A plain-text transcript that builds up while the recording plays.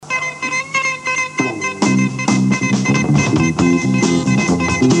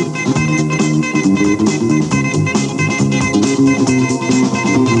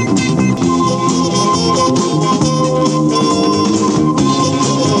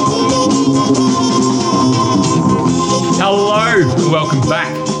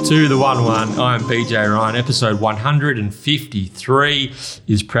to the 1-1. I'm BJ Ryan. Episode 153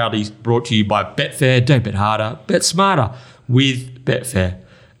 is proudly brought to you by Betfair. Don't bet harder, bet smarter with Betfair.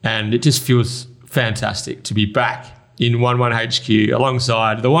 And it just feels fantastic to be back in 1-1 HQ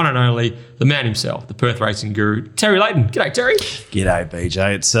alongside the one and only, the man himself, the Perth racing guru, Terry Layton. G'day, Terry. G'day,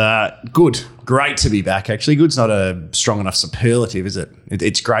 BJ. It's good. Great to be back, actually. Good's not a strong enough superlative, is it?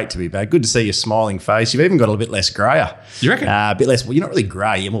 It's great to be back. Good to see your smiling face. You've even got a little bit less greyer. You reckon? A bit less. Well, you're not really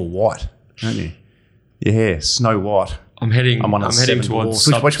grey. You're more white, aren't you? Your hair, snow white. I'm heading towards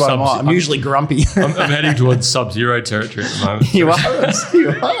which one am I? I'm usually grumpy. I'm heading towards sub-zero territory at the moment.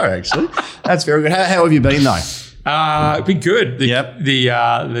 You are actually. That's very good. How have you been though? Been good.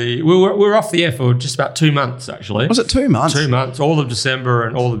 We're off the air for just about 2 months, actually. Was it 2 months? 2 months, all of December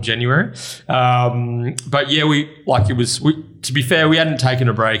and all of January. But yeah, to be fair, we hadn't taken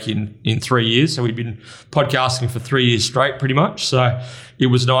a break in 3 years, so we'd been podcasting for 3 years straight, pretty much. So it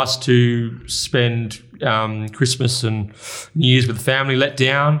was nice to spend Christmas and New Year's with the family, let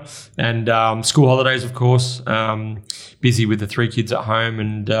down, and school holidays, of course. Busy with the 3 kids at home,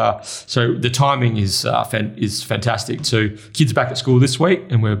 and so the timing is fantastic too. Kids back at school this week,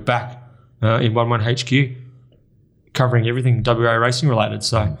 and we're back in 1-1 HQ, covering everything WA racing related.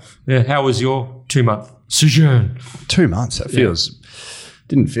 So, yeah, how was your 2-month sojourn? 2 months. That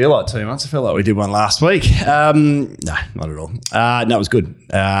didn't feel like 2 months. I felt like we did one last week. No, not at all. No, it was good.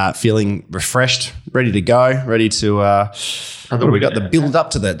 Feeling refreshed, ready to go, ready to. We got the build up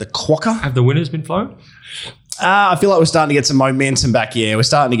to the quokka. Have the winners been flown? I feel like we're starting to get some momentum back. Yeah, we're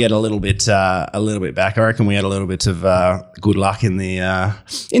starting to get a little bit back. I reckon we had a little bit of good luck in the.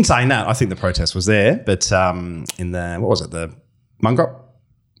 In saying that, I think the protest was there, but in the the Mungrop,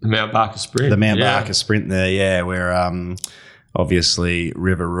 the Mount Barker Sprint, Barker Sprint there, yeah, where obviously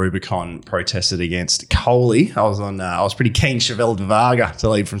River Rubicon protested against Coley. I was pretty keen Chevelle de Varga to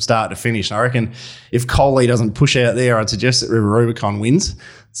lead from start to finish. And I reckon if Coley doesn't push out there, I'd suggest that River Rubicon wins.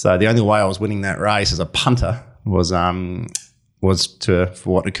 So the only way I was winning that race as a punter was for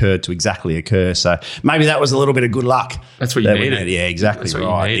what occurred to exactly occur. So maybe that was a little bit of good luck. That's what you needed. Yeah, exactly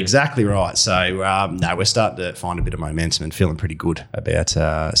right. Exactly right. So we're starting to find a bit of momentum and feeling pretty good about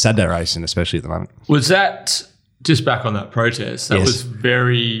Saturday racing, especially at the moment. Was that just back on that protest? That was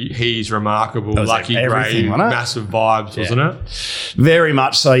he's remarkable, lucky grey, massive vibes, wasn't it? Very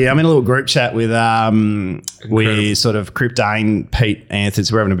much so, yeah. I'm in a little group chat with we sort of Cryptane, Pete, Anthony,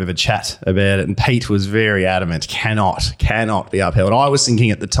 so we're having a bit of a chat about it, and Pete was very adamant, cannot be upheld. I was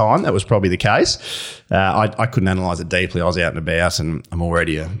thinking at the time that was probably the case. I couldn't analyse it deeply. I was out and about, and I'm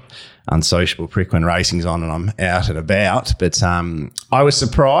already a unsociable prick when racing's on and I'm out and about. But I was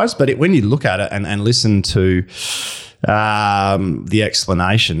surprised. But when you look at it and listen to the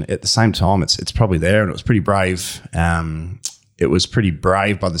explanation, at the same time, it's probably there, and it was pretty brave. It was pretty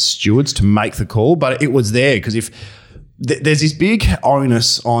brave by the stewards to make the call, but it was there because if there's this big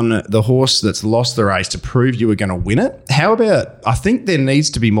onus on the horse that's lost the race to prove you were going to win it. How about, I think there needs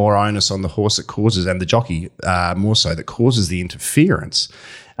to be more onus on the horse that causes, and the jockey more so, that causes the interference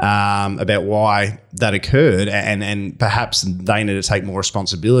about why that occurred, and perhaps they need to take more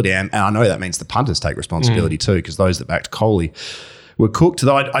responsibility. And I know that means the punters take responsibility too, because those that backed Coley were cooked.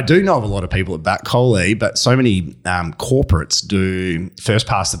 Though I do know of a lot of people that back Coley, but so many corporates do first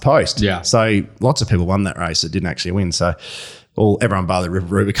past the post. Yeah. So lots of people won that race that didn't actually win. So everyone bar the River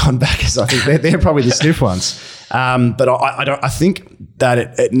Rubicon backers, I think they're probably the stiff ones. But I think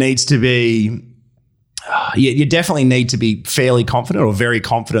that it needs to be. You definitely need to be fairly confident, or very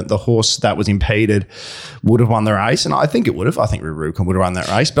confident the horse that was impeded would have won the race. And I think it would have. I think Rubicon would have won that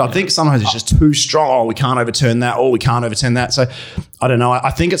race. But I think sometimes it's just too strong. Oh, we can't overturn that. Oh, we can't overturn that. So I don't know. I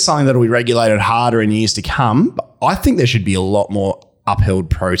think it's something that will be regulated harder in years to come. But I think there should be a lot more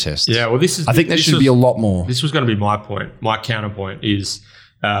upheld protests. Yeah, well, I think there should be a lot more. This was going to be my point. My counterpoint is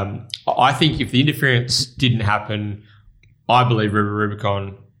I think if the interference didn't happen, I believe River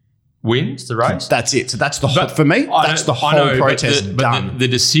Rubicon wins the race. That's it. So that's the whole, for me, that's the whole protest done. But the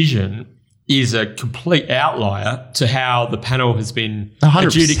decision is a complete outlier to how the panel has been 100%.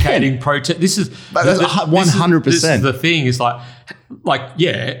 Adjudicating protest. This is 100%. This is the thing. Is like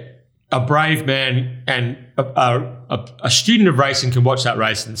yeah, a brave man and a student of racing can watch that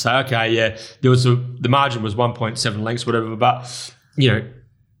race and say, okay, yeah, the margin was 1.7 lengths, whatever, but you know,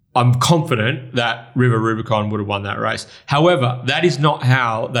 I'm confident that River Rubicon would have won that race. However, that is not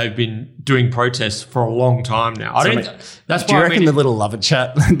how they've been doing protests for a long time now. Do you reckon the little lover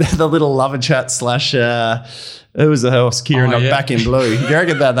chat, slash who was the horse? Kieran back in blue. Do you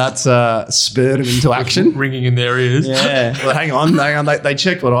reckon that's spurred them into action? Ringing in their ears. Yeah. Well, hang on. They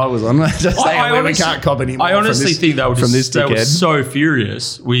checked what I was on. We can't cop anymore. I honestly think they were dickhead. so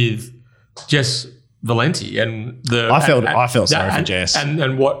furious with Jess Valenti and I felt sorry for Jess and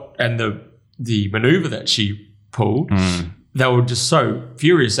the maneuver that she pulled. They were just so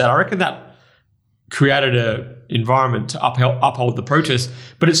furious that I reckon that created an environment to uphold the protest,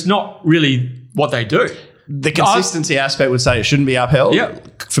 but it's not really what they do. The consistency aspect would say it shouldn't be upheld. Yeah.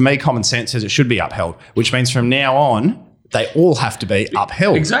 For me, common sense says it should be upheld, which means from now on, they all have to be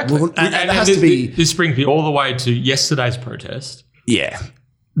upheld. Exactly. Well, and it has to be. This brings me all the way to yesterday's protest. Yeah.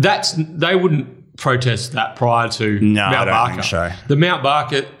 They wouldn't protest that prior to Mount Barker. Think so. The Mount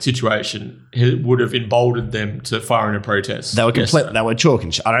Barker situation would have emboldened them to fire in a protest. They were They were chalk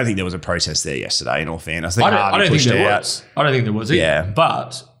and I don't think there was a protest there yesterday. In all fairness, I don't think there was. I don't think there was either. Yeah.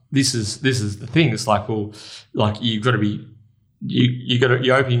 But this is the thing. It's like, well, like you've got to be.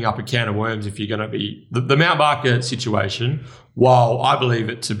 You're opening up a can of worms if you're going to be the Mount Barker situation. While I believe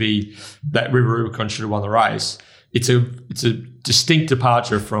it to be that River Rubicon should have won the race, it's a distinct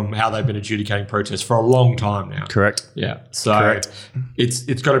departure from how they've been adjudicating protests for a long time now. Correct. Yeah. So Correct.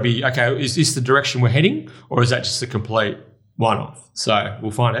 It's got to be okay. Is this the direction we're heading, or is that just a complete one-off? So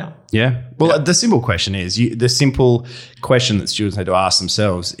we'll find out. Yeah. Well, the simple question is the simple question that stewards need to ask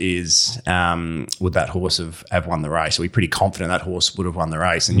themselves is, would that horse have won the race? Are we pretty confident that horse would have won the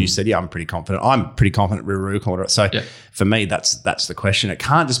race? And you said, yeah, I'm pretty confident. I'm pretty confident River Rubicon. So for me, that's the question. It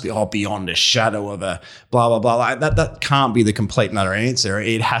can't just be beyond a shadow of a blah blah blah. Like that can't be the complete and utter answer.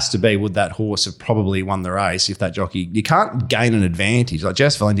 It has to be, would that horse have probably won the race if that jockey? You can't gain an advantage. Like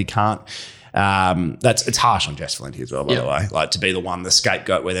Jess Valenti can't. It's harsh on Jess Valenti as well, by the way. Like to be the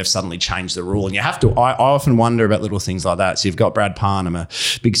scapegoat where they've suddenly changed the rule, and you have to. I often wonder about little things like that. So you've got Brad Parnham, a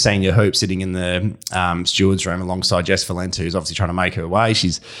big senior hoop, sitting in the stewards room alongside Jess Valenti, who's obviously trying to make her way.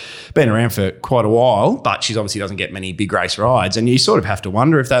 She's been around for quite a while, but she's obviously doesn't get many big race rides, and you sort of have to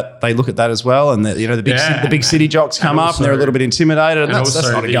wonder if they look at that as well, and the big city jocks come up and they're a little bit intimidated, and that's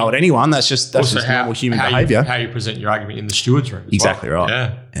not a go at anyone. That's just normal human behaviour. How you present your argument in the stewards room. Exactly well.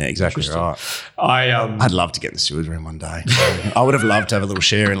 right. Yeah, exactly right. I'd love to get in the stewards room one day. I would have loved to have a little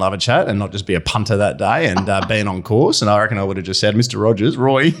share in Lover Chat and not just be a punter that day and being on course. And I reckon I would have just said, Mr. Rogers,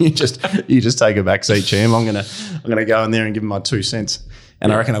 Roy, you just take a back seat, champ. I'm gonna go in there and give him my 2 cents.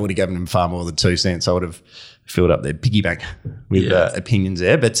 And I reckon I would have given him far more than 2 cents. I would have filled up their piggy bank with opinions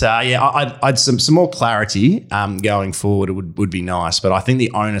there. But I'd some more clarity going forward would be nice. But I think the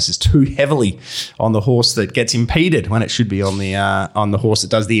onus is too heavily on the horse that gets impeded when it should be on the horse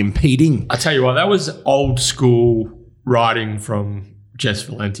that does the impeding. I tell you what, that was old school riding from Jess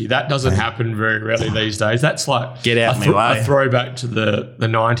Valenti. That doesn't happen very rarely these days. That's like get out a throwback to the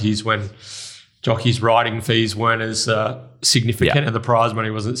 90s when jockeys' riding fees weren't as significant and the prize money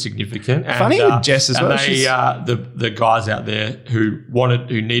wasn't significant. And, funny with Jess as well. The guys out there who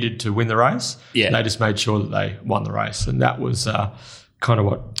needed to win the race, they just made sure that they won the race, and that was kind of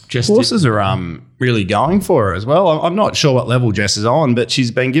what Jess horses did. are really going for her as well. I'm not sure what level Jess is on, but she's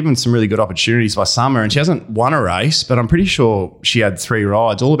been given some really good opportunities by Summer, and she hasn't won a race, but I'm pretty sure she had 3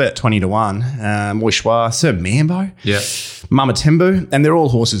 rides, all about 20 to 1. Moishwa, Sir Mambo, Mama Tembu, and they're all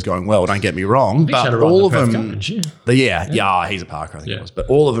horses going well, don't get me wrong, but all of them, he's a Parker, I think it was, but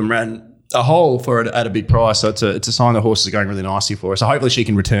all of them ran a hole for it at a big price. So it's a sign the horses are going really nicely for her. So hopefully she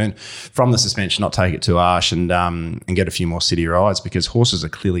can return from the suspension, not take it too harsh, and get a few more city rides, because horses are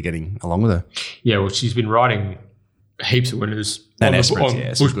clearly getting along with her. Yeah, well, she's been riding heaps of winners on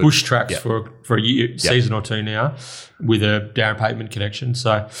bush tracks for a season or two now with a Darren Pateman connection.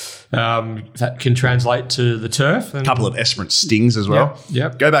 So that can translate to the turf. A couple of Esperance stings as well.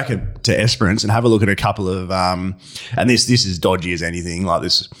 Yep. Go back to Esperance and have a look at a couple of and this is dodgy as anything. Like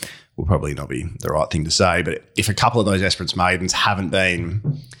this will probably not be the right thing to say, but if a couple of those Esperance maidens haven't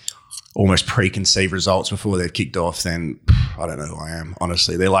been almost preconceived results before they've kicked off, then I don't know who I am,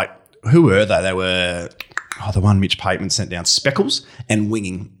 honestly. They're like, who were they? They were the one Mitch Pateman sent down, Speckles and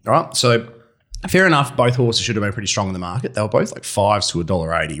Winging. All right, so fair enough, both horses should have been pretty strong in the market. They were both like 5s to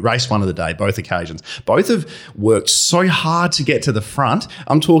 $1.80. Race one of the day, both occasions. Both have worked so hard to get to the front.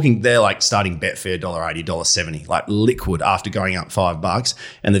 I'm talking they're like starting Betfair $1.80, $1.70, like liquid after going up $5,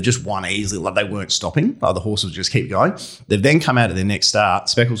 and they've just won easily. Like they weren't stopping. Like the horses just keep going. They've then come out of their next start.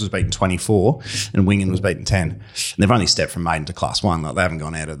 Speckles was beaten 24 and Wingen was beaten 10. And they've only stepped from maiden to class 1. Like they haven't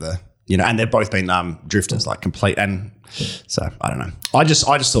gone out of the and they've both been drifters, like complete. And so I don't know. I just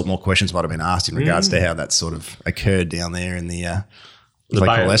thought more questions might have been asked in regards to how that sort of occurred down there in the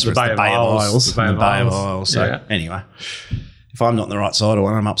Bay of Isles. So anyway. If I'm not on the right side of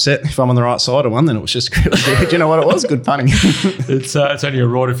one, I'm upset. If I'm on the right side of one, then it was just good. Do you know what it was? Good punning. It's only a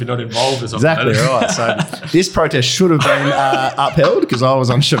rod if you're not involved or something. Exactly right. So this protest should have been upheld because I was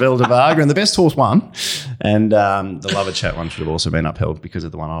on Chevelle de Varga and the best horse won. And the Lover Chat one should have also been upheld because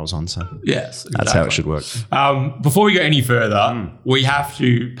of the one I was on. So yes, exactly. That's how it should work. Before we go any further, we have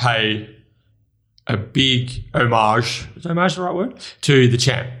to pay a big homage. Is homage the right word? To the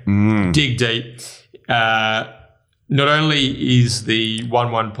champ. Dig deep. Not only is the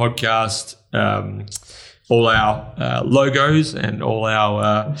 1-1 podcast all our logos and all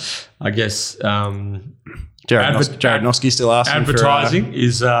our, Jared Noski still asking advertising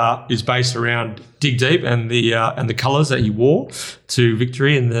for, is based around Dig Deep and the colours that he wore to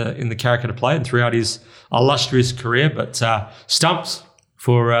victory in the Karrakatta Plate and throughout his illustrious career. But stumps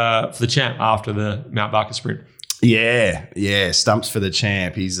for the champ after the Mount Barker Sprint. Yeah, stumps for the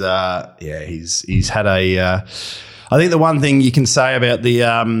champ. He's had a. I think the one thing you can say about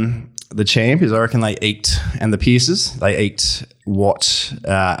the champ is I reckon they eked, and the Pierces, they eked what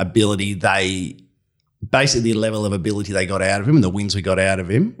ability basically the level of ability they got out of him and the wins we got out of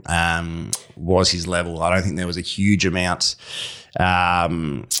him was his level. I don't think there was a huge amount,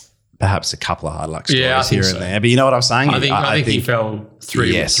 perhaps a couple of hard luck stories here and there. But you know what I'm saying? I think he fell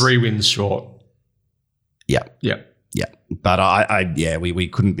three wins short. Yeah. Yeah, but we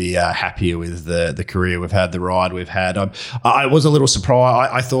couldn't be happier with the career we've had, the ride we've had. I was a little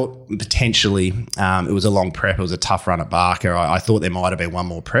surprised. I thought potentially it was a long prep. It was a tough run at Barker. I thought there might have been one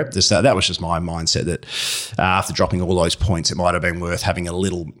more prep. That was just my mindset that after dropping all those points, it might have been worth having a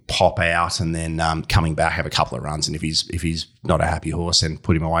little pop out and then coming back, have a couple of runs. And if he's not a happy horse, then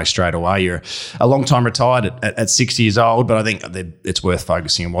put him away straight away. You're a long time retired at 6 years old, but I think it's worth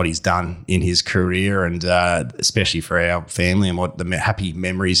focusing on what he's done in his career and especially for our family and what the happy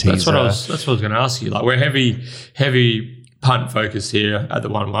memories he's. That's what I was going to ask you. Like we're heavy punt focused here at the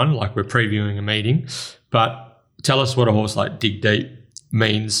 1-1. Like we're previewing a meeting, but tell us what a horse like Dig Deep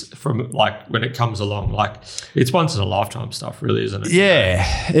means from like when it comes along. Like it's once in a lifetime stuff, really, isn't it?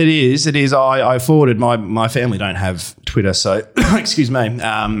 Yeah, it is. It is. I forwarded my family don't have Twitter, so excuse me.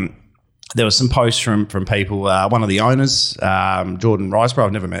 There was some posts from people. One of the owners, Jordan Riseborough,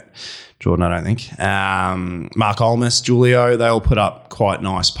 I've never met Jordan, I don't think. Mark Olmus, Julio, they all put up quite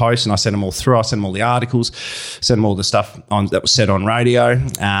nice posts and I sent them all through. I sent them all the articles, sent them all the stuff that was said on radio.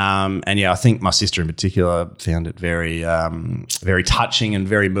 And yeah, I think my sister in particular found it very, very touching and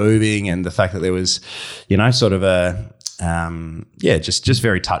very moving. And the fact that there was, sort of a, just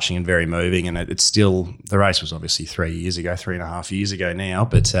very touching and very moving. And it's still, the race was obviously 3.5 years ago now,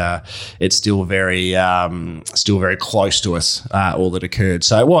 but it's still very close to us, all that occurred.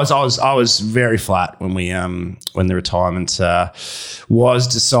 So it was, I was very flat when when the retirement was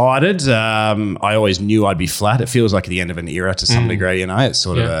decided. I always knew I'd be flat. It feels like the end of an era to some degree, it's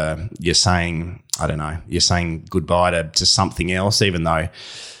sort of you're saying, I don't know, you're saying goodbye to something else, even though,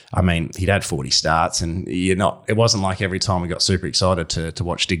 I mean, he'd had 40 starts and it wasn't like every time we got super excited to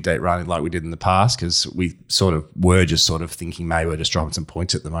watch Dig Deep run like we did in the past because we were just thinking maybe we're just dropping some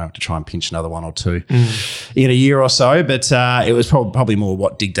points at the moment to try and pinch another one or two in a year or so. But it was probably more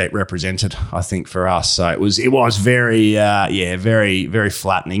what Dig Deep represented, I think, for us. So it was very, very, very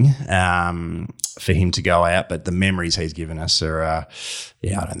flattening for him to go out. But the memories he's given us are, I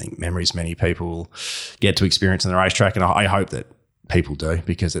don't think memories many people get to experience on the racetrack. And I hope that people do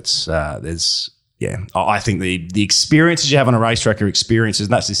because it's I think the experiences you have on a racetrack are experiences,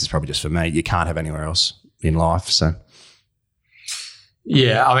 and this is probably just for me, you can't have anywhere else in life. So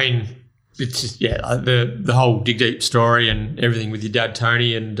I mean it's just the whole Dig Deep story and everything with your dad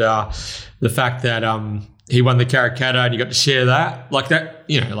Tony and the fact that he won the Karrakatta and you got to share that like that,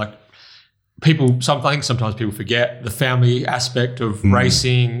 like people, I think sometimes people forget the family aspect of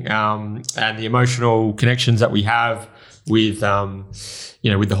racing and the emotional connections that we have with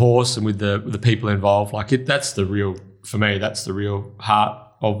with the horse and with the people involved. Like that's the real, for me, that's the real heart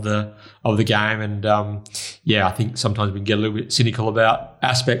of the game. And I think sometimes we can get a little bit cynical about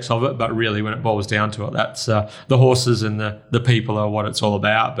aspects of it, but really when it boils down to it, that's the horses and the people are what it's all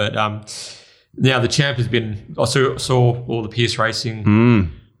about. But now the champ has been, I saw all the Pierce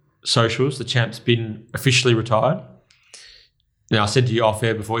Racing socials, the champ's been officially retired. Now I said to you off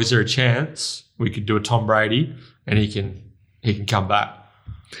air before, is there a chance we could do a Tom Brady and he can come back?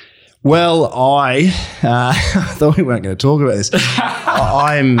 Well, I thought we weren't going to talk about this.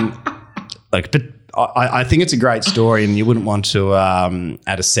 I'm like, but I think it's a great story, and you wouldn't want to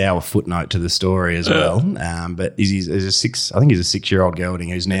add a sour footnote to the story as well. But he's a 6-year-old gelding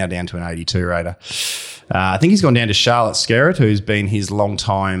who's now down to an 82 rater. I think he's gone down to Charlotte Skerritt, who's been his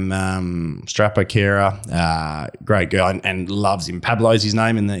long-time strapper carer. Great girl, and loves him. Pablo's his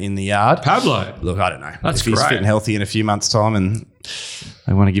name in the yard. Pablo. Look, I don't know. That's if he's great. fit and healthy in a few months' time, and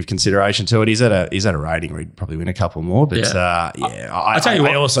they want to give consideration to it, he's at a rating where he'd probably win a couple more. But I tell you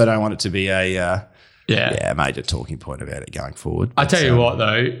what, I also don't want it to be a major talking point about it going forward. I tell you what,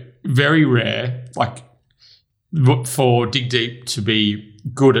 though, very rare, like for Dig Deep to be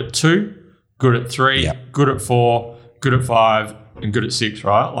good at 2, good at 3, good at 4, good at 5, and good at 6,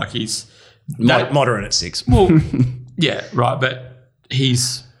 right? Like he's moderate at 6. Well, yeah, right. But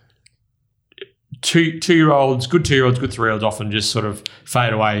he's 2-year-olds, good 2-year-olds, good 3-year-olds often just sort of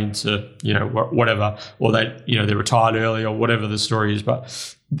fade away into, whatever, or they're retired early or whatever the story is.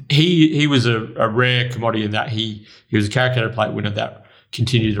 But he was a rare commodity in that he was a Karrakatta Plate winner that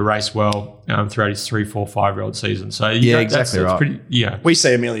continued to race well throughout his 3, 4, 5-year-old season. So exactly right. Pretty, we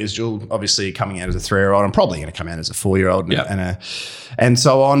see Amelia's Jewel obviously coming out as a 3-year-old and probably going to come out as a 4-year-old and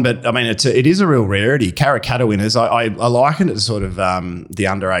so on. But I mean, it is a real rarity. Karrakatta winners, I liken it to sort of the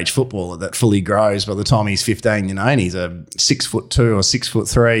underage footballer that fully grows by the time he's 15, and he's a 6'2" or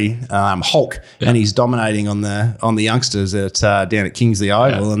 6'3" Hulk, and he's dominating on the youngsters down at Kingsley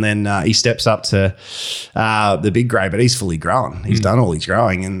Oval, and then he steps up to the big grade, but he's fully grown. He's done all his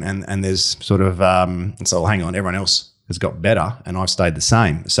growing, and there's sort of so hang on, everyone else has got better, and I've stayed the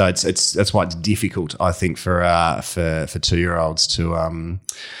same. So that's why it's difficult, I think, for 2-year-olds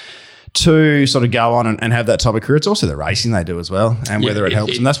to sort of go on and have that type of career. It's also the racing they do as well, and whether it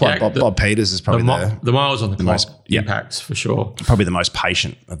helps. And that's why Bob Peters is probably the miles on the clock most impacts for sure. Probably the most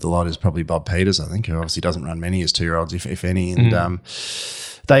patient of the lot is probably Bob Peters, I think, who obviously doesn't run many as 2-year-olds, if any. And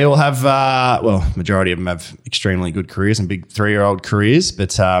they all have, majority of them have extremely good careers and big 3-year-old careers. But,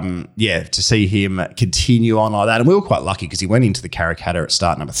 to see him continue on like that. And we were quite lucky because he went into the Karrakatta at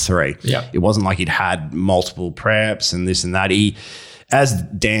start number 3. Yeah. It wasn't like he'd had multiple preps and this and that. As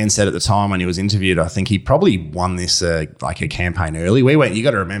Dan said at the time when he was interviewed, I think he probably won this like a campaign early. You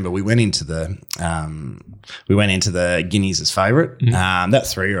got to remember, we went into the Guineas as favourite. That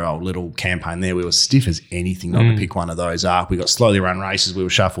 3-year-old little campaign there, we were stiff as anything not to pick one of those up. We got slowly run races. We were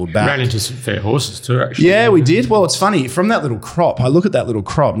shuffled back. Ran into some fair horses too, actually. Yeah, we did. Well, it's funny. From that little crop, I look at that little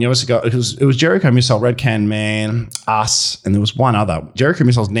crop, and you obviously got, it was Jericho Missile, Red Can Man, us, and there was one other. Jericho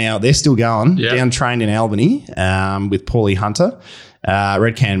Missile's now, they're still going, down trained in Albany with Paulie Hunter.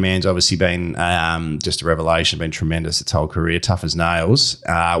 Red Can Man's obviously been just a revelation, been tremendous its whole career, tough as nails.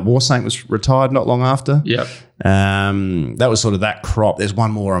 War Saint was retired not long after. Yep. That was sort of that crop. There's one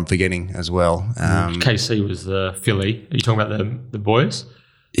more I'm forgetting as well. KC was the filly. Are you talking about the boys?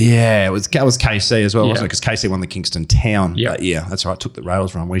 Yeah, it was KC as well, wasn't it? Because KC won the Kingston Town that year. That's right. Took the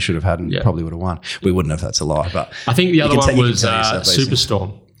rails run. We should have had and probably would have won. We wouldn't have. That's a lie. But I think the other one was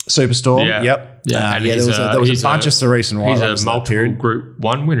Superstorm. Superstorm, yep. There was a bunch of Cerise and White. He's a multiple Group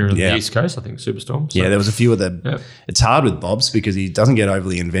 1 winner on the East Coast, I think, Superstorm. So. Yeah, there was a few of them. Yep. It's hard with Bob's because he doesn't get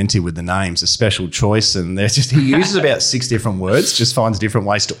overly inventive with the names, a special choice, and there's just he uses about 6 different words, just finds different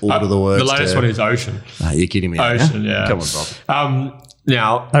ways to order the words. The latest one is Ocean. You're kidding me. Ocean, yeah. Come on, Bob.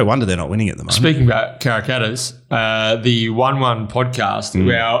 Now, no wonder they're not winning at the moment. Speaking about Karrakattas, the 1-1 podcast,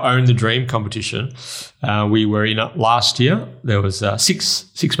 our Own the Dream competition, we were in it last year. There was a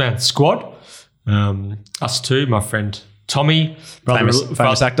six-man squad. Us two, my friend Tommy,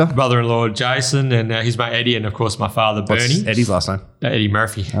 famous actor, brother-in-law Jason, and his mate Eddie, and of course my father Bernie. What's Eddie's last name? Eddie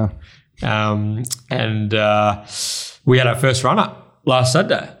Murphy. Oh. And we had our first run-up last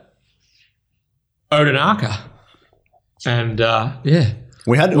Saturday. Odinaka. And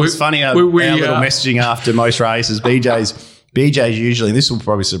we had. It was funny our little messaging after most races. BJ's usually, and this will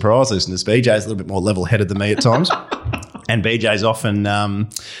probably surprise listeners, BJ's a little bit more level-headed than me at times, and BJ's often,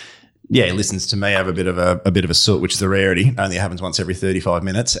 he listens to me have a bit of a soot, which is a rarity. Only happens once every 35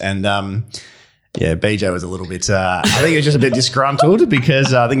 minutes, and BJ was a little bit. I think he was just a bit disgruntled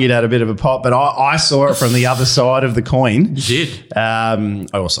because I think he'd had a bit of a pop, but I saw it from the other side of the coin. You did. I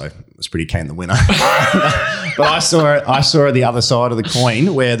also was pretty keen the winner. But I saw the other side of the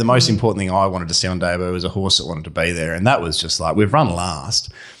coin where the most important thing I wanted to see on debut was a horse that wanted to be there. And that was just like, we've run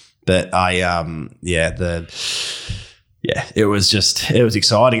last. But it was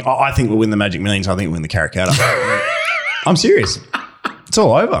exciting. I think we'll win the Magic Millions. I think we'll win the Karrakatta. I'm serious. It's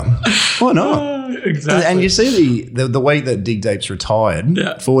all over. Why not? Exactly. And you see the week that Dig Deep's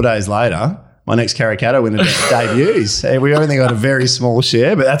retired, 4 days later, my next Karakato when it debuts. We only got a very small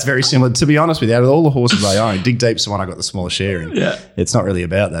share, but that's very similar. To be honest with you, out of all the horses I own, Dig Deep's the one I got the smallest share in. Yeah. It's not really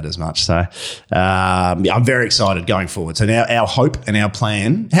about that as much. So I'm very excited going forward. So now our hope and our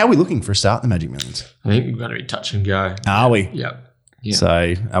plan, how are we looking for a start in the Magic Millions? I think we're going to be touch and go. Are we? Yeah.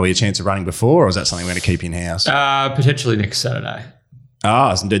 So are we a chance of running before, or is that something we're going to keep in-house? Potentially next Saturday.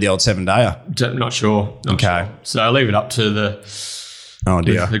 So do the old 7-dayer. Not sure. Okay. Sure. So I'll leave it up to the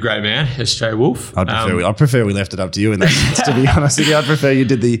great man, SJ Wolf. I'd prefer we left it up to you in that sense, to be honest with you. I'd prefer you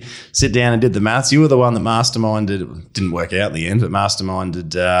did the sit down and did the maths. You were the one that masterminded, didn't work out in the end, but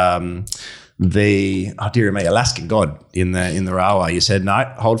masterminded Alaskan God in the railway. You said,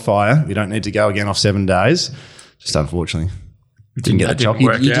 no, hold fire. You don't need to go again off 7 days. Just unfortunately. Didn't get the jockey.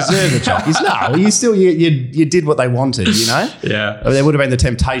 You deserve the jockeys. No, you did what they wanted, you know? Yeah. There would have been the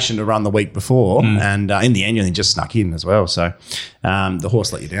temptation to run the week before, and in the end, you only just snuck in as well. So the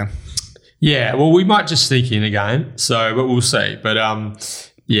horse let you down. Yeah, well, we might just sneak in again, but we'll see. But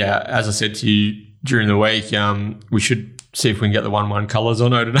as I said to you during the week, we should see if we can get the 1-1 colours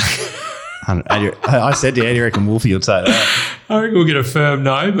on today. I said to you, do you reckon Wolfie would say that? I think we'll get a firm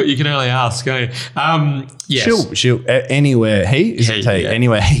no, but you can only ask, can't you? Yes. She'll anywhere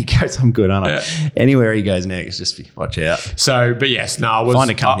anywhere he goes, I'm good, aren't I? Yeah. Anywhere he goes next, just watch out. So, but yes, find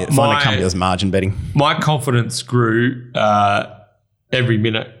a company that's margin betting. My confidence grew every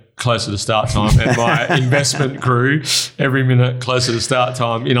minute closer to start time, and my investment grew every minute closer to start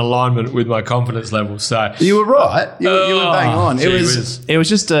time in alignment with my confidence level. So you were right. You were bang on. It was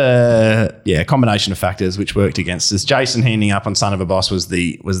just a combination of factors which worked against us. Jason handing up on Son of a Boss was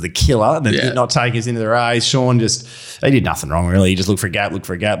the killer that did not take us into the race. Sean he did nothing wrong really. He just looked for a gap,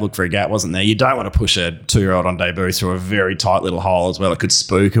 wasn't there. You don't want to push a 2-year-old on debut through a very tight little hole as well. It could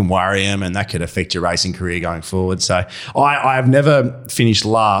spook and worry him, and that could affect your racing career going forward. So I have never finished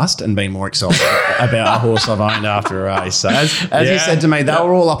last and been more excited about a horse I've owned after a race. So as you said to me, they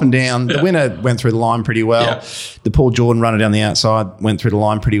were all up and down. The winner went through the line pretty well. Yeah. The Paul Jordan runner down the outside went through the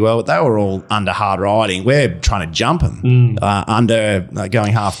line pretty well. But they were all under hard riding. We're trying to jump them under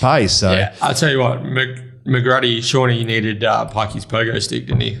going half pace. So I'll tell you what, McGrady, Shawnee needed Pikey's pogo stick,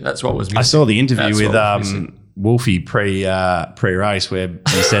 didn't he? That's what was missing. I saw the interview with Wolfie pre-race where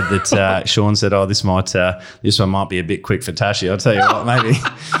he said that Sean said, this one might be a bit quick for Tashi. I'll tell you what, maybe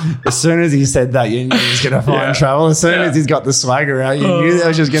as soon as he said that, you knew he was going to find trouble. As soon as he's got the swagger out, you knew there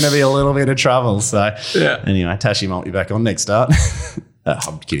was just going to be a little bit of trouble. So anyway, Tashi might be back on next start.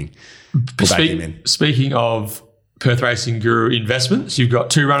 I'm kidding. Speaking of Perth Racing Guru investments, you've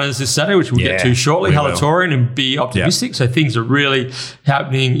got 2 runners this Saturday, which we'll get to shortly, Halatorian and Be Optimistic. So things are really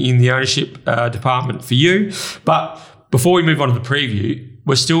happening in the ownership department for you. But before we move on to the preview,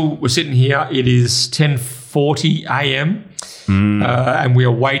 we're sitting here. It is 10:40 a.m. And we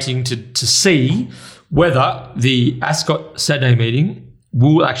are waiting to see whether the Ascot Saturday meeting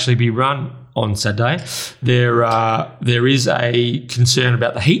will actually be run on Saturday. There is a concern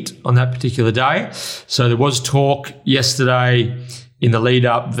about the heat on that particular day. So there was talk yesterday in the lead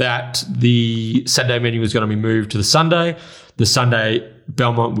up that the Saturday meeting was going to be moved to the Sunday. The Sunday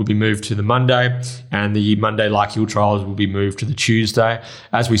Belmont will be moved to the Monday, and the Monday Lark Hill trials will be moved to the Tuesday.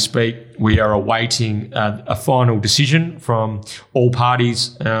 As we speak, we are awaiting a final decision from all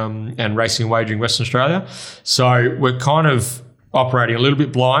parties and Racing and Wagering Western Australia. So we're kind of operating a little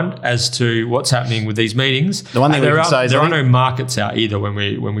bit blind as to what's happening with these meetings. The one thing there are no markets out either when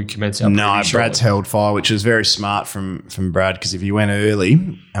we commence our No, Brad's held fire, which was very smart from Brad, because if you went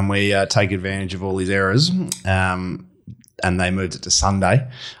early and we take advantage of all these errors and they moved it to Sunday,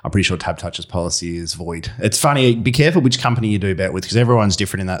 I'm pretty sure Tab Touch's policy is void. It's funny, be careful which company you do bet with, because everyone's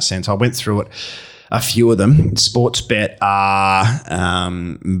different in that sense. I went through it. A few of them. Sportsbet are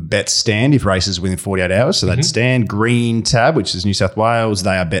bets stand if races within 48 hours. So that's stand. Green Tab, which is New South Wales,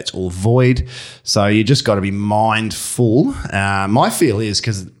 they are bets all void. So you just got to be mindful. My feel is,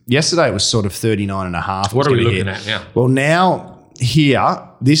 because yesterday it was sort of 39.5. What are we looking at now? Well, now here,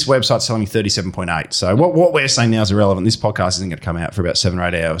 this website's telling me 37.8. So what we're saying now is irrelevant. This podcast isn't going to come out for about 7 or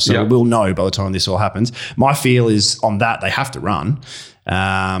 8 hours. So we'll know by the time this all happens. My feel is on that, they have to run.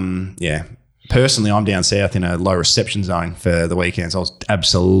 Personally, I'm down south in a low reception zone for the weekends. I was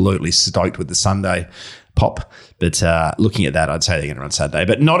absolutely stoked with the Sunday pop. But looking at that, I'd say they're going to run Saturday.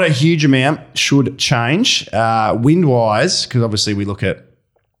 But not a huge amount should change. Wind-wise, because obviously we look at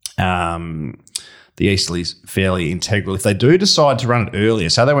the Easterlies fairly integral. If they do decide to run it earlier,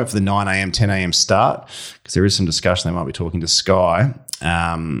 so they went for the 9 a.m., 10 a.m. start, because there is some discussion they might be talking to Sky.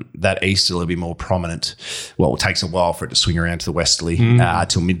 that easterly will be more prominent. Well, it takes a while for it to swing around to the westerly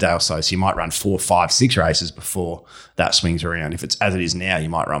till midday or so. So you might run 4, 5, 6 races before that swings around. If it's as it is now, you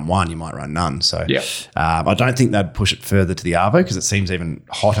might run one, you might run none. So I don't think they'd push it further to the Arvo because it seems even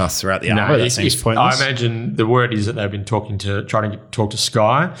hotter throughout the Arvo. That seems pointless. I imagine the word is that they've been trying to talk to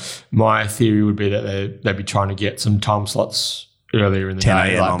Sky. My theory would be that they'd be trying to get some time slots earlier in the 10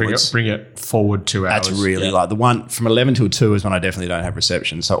 day, a.m. bring it forward 2 hours. That's really like the one from 11 till 2 is when I definitely don't have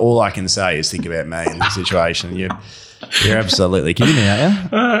reception. So all I can say is think about me in this situation. You're absolutely kidding me,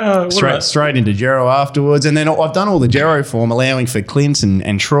 aren't you? Straight into Gero afterwards. And then I've done all the Gero form, allowing for Clint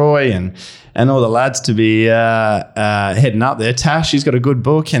and Troy and all the lads to be heading up there. Tash, she's got a good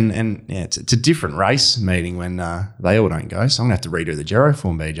book. And it's a different race meeting when they all don't go. So I'm going to have to redo the Gero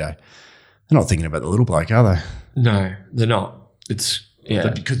form, BJ. They're not thinking about the little bloke, are they? No, they're not. It's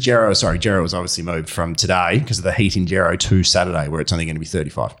because Gero was obviously moved from today because of the heat in Gero to Saturday where it's only going to be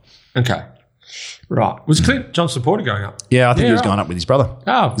 35. Okay. Right. Was Clint Johnson Porter going up? Yeah, I think he was going up with his brother.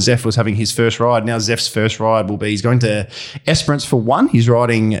 Oh. Zeph was having his first ride. Now Zeph's first ride will be he's going to Esperance for one. He's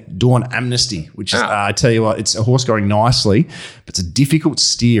riding Dawn Amnesty, which is, I tell you what, it's a horse going nicely, but it's a difficult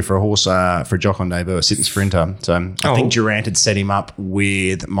steer for a horse, for a jock on debut, a sitting sprinter. So I think Durant had set him up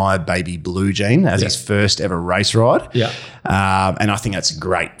with My Baby Blue Jean as his first ever race ride. Yeah. And I think that's a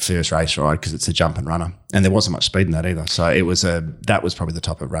great first race ride because it's a jump and runner. And there wasn't much speed in that either. So that was probably the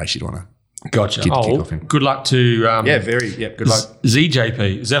type of race you'd want to Gotcha. kick off in. Good luck to good luck.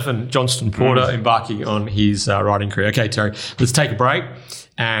 ZJP, Zephan Johnston Porter, embarking on his riding career. Okay, Terry, let's take a break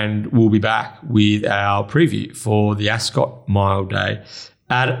and we'll be back with our preview for the Ascot Mile Day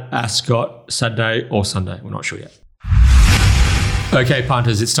at Ascot Saturday or Sunday. We're not sure yet. Okay,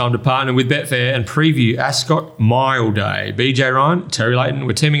 punters, it's time to partner with Betfair and preview Ascot Mile Day. BJ Ryan, Terry Layton,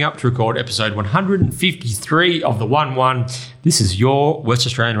 we're teaming up to record episode 153 of the 1-1. This is your West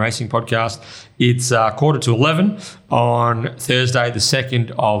Australian Racing Podcast. It's 11:15 on Thursday, the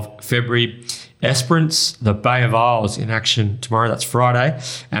 2nd of February. Esperance, the Bay of Isles in action tomorrow. That's Friday.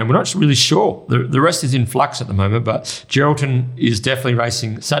 And we're not really sure. The rest is in flux at the moment, but Geraldton is definitely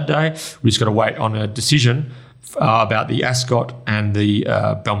racing Saturday. We just got to wait on a decision about the Ascot and the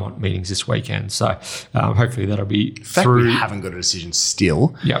Belmont meetings this weekend. So hopefully that'll be through. We haven't got a decision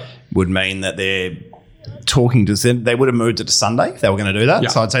still. Yep. Would mean that they're talking to them. They would have moved it to Sunday if they were going to do that.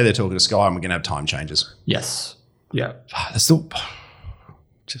 Yep. So I'd say they're talking to Sky and we're going to have time changes. Yes. Yeah. Still,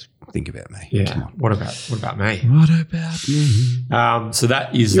 just think about me. Yeah. Come on. What about me? What about you? So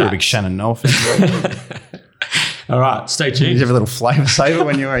that is You're a big Shannon Noel fan. All right. Stay tuned. Did you have a little flavour saver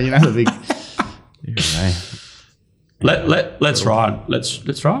when you were, the big... Let's ride.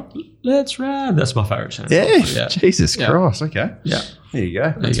 Let's ride. Let's ride. That's my favourite channel. Yeah. Jesus Christ. Okay. Yeah. There you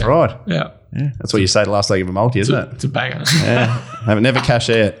go. Let's ride. Yeah. That's what you say the last leg of a multi, isn't it? It's a banger. Yeah. Never cash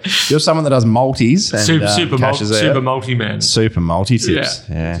out. You're someone that does multis and super multi man. Super multi tips.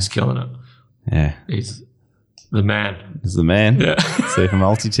 Yeah. Just killing it. Yeah. He's the man. He's the man. Yeah. Super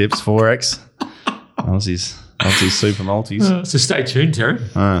multi tips, 4X. Aussies super multis. So stay tuned, Terry.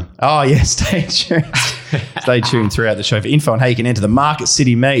 Stay tuned. Stay tuned throughout the show for info on how you can enter the Market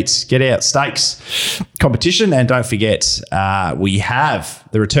City Meet, Get Out Stakes competition. And don't forget, we have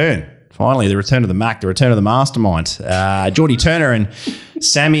the return of the Mac, the return of the mastermind. Geordie Turner and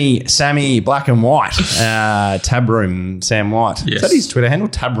Sammy Black and White, Tab Room, Sam White. Yes. Is that his Twitter handle?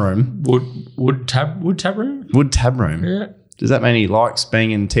 Tab Room. Wood Tab Room? Wood Tab Room. Yeah. Does that mean he likes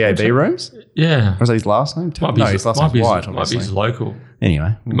being in TAB rooms? Yeah. Or is that his last name? His last name's White. Might be his local.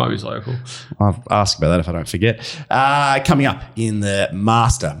 Anyway. It might be his local. I'll ask about that if I don't forget. Coming up in the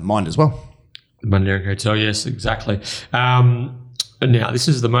Mastermind as well. The Mundaring Hotel, yes, exactly. Now, this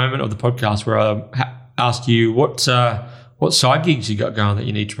is the moment of the podcast where I ask you what side gigs you got going that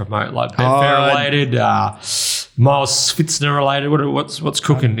you need to promote, like Betfair related, Miles Fitzner related. What's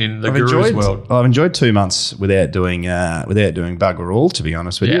cooking in the Guru's world? Well, I've enjoyed 2 months without doing bugger all, to be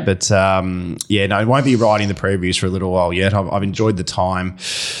honest with you. But I won't be writing the previews for a little while yet. I've enjoyed the time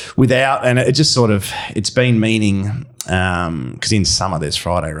without, and it just sort of it's been meaning because in summer there's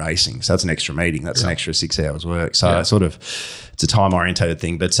Friday racing, so that's an extra meeting. That's an extra 6 hours work. So it's a time orientated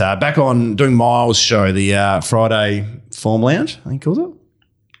thing. But back on doing Miles' show, the Friday Form Lounge, I think he calls it.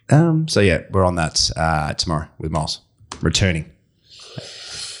 We're on that tomorrow with Miles returning.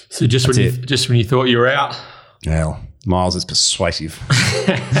 So just when you thought you were out, well, Miles is persuasive.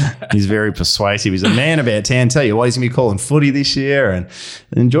 He's very persuasive. He's a man about town. Tell you what, he's going to be calling footy this year, and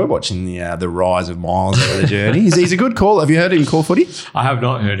enjoy watching the rise of Miles over the journey. He's a good caller. Have you heard him call footy? I have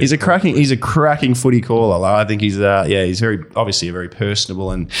not heard him. He's a cracking footy caller. I think he's very obviously a very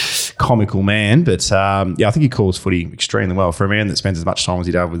personable and comical man. But I think he calls footy extremely well for a man that spends as much time as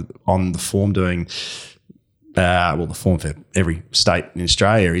he does on the form doing. The form for every state in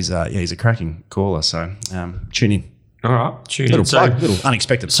Australia. He's a cracking caller. So tune in. All right, tune little in. plug, little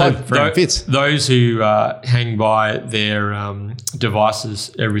unexpected plug for Aaron Fitz. Those who hang by their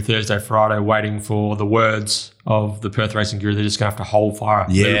devices every Thursday, Friday, waiting for the words of the Perth Racing Guru, they're just going to have to hold fire.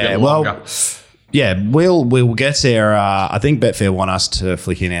 We'll get our. I think Betfair want us to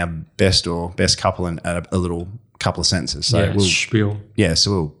flick in our best couple and add a little couple of sentences. So we'll spiel. Yeah, so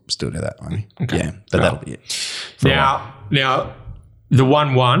we'll still do that, won't we? Okay. Yeah, but that'll be it. Now. The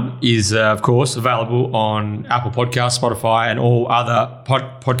 1-1 is, of course, available on Apple Podcasts, Spotify, and all other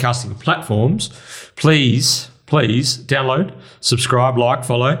podcasting platforms. Please download, subscribe, like,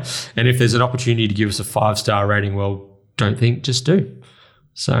 follow. And if there's an opportunity to give us a 5-star rating, well, don't think, just do.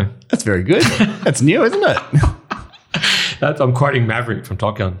 So that's very good. That's new, isn't it? I'm quoting Maverick from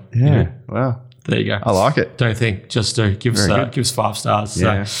Top Gun. Yeah. Wow. There you go. I like it. Don't think, just do. Give us 5 stars.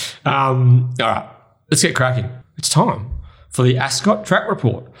 Yeah. So, all right, let's get cracking. It's time for the Ascot Track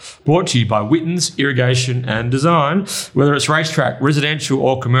Report, brought to you by Whitten's Irrigation and Design. Whether it's racetrack, residential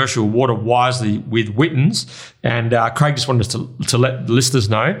or commercial, water wisely with Whitten's. And Craig just wanted us to let the listeners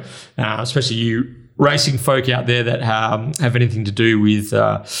know, especially you racing folk out there that have anything to do with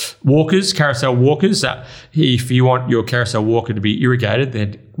walkers, carousel walkers, that if you want your carousel walker to be irrigated,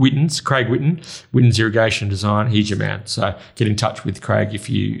 then Craig Whitten's Irrigation Design, he's your man. So get in touch with Craig if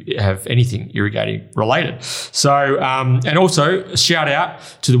you have anything irrigating related. So, and also a shout out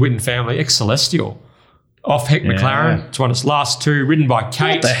to the Whitten family, ex-Celestial. Off Heck McLaren. It's won its last 2, ridden by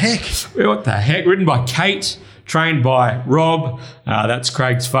Kate. What the heck? Ridden by Kate. Trained by Rob, that's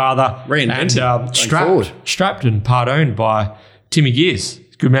Craig's father. Reinvented. And strapped and part owned by Timmy Gears.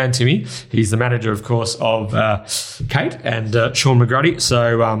 Good man, Timmy. He's the manager, of course, of Kate and Sean McGrady.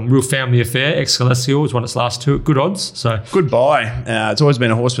 So real family affair. Ex-Celestial has won its last 2 at good odds. So goodbye. It's always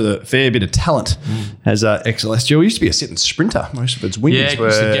been a horse with a fair bit of talent. As Ex-Celestial used to be a sitting sprinter. Most of its wins were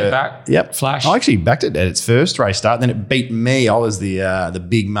get back. Yep, flash. I actually backed it at its first race start. Then it beat me. I was the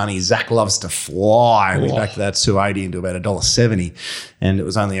big money. Zach loves to fly. We backed that 280 into about $1.70, and it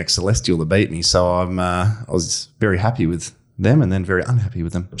was only Ex-Celestial that beat me. So I was very happy with them and then very unhappy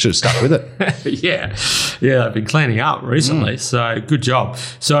with them. Should have stuck with it. Yeah, they've been cleaning up recently. So good job.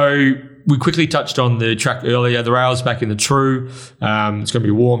 So we quickly touched on the track earlier. The rail's back in the true. It's going to be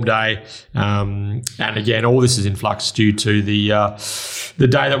a warm day. And again, all this is in flux due to the day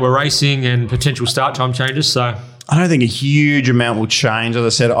that we're racing and potential start time changes. So I don't think a huge amount will change. As I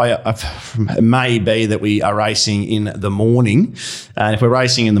said, it may be that we are racing in the morning. And if we're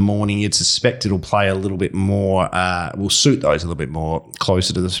racing in the morning, you'd suspect it'll play a little bit more, will suit those a little bit more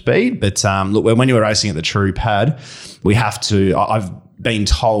closer to the speed. But look, when you were racing at the true pad, we have to, I've been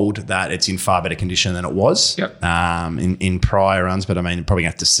told that it's in far better condition than it was in prior runs, but I mean, probably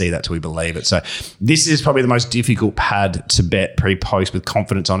have to see that till we believe it. So this is probably the most difficult pad to bet pre-post with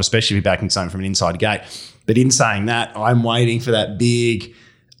confidence on, especially if you're backing something from an inside gate. But in saying that, I'm waiting for that big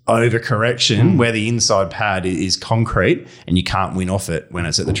overcorrection where the inside pad is concrete and you can't win off it when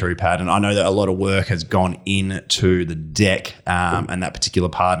it's at the true pad. And I know that a lot of work has gone into the deck and that particular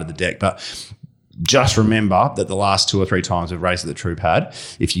part of the deck, but just remember that the last 2 or 3 times we've raced at the true pad,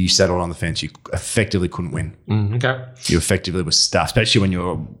 if you settled on the fence, you effectively couldn't win. Okay. You effectively were stuffed, especially when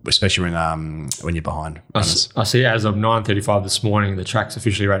you're behind. I see as of 9:35 this morning, the track's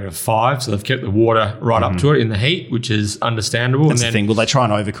officially rated a 5, so they've kept the water right up to it in the heat, which is understandable. That's the thing. Will they try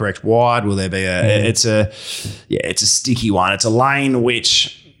and overcorrect wide? Will there be it's a sticky one. It's a lane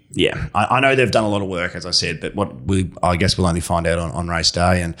which, I know they've done a lot of work, as I said, but I guess we'll only find out on race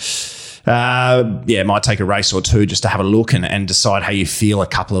day. And it might take a race or 2 just to have a look and decide how you feel a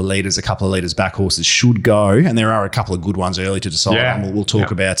couple of litres back horses should go. And there are a couple of good ones early to decide. And we'll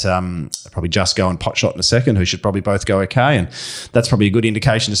talk about probably Just Go and Pot Shot in a second, who should probably both go okay. And that's probably a good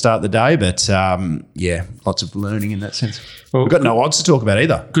indication to start the day. But lots of learning in that sense. Well, we've got no odds to talk about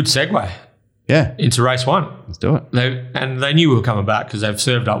either. Good segue. Yeah. Into race 1. Let's do it. They knew we were coming back because they've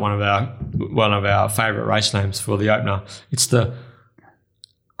served up one of our favourite race names for the opener. It's the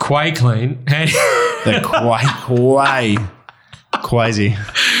Quay Clean. The Quazy.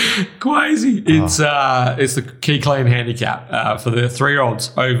 It's the Key Clean handicap for the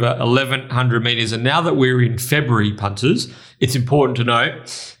 3-year-olds over 1,100 metres. And now that we're in February, punters, it's important to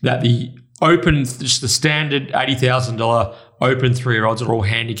note that the standard $80,000 open 3-year-olds are all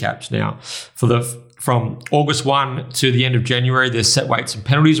handicapped now. From August 1 to the end of January, there's set weights and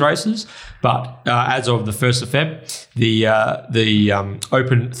penalties races. But as of the 1st of Feb, the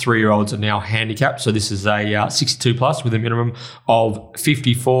open 3-year-olds are now handicapped. So this is a 62 plus with a minimum of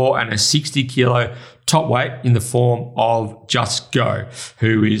 54 and a 60 kilo top weight in the form of Just Go,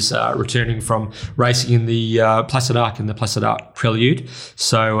 who is returning from racing in the Placid Arc and the Placid Arc Prelude.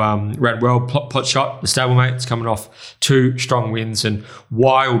 So ran well, pot shot, the stablemate's coming off 2 strong wins, and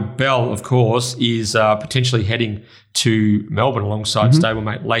Wild Bell, of course, is potentially heading to Melbourne alongside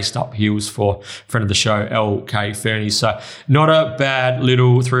stablemate Laced Up Heels for friend of the show, LK Fernie. So not a bad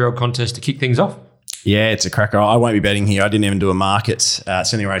little 3-year-old contest to kick things off. Yeah, it's a cracker. I won't be betting here. I didn't even do a market.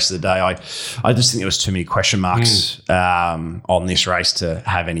 It's the only race of the day. I just think there was too many question marks on this race to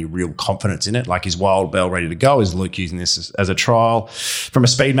have any real confidence in it. Like, is Wild Bell ready to go? Is Luke using this as a trial? From a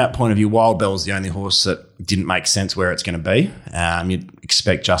speed map point of view, Wild Bell is the only horse that didn't make sense where it's going to be. You'd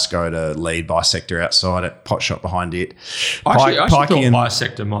expect Just Go to lead Bisector outside it, pot shot behind it. I actually thought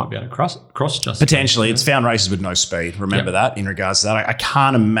Bisector might be able to cross Just Go. Potentially. It's found races with no speed. Remember that in regards to that. I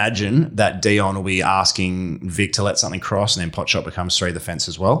can't imagine that Dion will be asking Vic to let something cross and then pot shot becomes 3 the fence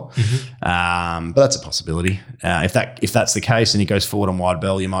as well. But that's a possibility. If that's the case and he goes forward on Wide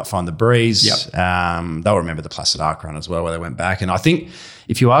Bell, you might find the breeze. They'll remember the Placid Arc run as well where they went back. And I think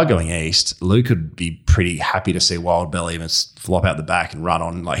if you are going east, Luke would be pretty happy to see Wild Bell even flop out the back and run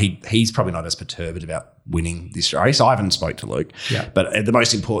on. Like he's probably not as perturbed about winning this race. I haven't spoke to Luke, but the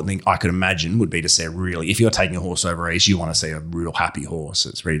most important thing I could imagine would be to see if you're taking a horse over east, you want to see a real happy horse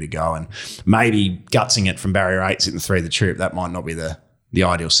that's ready to go, and maybe gutsing it from barrier 8, sitting 3 the trip. That might not be the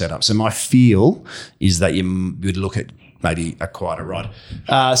ideal setup. So my feel is that you would look at maybe a quieter rod.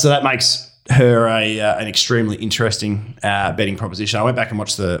 So that makes her an extremely interesting betting proposition. I went back and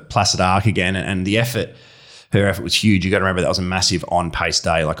watched the Placid Arc again, and the effort. Her effort was huge. You got to remember that was a massive on-pace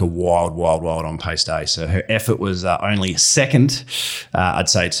day, like a wild on-pace day. So her effort was only second, I'd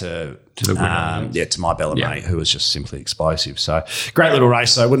say, to the winner. To My Bellarmine, who was just simply explosive. So great little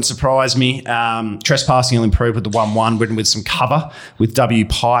race. So it wouldn't surprise me. Trespassing will improve with the 1-1, ridden with some cover with W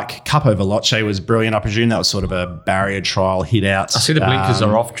Pike. Cup over Loche was brilliant. I presume that was sort of a barrier trial hit out. I see the blinkers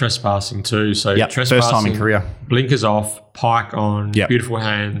are off Trespassing too. So Trespassing, first time in career. Blinkers off. Pike on, beautiful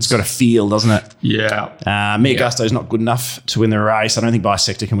hands. It's got a feel, doesn't it? Yeah. Mia Gusto's not good enough to win the race. I don't think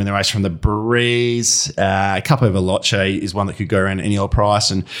Bisector can win the race from the breeze. Cup over Loche is one that could go around at any old price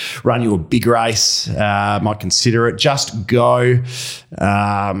and run you a big race. Might consider it. Just Go.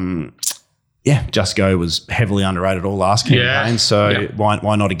 Just Go was heavily underrated all last campaign. So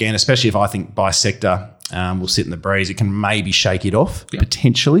why not again? Especially if I think Bisector will sit in the breeze. It can maybe shake it off,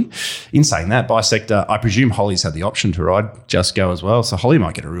 potentially. In saying that, Bisector, I presume Holly's had the option to ride Just Go as well. So Holly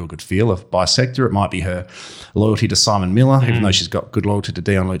might get a real good feel of Bisector. It might be her loyalty to Simon Miller, even though she's got good loyalty to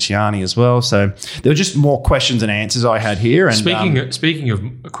Dion Luciani as well. So there were just more questions and answers I had here. And speaking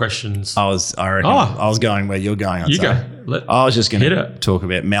of questions, I was going where you're going. I was just going to talk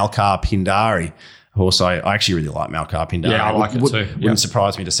about Malkar Pindari. Horse, I actually really like Malkar Pindari. Yeah, I like it too. Wouldn't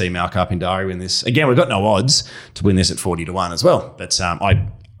surprise me to see Malkar Pindari win this. Again, we've got no odds to win this at 40-1 as well. But I,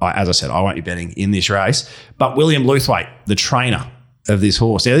 as I said, I won't be betting in this race. But William Luthwaite, the trainer of this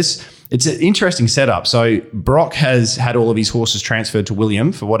horse. Now, it's an interesting setup. So Brock has had all of his horses transferred to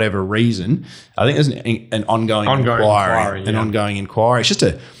William for whatever reason. I think there's an ongoing inquiry. An ongoing inquiry.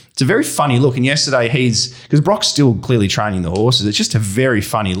 It's a very funny look. And yesterday because Brock's still clearly training the horses. It's just a very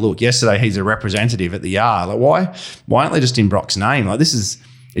funny look. Yesterday he's a representative at the yard. Like why aren't they just in Brock's name? Like did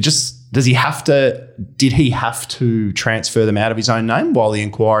he have to transfer them out of his own name while the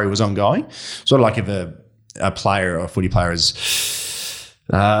inquiry was ongoing? Sort of like if a player or a footy player is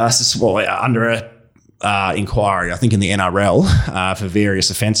under a inquiry, I think in the NRL for various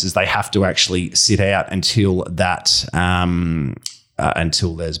offences, they have to actually sit out until that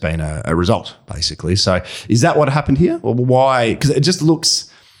until there's been a result, basically. So is that what happened here? Or why? Because it just looks,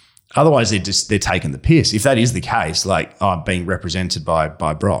 otherwise they're taking the piss. If that is the case, like being represented by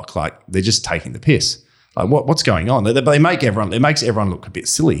Brock, like they're just taking the piss. Like what's going on? It makes everyone look a bit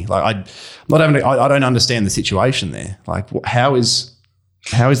silly. Like I don't understand the situation there. Like how is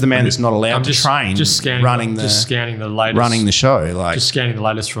the man that's not allowed to train running the latest, running the show? Like just scanning the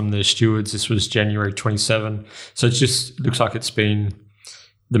latest from the stewards. This was January 27. So it just looks like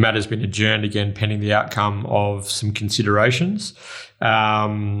the matter's been adjourned again, pending the outcome of some considerations.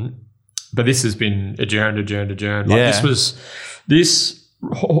 But this has been adjourned. Like this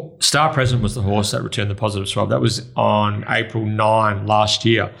Star Present was the horse that returned the positive swab. That was on April 9 last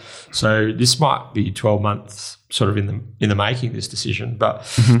year. So this might be 12 months sort of in the making, this decision. But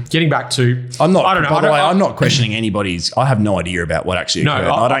getting back to, I don't know. By the way, I'm not questioning anybody's. I have no idea about what actually occurred.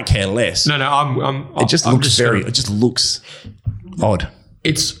 I don't care less. No, it just looks odd.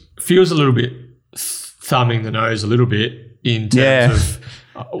 It feels a little bit thumbing the nose a little bit in terms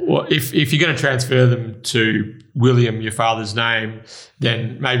of if you're going to transfer them to William, your father's name,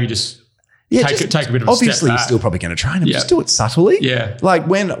 then maybe just take a bit of a step back. Obviously, you're still probably going to train him. Just do it subtly. Yeah. Like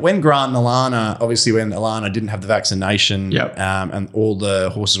when Grant and Alana, obviously when Alana didn't have the vaccination and all the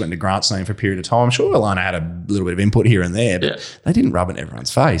horses went into Grant's name for a period of time, I'm sure Alana had a little bit of input here and there, but they didn't rub it in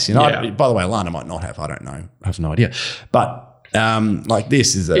everyone's face. You know. By the way, Alana might not have. I don't know. I have no idea. But like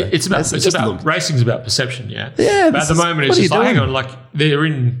this is it's about racing's about perception, yeah. But at the moment, it's just like, hang on, like they're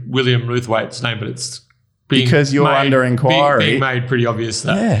in William Ruthwaite's name, but it's because you're under inquiry, being made pretty obvious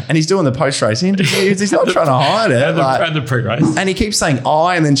that, and he's doing the post-race interviews. He's not trying to hide it, and the pre-race, and he keeps saying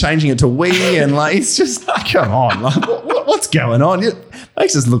 "I" and then changing it to "we," and like it's just come on, like what's going on? It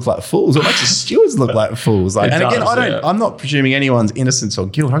makes us look like fools. It makes the stewards look like fools. Like, and again, I'm not presuming anyone's innocence or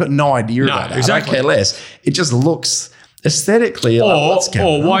guilt. I've got no idea about that. Exactly. I don't care less. It just looks aesthetically, what's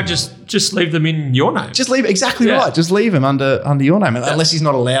going on? Why just leave them in your name? Just leave right. Just leave him under your name, unless he's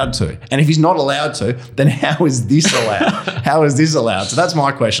not allowed to. And if he's not allowed to, then how is this allowed? How is this allowed? So that's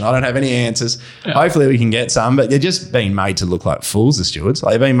my question. I don't have any answers. Yeah. Hopefully we can get some, but they're just being made to look like fools, the stewards.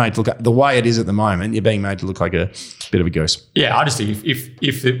 Like they're being made to look the way it is at the moment. You're being made to look like a bit of a goose. Yeah, I just think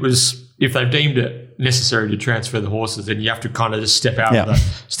if they've deemed it necessary to transfer the horses, then you have to kind of just step out of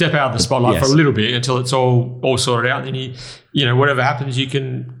the spotlight for a little bit until it's all sorted out. And then whatever happens,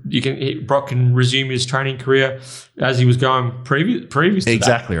 Brock can resume his training career as he was going previous to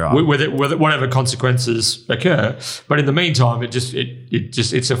exactly that, right. with whatever consequences occur. But in the meantime,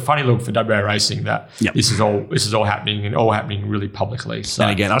 it's a funny look for WA Racing that this is all happening and all happening really publicly. So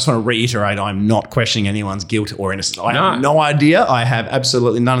and again, I just want to reiterate, I'm not questioning anyone's guilt or innocence. I have no idea. I have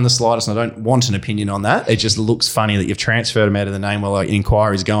absolutely none in the slightest, and I don't want an opinion on that. It just looks funny that you've transferred him out of the name while an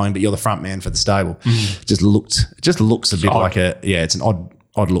inquiry's going, but you're the front man for the stable. It just looks a bit like it's an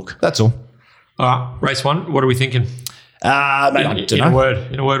odd look. That's all. All right, race one. What are we thinking? In a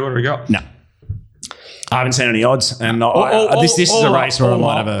word, what do we got? No, I haven't seen any odds, and this is a race where I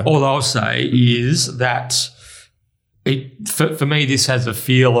might have a. All I'll say is that for me, this has a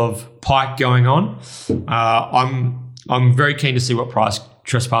feel of Pike going on. I'm very keen to see what price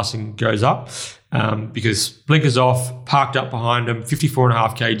trespassing goes up because blinkers off, parked up behind him,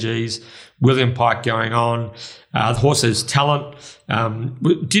 54.5 kgs. William Pike going on. The horse has talent.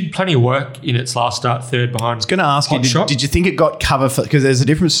 Did plenty of work in its last start, third behind. I was going to ask you, did you think it got cover for, because there's a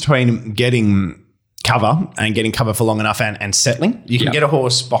difference between getting cover and getting cover for long enough and settling. You can get a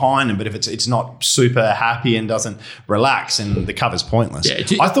horse behind him, but if it's not super happy and doesn't relax, and the cover's pointless. Yeah,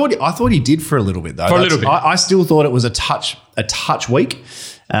 I thought he did for a little bit though. For a little bit. I still thought it was a touch weak.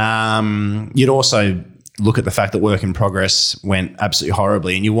 You'd also look at the fact that work in progress went absolutely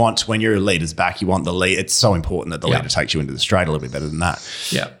horribly, and when your leader's back, you want the lead. It's so important that the leader takes you into the straight a little bit better than that.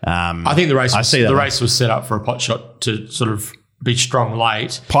 Yeah, I think the race was set up for a pot shot to sort of be strong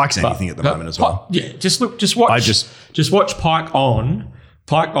late. Pike's anything at the moment as well. Just watch Pike on.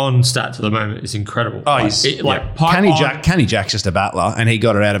 Pike on stats at the moment is incredible. Canny Jack's just a battler, and he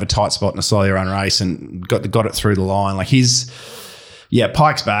got it out of a tight spot in a slowly run race and got it through the line. Like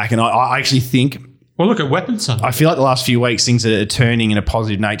Pike's back, and I actually think. Well, look at Weapons Sunday. I feel like the last few weeks things are turning in a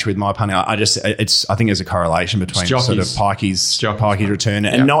positive nature with my punting. I think there's a correlation between sort of Pikey's return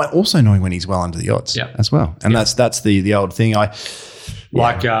and also knowing when he's well under the odds as well. And that's the old thing.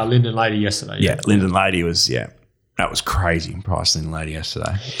 Linden Lady yesterday. Yeah, Linden Lady was that was crazy. Price Linden Lady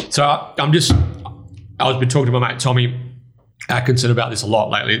yesterday. So I've been talking to my mate Tommy Atkinson about this a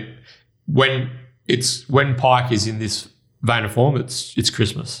lot lately. When Pike is in this vein of form, it's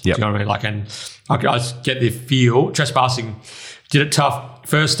Christmas. Yep. Do you know what I mean? Like, and I just get the feel. Trespassing did it tough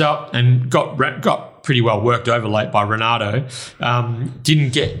first up and got pretty well worked over late by Renato.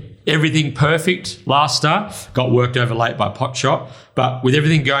 Didn't get everything perfect last start. Got worked over late by Potshot, but with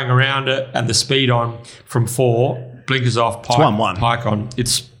everything going around it and the speed on from 4, blinkers off, Pike, 1-1. Pike on.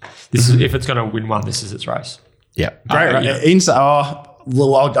 This is if it's going to win one, this is its race. Yeah, great.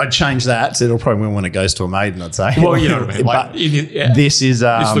 Well, I'd change that. So it'll probably win when it goes to a maiden, I'd say. Well, you know what I mean. This is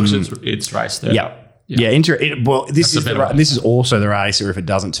this looks its race there. This is also the race, or if it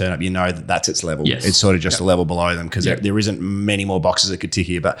doesn't turn up, you know that's its level. Yes. It's sort of just a level below them because there isn't many more boxes that could tick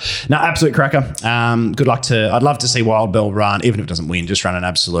here. But no, absolute cracker. Good luck I'd love to see Wild Bell run, even if it doesn't win, just run an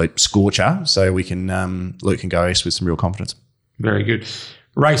absolute scorcher so we can Luke can go east with some real confidence. Very good.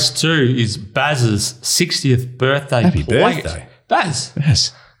 Race 2 is Baz's 60th birthday. Happy birthday. Baz.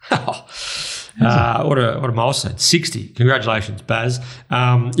 Yes. What a milestone. 60. Congratulations, Baz.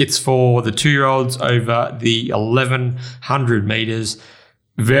 It's for the 2-year-olds over the 1,100 metres.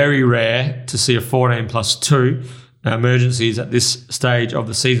 Very rare to see a 14 plus 2 emergencies at this stage of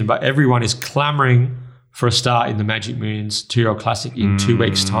the season, but everyone is clamouring for a start in the Magic Millions 2-year-old Classic in 2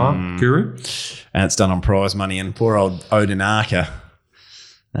 weeks' time, Guru. And it's done on prize money. And poor old Odinaka.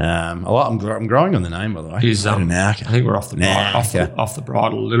 I'm growing on the name, by the way. Odinaka. I think we're off the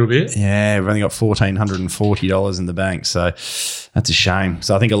bridle a little bit. Yeah, we've only got $1,440 in the bank, so that's a shame.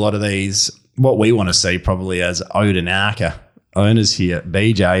 So I think a lot of these, what we want to see probably as Odinaka owners here at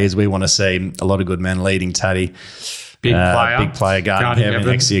BJ is we want to see a lot of good men leading Taddy. Big player, guarding heaven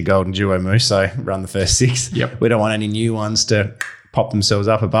next to your Golden Duo Muso, run the first 6. Yep. We don't want any new ones to pop themselves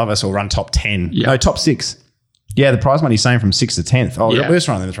up above us or run top 10. Yep. No, top 6. Yeah, the prize money's saying from 6th to 10th. Oh, yeah. We're just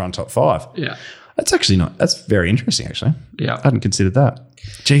running them to run top 5. Yeah. That's very interesting, actually. Yeah. I hadn't considered that.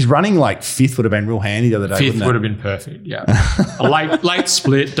 Geez, running like 5th would have been real handy the other day. 5th would have been perfect, yeah. A late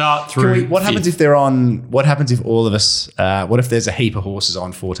split, dart through. What happens if they're on, what happens if all of us, what if there's a heap of horses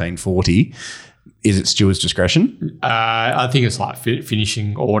on 1440? Is it Stewart's discretion? I think it's like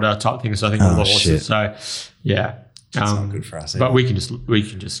finishing order type thing. So I think all the horses. Shit. So, yeah. That's not good for us. But we can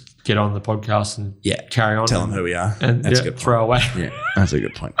just get on the podcast and carry on. Tell them who we are. And that's a good point. Throw away. Yeah, that's a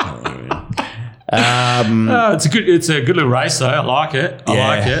good point. Tell them who we are. It's a good little race though. I like it.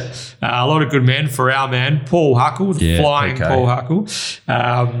 A lot of good men for our man Paul Huckle, the flying Paul Huckle.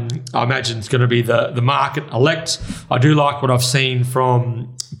 I imagine it's going to be the market elect. I do like what I've seen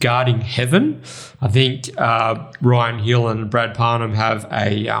from Guarding Heaven. I think Ryan Hill and Brad Parnham have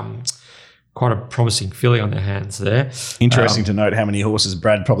a quite a promising filly on their hands there. Interesting to note how many horses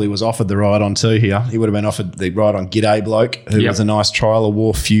Brad probably was offered the ride on too here. He would have been offered the ride on G'day Bloke, who was a nice trialer,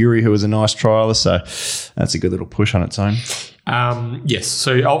 War Fury, who was a nice trialer. So that's a good little push on its own. Yes.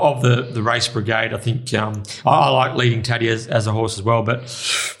 So of the race brigade, I think I like leading Taddy as a horse as well. But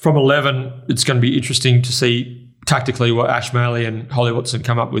from 11, it's going to be interesting to see tactically what Ash Maley and Holly Watson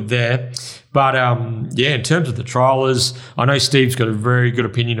come up with there. But, in terms of the trialers, I know Steve's got a very good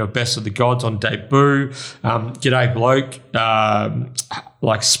opinion of Best of the Gods on debut. G'day Bloke,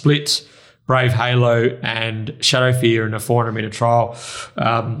 like Split, Brave Halo and Shadow Fear in a 400-metre trial.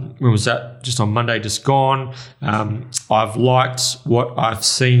 When was that? Just on Monday, just gone. I've liked what I've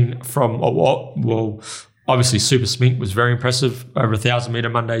seen from obviously Super Smink was very impressive over 1,000-metre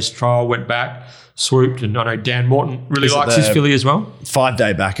Monday's trial, went back, swooped, and I know Dan Morton really likes his filly as well.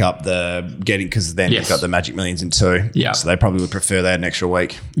 5-day backup, because then you've got the Magic Millions in 2. Yeah. So they probably would prefer that an extra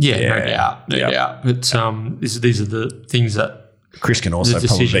week. Yeah, no doubt. But these are the things that Chris can also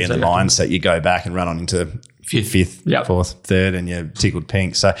probably be in the mindset you go back and run on into fifth, fourth, third, and you're tickled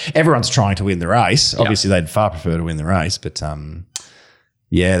pink. So everyone's trying to win the race. Obviously, they'd far prefer to win the race, but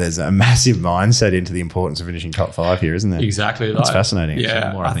there's a massive mindset into the importance of finishing top 5 here, isn't there? Exactly. That's fascinating. Yeah,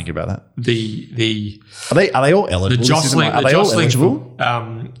 the more I think about that. Are they all eligible? The jostling. Are they all eligible?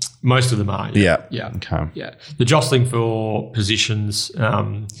 Most of them are. Yeah. Okay. Yeah. The jostling for positions.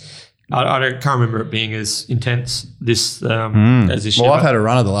 I can't remember it being as intense as this year. Well, I've had a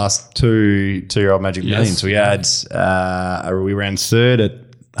run of the last two-year-old Magic Millions. We had we ran third at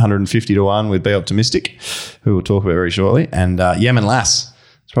 150 to 1 with Be Optimistic, who we'll talk about very shortly, and Yemen Lass.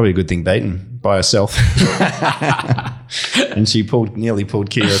 It's probably a good thing beaten by herself, and she nearly pulled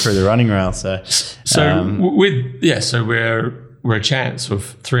Kira through the running rail. So we're a chance of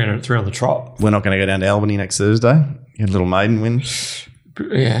 3 on the trot. We're not going to go down to Albany next Thursday. Get a little maiden win.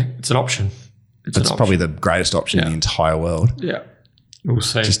 Yeah, it's an option. It's probably the greatest option in the entire world. Yeah, we'll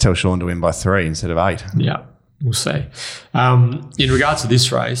see. Just tell Sean to win by 3 instead of 8. Yeah, we'll see. In regards to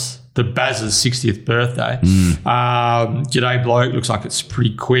this race, the Baz's 60th birthday, G'day Bloke looks like it's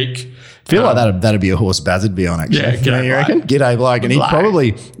pretty quick. I feel like that'd be a horse Baz would be on, actually. Yeah, G'day you reckon? G'day Bloke. And he'd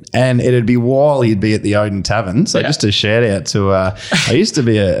probably... And it'd be while he'd be at the Odin Tavern. So just a shout out to, I used to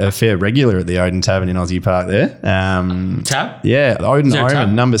be a fair regular at the Odin Tavern in Aussie Park there. Tab? Yeah, the Odin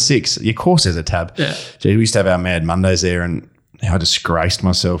Omen, number 6. Of course there's a tab. Yeah. Gee, we used to have our Mad Mondays there, and I disgraced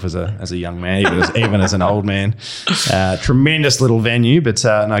myself as a young man, even as an old man. Tremendous little venue, but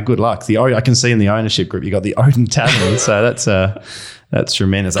no, good luck. I can see in the ownership group you got the Odin Tavern, so that's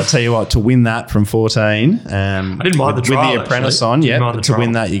tremendous. I tell you what, to win that from 14, I didn't mind the trial, with the apprentice on, to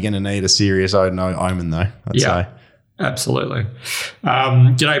win that, you're going to need a serious Odin Omen, though. I'd say. Absolutely.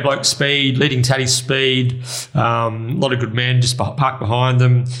 G'day Bloke speed, leading Taddy speed. A lot of good men just parked behind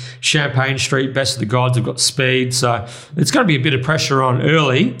them. Champagne Street, Best of the Gods have got speed. So it's going to be a bit of pressure on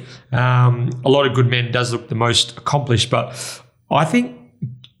early. A lot of good men does look the most accomplished, but I think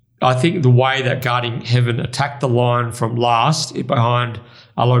the way that Guarding Heaven attacked the line from last behind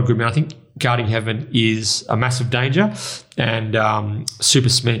A Lot of Good Men, I think Guarding Heaven is a massive danger, and Super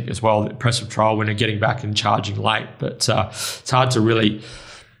Smink as well, the impressive trial winner, getting back and charging late. But it's hard to really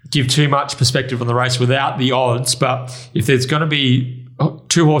give too much perspective on the race without the odds. But if there's going to be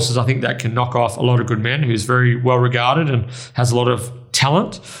two horses, I think that can knock off A Lot of Good Men, who's very well regarded and has a lot of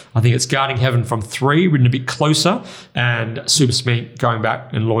talent, I think it's Guarding Heaven from 3, ridden a bit closer, and Super Smink going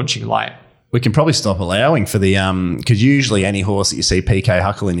back and launching late. We can probably stop allowing for the because usually any horse that you see PK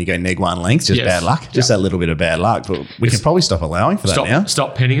Huckle in, you go neg 1 length, just bad luck, just that little bit of bad luck. But we can probably stop allowing for that now.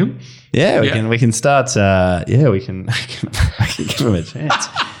 Stop penning them. Yeah, we can start. We can give them a chance.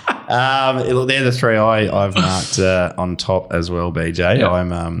 They're the 3 I've marked on top as well, BJ. Yeah.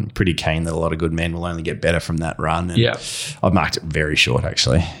 I'm pretty keen that A Lot of Good Men will only get better from that run. And I've marked it very short,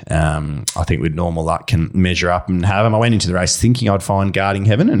 actually. I think with normal luck can measure up and have them. I went into the race thinking I'd find Guarding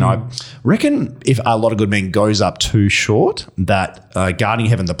Heaven, and I reckon if A Lot of Good Men goes up too short, that Guarding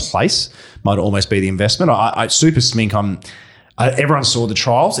Heaven, the place, might almost be the investment. I Super Smink, everyone saw the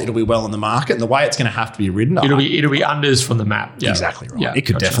trials. It'll be well in the market, and the way it's going to have to be ridden, it'll be unders from the map. Yeah. Exactly right. Yeah, it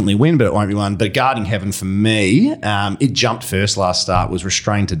could definitely win, but it won't be one. But Guarding Heaven for me, it jumped first last start, was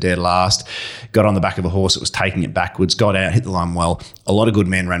restrained to dead last, got on the back of a horse that was taking it backwards, got out, hit the line well. A Lot of Good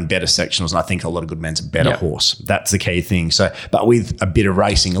Men ran better sectionals, and I think A Lot of Good Men's a better horse. That's the key thing. So, but with a bit of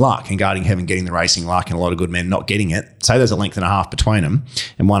racing luck, and Guarding Heaven getting the racing luck, and A Lot of Good Men not getting it, say there's a length and a half between them,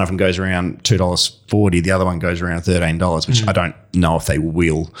 and one of them goes around $2.40, the other one goes around $13, which I don't know if they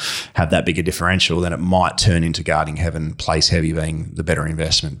will have that big a differential, then it might turn into Guarding Heaven, place heavy being the better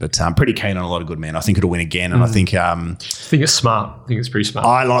investment. But I'm pretty keen on A Lot of Good Men. I think it'll win again, and I think it's smart. I think it's pretty smart.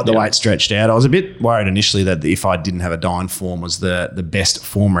 I like the way it stretched out. I was a bit worried initially that if I didn't have a Dine form was the best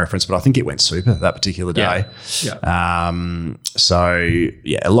form reference, but I think it went super that particular day. So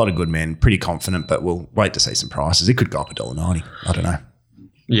A Lot of Good Men, pretty confident, but we'll wait to see some prices. It could go up $1.90. I don't know.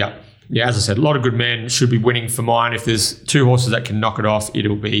 Yeah, as I said, A Lot of Good Men should be winning for mine. If there's 2 horses that can knock it off,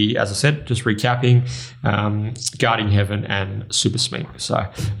 it'll be, as I said, just recapping, Guarding Heaven and Super Smink. So,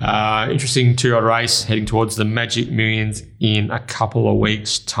 interesting 2-odd race heading towards the Magic Millions in a couple of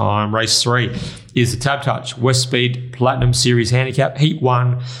weeks' time. Race 3 is the Tab Touch West Speed Platinum Series Handicap, Heat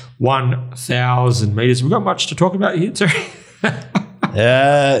 1, 1,000 metres. We've got much to talk about here, Terry.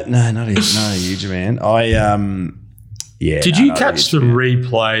 No, not a huge amount. Did you catch the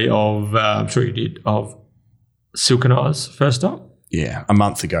replay of, I'm sure you did, of Silken Eyes first up? Yeah, a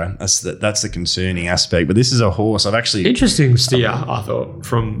month ago. That's the concerning aspect. But this is a horse I've actually... Interesting steer, I thought,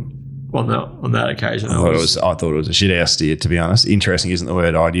 from on that occasion. I thought it was a shit house steer, to be honest. Interesting isn't the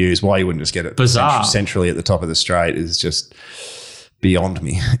word I'd use. Why you wouldn't just get it bizarre centrally at the top of the straight is just... beyond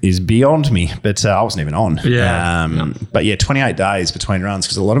me. But I wasn't even on. But 28 days between runs,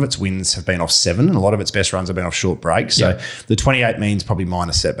 because a lot of its wins have been off 7 and a lot of its best runs have been off short breaks. So the 28 means probably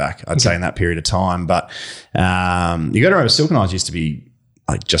minor setback, I'd say, in that period of time. But you got to remember, Silken Eyes used to be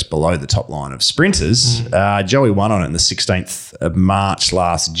like just below the top line of sprinters. Joey won on it in the 16th of March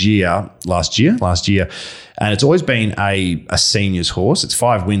last year. And it's always been a seniors horse. Its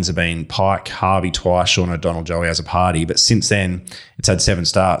 5 wins have been Pike, Harvey twice, Sean O'Donnell, Joey as a party. But since then, it's had 7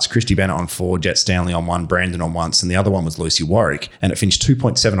 starts. Christy Bennett on 4, Jet Stanley on 1, Brandon on once, and the other one was Lucy Warwick. And it finished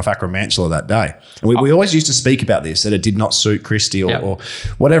 2.7 off Acromantula that day. And we always used to speak about this, that it did not suit Christy or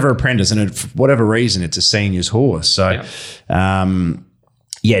whatever apprentice. And for whatever reason, it's a seniors horse. So,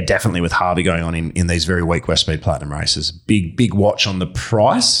 definitely with Harvey going on in these very weak West Speed Platinum races. Big watch on the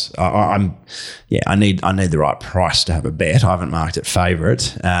price. I need the right price to have a bet. I haven't marked it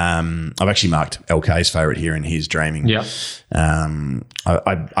favourite. I've actually marked LK's favourite here in his Dreaming. Yeah.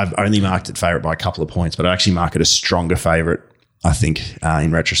 I've only marked it favourite by a couple of points, but I actually mark it a stronger favourite, I think,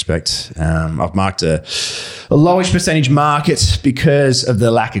 in retrospect. I've marked a lowish percentage market because of the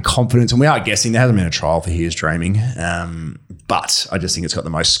lack of confidence. And we are guessing there hasn't been a trial for Here's Dreaming. But I just think it's got the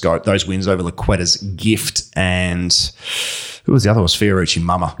most scope. Those wins over Laquetta's Gift and who was the other one? Fiorucci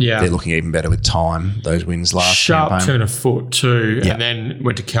Mama. Yeah. They're looking even better with time. Those wins last Sharp campaign. Turn of foot too. Yeah. And then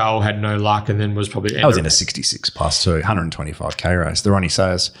went to Cal, had no luck, and then was probably... I was in a 66 plus too, 125k race. The Ronnie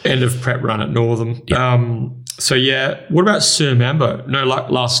Sayers. End of prep run at Northam. Yeah. What about Sir Mambo? No luck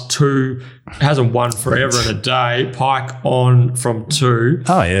last 2. Hasn't won forever and a day. Pike on from 2.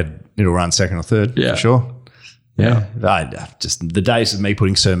 Oh, yeah. It'll run second or third for sure. Yeah. Just the days of me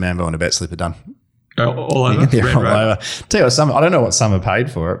putting Sir Mambo on a bet slip are done. All over. All over. Tell you what, I don't know what Summer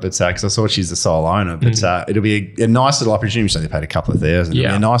paid for it, but because I saw she's the sole owner, but it'll be a nice little, I presume she only paid a couple of thousand. It'll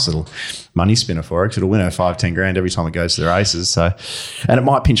be a nice little money spinner for her because it'll win her 5-10 grand every time it goes to the races. So, and it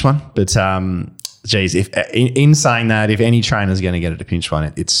might pinch one, but geez, if in saying that, if any trainer's going to get it to pinch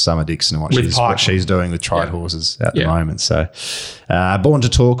one, it's Summer Dixon and what she's doing with tried horses at the moment. So, Born to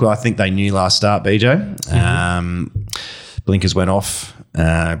Talk, I think they knew last start, BJ. Blinkers went off.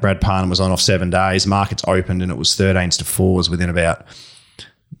 Brad Parnham was on off 7 days. Markets opened and it was 13s to 4s within about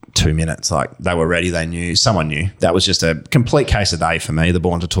 2 minutes. Like, they were ready. They knew. Someone knew. That was just a complete case of day for me, the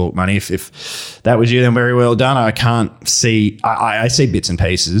Born to Talk money. If that was you, then very well done. I can't see – I see bits and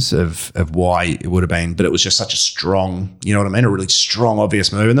pieces of why it would have been, but it was just such a strong – you know what I mean? A really strong,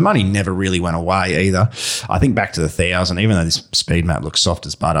 obvious move. And the money never really went away either. I think back to the 1,000, even though this speed map looks soft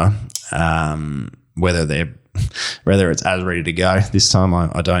as butter, whether it's as ready to go this time,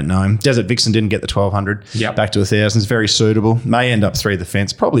 I don't know. Desert Vixen didn't get the 1,200. Back to 1,000 is very suitable. May end up 3 of the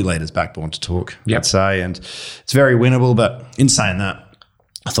fence. Probably leaders back, Born to Talk, I'd say. And it's very winnable. But in saying that,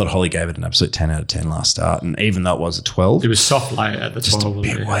 I thought Holly gave it an absolute 10 out of 10 last start. And even though it was a 12. It was soft late at the 12. Just a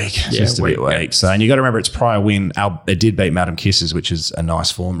bit weak. Just a bit weak. So, and you got to remember its prior win, it did beat Madam Kisses, which is a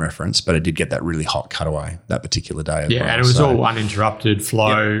nice form reference, but it did get that really hot cutaway that particular day. And it was all uninterrupted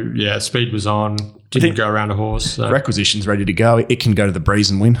flow. Speed was on. Didn't go around a horse. So. Requisition's ready to go. It can go to the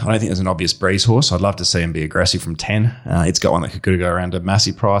breeze and win. I don't think there's an obvious breeze horse. I'd love to see him be aggressive from 10. It's got one that could go around a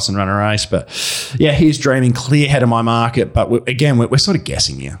massive price and run a race. But he's dreaming clear head of my market. But we're sort of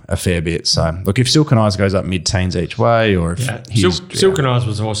guessing here a fair bit. So look, if Silken Eyes goes up mid-teens each way, or if Silken Eyes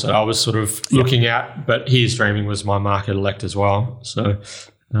was also I was sort of looking at, but He's Dreaming was my market elect as well. So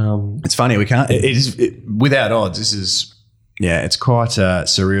it's funny we can't. Without odds. This is. Yeah, it's quite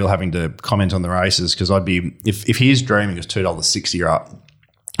surreal having to comment on the races because I'd be if He's Dreaming was $2.60 up,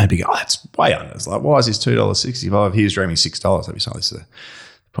 I'd be going, that's way under. It's like, why is this $2.65? He's Dreaming $6. That'd be something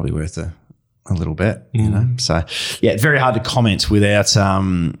probably worth a little bit, you know. So it's very hard to comment without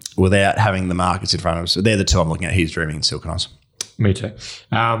having the markets in front of us. So they're the two I'm looking at: He's Dreaming and Silken Eyes. Me too.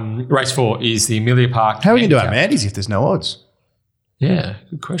 Race 4 is the Amelia Park. How are we going to do our Mandy's if there's no odds? Yeah,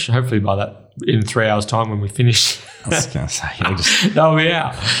 good question. Hopefully by that in 3 hours' time when we finish. I was going to say, they'll be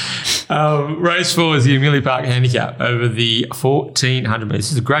out. Race 4 is the Amelia Park Handicap over the 1,400 metres.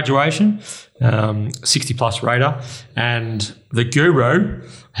 This is a graduation, 60-plus rater. And the Guru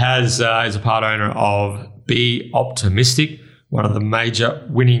is a part owner of Be Optimistic, one of the major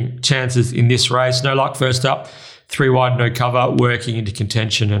winning chances in this race. No luck first up. 3 wide, no cover, working into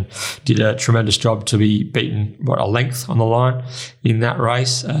contention and did a tremendous job to be beaten, a length on the line in that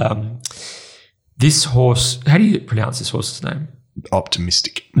race. This horse, how do you pronounce this horse's name?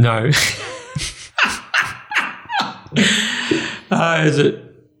 Optimistic. No. Is it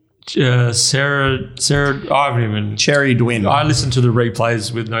Sarah? I haven't even. Cherry Dwin. I listened to the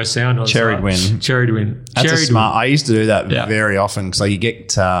replays with no sound. Cherry Dwin. That's smart. I used to do that very often because you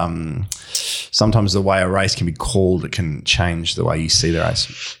get sometimes the way a race can be called, it can change the way you see the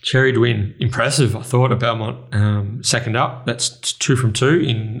race. Cherry Dwin, impressive. I thought at Belmont, second up. That's 2 from 2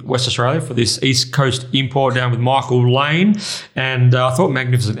 in West Australia for this East Coast import down with Michael Lane. And I thought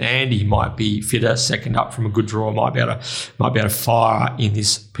Magnificent Andy might be fitter, second up from a good draw. Might be able to fire in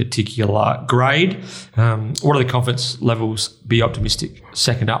this particular grade. What are the confidence levels? Be Optimistic,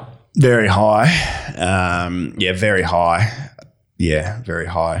 second up. Very high. Very high. Yeah, very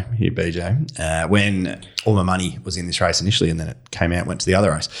high here, BJ. When all my money was in this race initially and then it came out, went to the other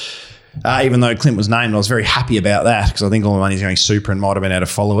race. Even though Clint was named, I was very happy about that because I think all my money's going super and might have been able to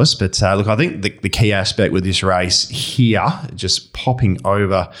follow us. But look, I think the key aspect with this race here, just popping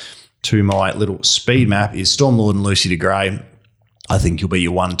over to my little speed map, is Stormlord and Lucy de Grey. I think you'll be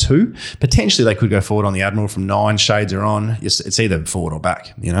your 1-2. Potentially they could go forward on the Admiral from 9. Shades are on. It's either forward or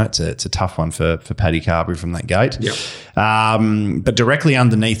back. You know, it's a tough one for Paddy Carberry from that gate. Yep. But directly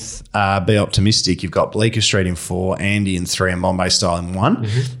underneath Be Optimistic, you've got Bleecker Street in 4, Andy in 3, and Bombay Style in 1.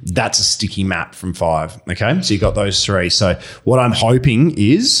 Mm-hmm. That's a sticky map from 5. Okay, so you've got those 3. So what I'm hoping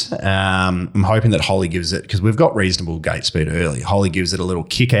is I'm hoping that Holly gives it, because we've got reasonable gate speed early. Holly gives it a little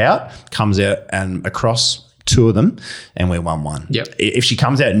kick out, comes out and across 2 of them, and we're 1-1. Yep. If she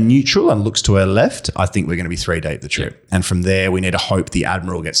comes out neutral and looks to her left, I think we're going to be 3 deep the trip. Yep. And from there, we need to hope the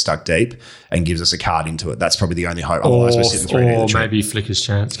Admiral gets stuck deep and gives us a card into it. That's probably the only hope. Otherwise, we're sitting 3 deep the trip. Or maybe Flicker's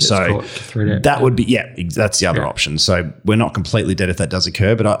chance gets caught 3 deep. That would be, that's the other option. So we're not completely dead if that does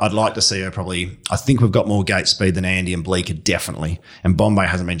occur, but I'd like to see her probably, I think we've got more gate speed than Andy and Bleecker, definitely. And Bombay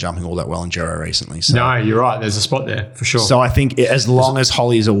hasn't been jumping all that well in Jero recently. So. No, you're right. There's a spot there for sure. So I think as long as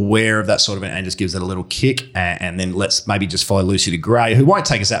Holly is aware of that sort of, and just gives it a little kick and then let's maybe just follow Lucy de Grey, who won't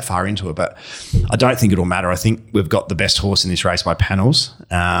take us that far into it, but I don't think it'll matter. I think we've got the best horse in this race by panels.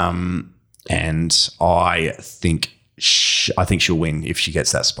 And I think I think she'll win if she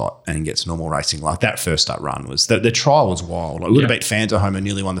gets that spot and gets normal racing. Like that first up run was the trial was wild. Like we would have beat Fanta home and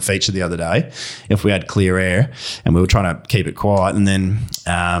nearly won the feature the other day if we had clear air, and we were trying to keep it quiet. And then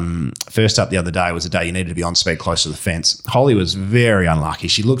first up the other day was a day you needed to be on speed close to the fence. Holly was very unlucky.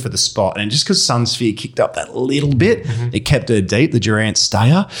 She looked for the spot, and just because Sunsphere kicked up that little bit, it kept her deep, the Durant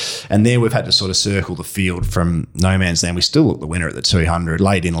stayer. And there we've had to sort of circle the field from no man's land. We still looked the winner at the 200,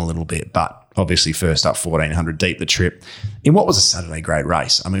 laid in a little bit, but obviously first up 1,400 deep the trip in what was a Saturday grade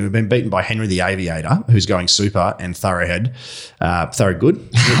race. I mean, we've been beaten by Henry the Aviator, who's going super, and Thoroughhead. Thoroughgood?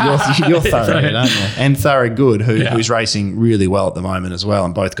 You're Thoroughhead, aren't you? And Thoroughgood, who's racing really well at the moment as well,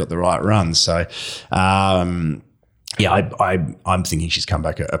 and both got the right runs. So, I'm thinking she's come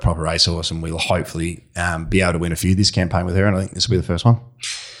back a proper racehorse, and we'll hopefully be able to win a few this campaign with her, and I think this will be the first one.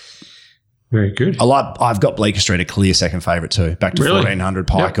 Very good. I've got Bleecker Street a clear second favourite too. Back to 1,400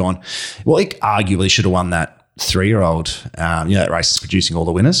 Pike on. Well, it arguably should have won that 3-year-old. That race is producing all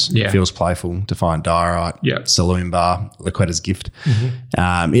the winners. Yeah. Feels Playful, Defiant Diorite, Saloon Bar, Laquetta's Gift.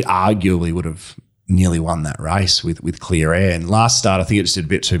 It arguably would have nearly won that race with clear air. And last start, I think it just did a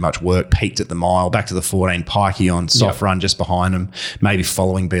bit too much work, peaked at the mile, back to the 14 Pikey on soft run just behind him, maybe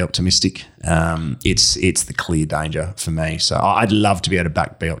following Be Optimistic. It's the clear danger for me. So I'd love to be able to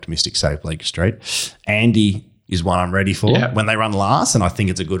back Be Optimistic, save Bleecker Street. Andy is one I'm ready for. When they run last, and I think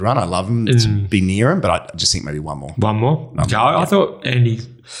it's a good run. I love them to be near him, but I just think maybe one more. One more? Okay. I thought Andy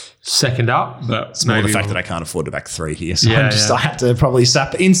second up, but it's more the fact that I can't afford to back 3 here. So I have to probably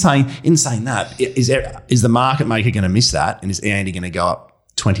stop. In saying that, is the market maker going to miss that? And is Andy going to go up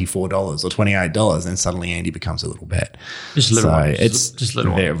 $24 or $28? And suddenly Andy becomes a little bet. Just a little one. It's just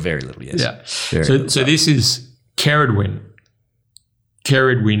little very, very little, yes. Yeah. So this is Ceridwen.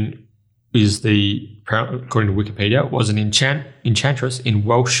 Ceridwen is according to Wikipedia, was an enchantress in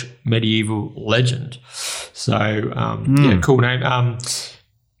Welsh medieval legend. So, cool name.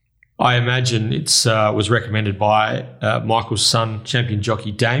 I imagine it was recommended by Michael's son, champion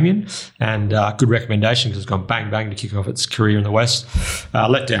jockey Damien, and good recommendation because it's gone bang, bang to kick off its career in the West.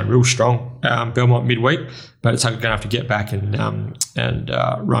 Let down real strong, Belmont midweek, but it's going to have to get back and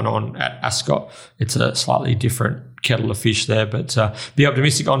run on at Ascot. It's a slightly different kettle of fish there, but Be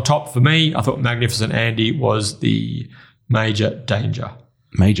Optimistic on top for me. I thought Magnificent Andy was the major danger.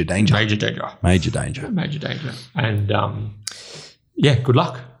 Major danger. And good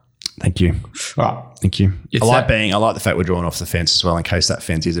luck. Thank you. All right. Thank you. I like the fact we're drawing off the fence as well in case that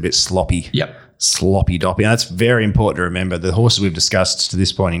fence is a bit sloppy. Yep. Sloppy doppy. And that's very important to remember. The horses we've discussed to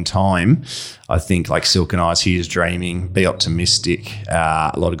this point in time, I think like Silk and Eyes, Here's Dreaming, Be Optimistic,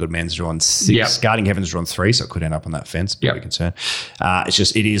 a lot of good men's drawn 6. Yep. Guarding Heaven's drawn 3, so it could end up on that fence. Pretty concerned.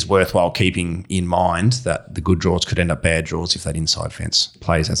 It is worthwhile keeping in mind that the good draws could end up bad draws if that inside fence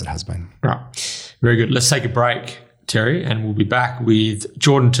plays as it has been. Right. Very good. Let's take a break, Terry, and we'll be back with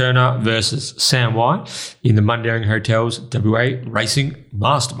Jordan Turner versus Sam White in the Mundaring Hotels WA Racing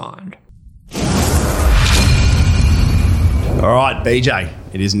Mastermind. All right, BJ,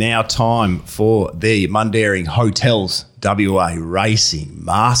 it is now time for the Mundaring Hotels WA Racing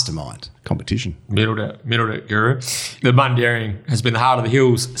Mastermind competition. Middled it, Guru. The Mundaring has been the heart of the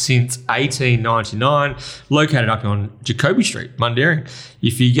hills since 1899, located up on Jacoby Street, Mundaring.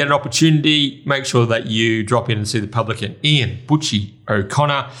 If you get an opportunity, make sure that you drop in and see the publican Ian Butchie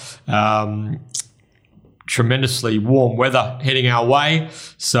O'Connor. Tremendously warm weather heading our way,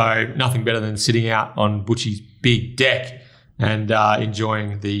 so nothing better than sitting out on Butchie's big deck and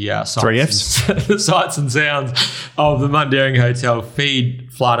enjoying the sights and sounds of the Mundaring Hotel.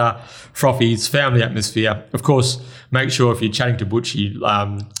 Feed, flutter, frothies, family atmosphere. Of course, make sure if you're chatting to Butchie,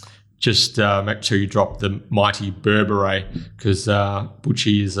 just make sure you drop the mighty Burberry, because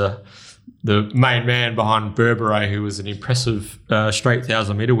Butchie is the main man behind Burberry, who was an impressive straight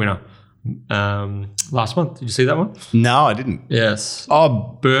 1,000-metre winner last month. Did you see that one? No, I didn't. Yes.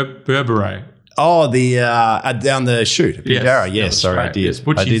 Oh, Burberry. Oh, the down the chute at Pindara. Yes, sorry, right. I did. Yes,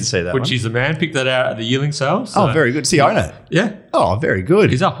 I did see that one. Butchie's the man. Picked that out at the yearling sales. So. Oh, very good. See, I know. Yeah. Oh, very good.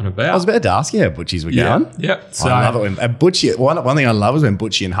 He's up and about. I was about to ask you how Butchies were going. Yeah. So, I love it when Butchie. One thing I love is when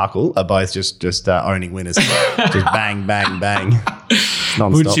Butchie and Huckle are both just owning winners. Just bang, bang, bang.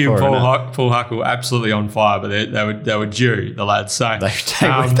 Butchie and Paul Huckle absolutely on fire, but they were due, the lads. So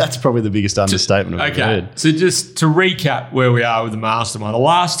that's probably the biggest understatement I've heard. So just to recap where we are with the Mastermind. The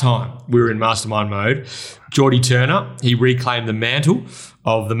last time we were in Mastermind mode, Geordie Turner, he reclaimed the mantle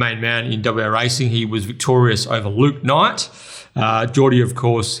of the main man in WA Racing. He was victorious over Luke Knight. Geordie, of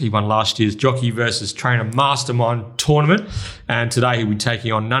course, he won last year's Jockey versus Trainer Mastermind tournament, and today he'll be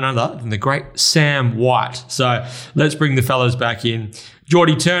taking on none other than the great Sam White. So let's bring the fellows back in.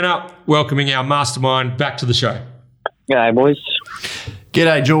 Geordie Turner, welcoming our Mastermind back to the show. G'day, boys.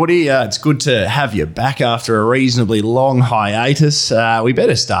 G'day, Geordie. It's good to have you back after a reasonably long hiatus. We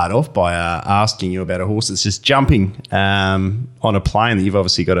better start off by asking you about a horse that's just jumping on a plane that you've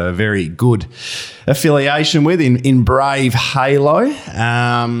obviously got a very good affiliation with in Brave Halo.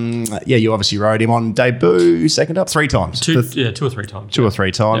 You obviously rode him on debut, second up, 3 times. Two or three times. Two or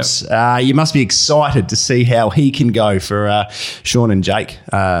three times. Yep. You must be excited to see how he can go for Sean and Jake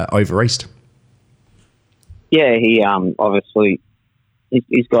over East. Yeah, he obviously...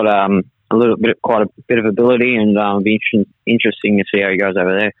 He's got quite a bit of ability, and be interesting to see how he goes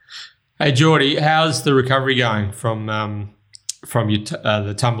over there. Hey, Geordie, how's the recovery going from the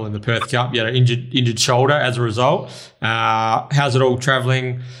tumble in the Perth Cup? You had an injured shoulder as a result. How's it all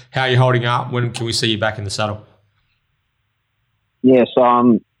travelling? How are you holding up? When can we see you back in the saddle? Yeah, so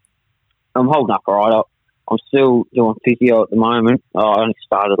I'm holding up all right. I'm still doing physio at the moment. I only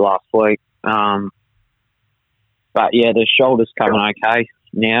started last week. But yeah, the shoulder's coming okay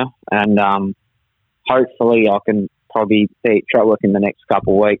now, and hopefully I can probably be at work in the next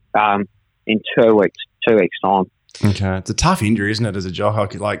couple of weeks. In 2 weeks time. Okay, it's a tough injury, isn't it, as a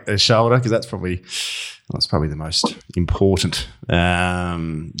jockey, like a shoulder, because that's probably the most important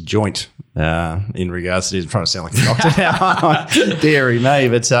joint in regards to this. I'm trying to sound like a doctor now. Dairy me,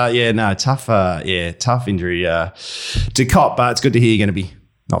 but tough injury to cop. But it's good to hear you're going to be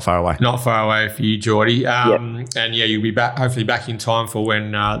not far away. Not far away for you, Geordie. And you'll be back, hopefully back in time for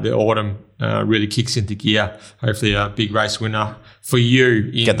when the autumn really kicks into gear. Hopefully a big race winner for you.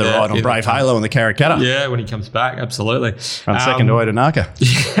 Get the ride on Brave Halo and the Karrakatta. Yeah, when he comes back, absolutely. Run second away to Naka.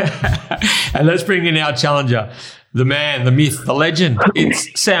 And let's bring in our challenger, the man, the myth, the legend.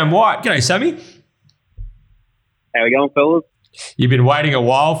 It's Sam White. G'day, Sammy. How we going, fellas? You've been waiting a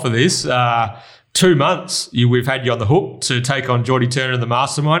while for this. 2 months, we've had you on the hook to take on Geordie Turner in the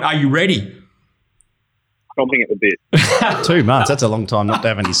Mastermind. Are you ready? Chomping at the bit. 2 months, that's a long time not to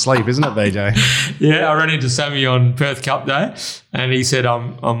have any sleep, isn't it, BJ? Yeah, I ran into Sammy on Perth Cup Day, and he said,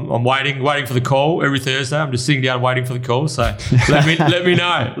 I'm waiting for the call every Thursday. I'm just sitting down waiting for the call. So let me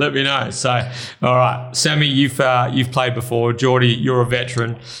know. So, all right, Sammy, you've played before. Geordie, you're a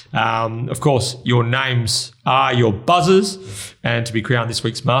veteran. Of course, your names are your buzzers, and to be crowned this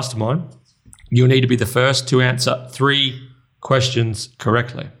week's Mastermind, you'll need to be the first to answer 3 questions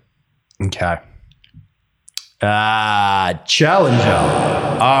correctly. Okay. Challenger,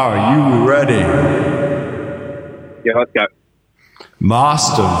 are you ready? Yeah, let's go.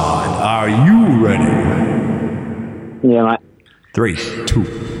 Mastermind, are you ready? Yeah, mate. 3, 2,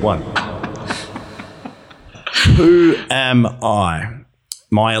 1. Who am I?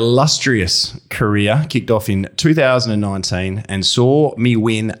 My illustrious career kicked off in 2019 and saw me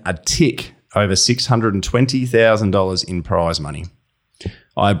win a tick over $620,000 in prize money.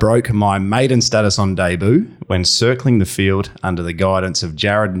 I broke my maiden status on debut when circling the field under the guidance of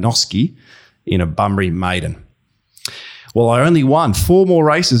Jared Noski in a Bunbury maiden. While I only won 4 more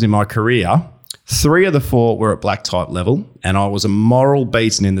races in my career, 3 of the 4 were at black type level, and I was a moral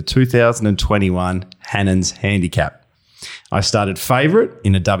beaten in the 2021 Hannon's Handicap. I started favourite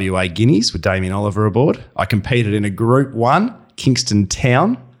in a WA Guineas with Damien Oliver aboard. I competed in a Group 1 Kingston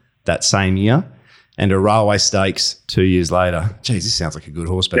Town that same year, and a Railway Stakes 2 years later. Geez, this sounds like a good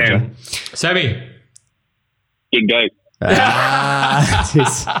horse, Joe. Sammy. Big go.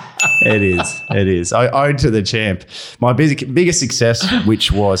 It is. I owed to the champ. My biggest success,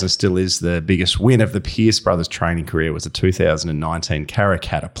 which was and still is the biggest win of the Pierce Brothers training career, was the 2019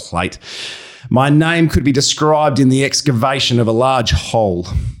 Karrakatta Plate. My name could be described in the excavation of a large hole.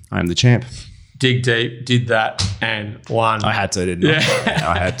 I am the champ. Dig deep, did that, and won. I had to, didn't I? Yeah,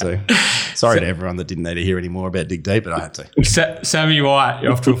 I had to. Sorry to everyone that didn't need to hear any more about Dig Deep, but I had to. Sammy White,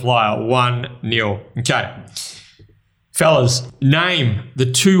 you're off to a flyer, 1-0. Okay. Fellas, name the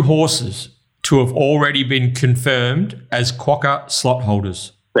 2 horses to have already been confirmed as Quokka slot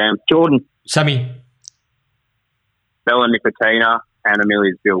holders. Sam Jordan. Sammy. Bella Nicotina and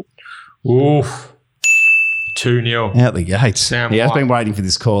Amelia's Bill. Oof. 2-0. Out the gates. He has been waiting for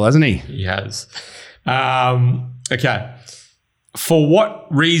this call, hasn't he? He has. Okay. For what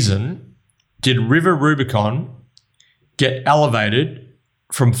reason did River Rubicon get elevated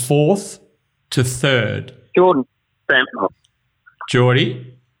from 4th to 3rd? Jordan. Sam.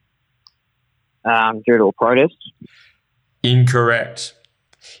 Geordie? Due to a protest. Incorrect.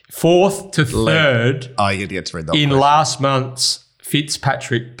 4th to 3rd Oh, you get to read that in last month's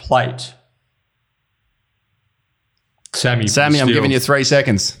Fitzpatrick Plate. Sammy, I'm giving you 3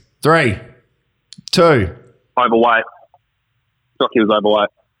 seconds. 3, 2. Overweight. Jockey was overweight.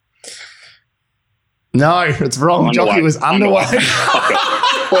 No, it's wrong. Jockey was underweight.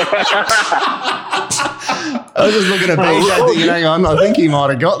 I was just looking at BJ thinking, hang on, I think he might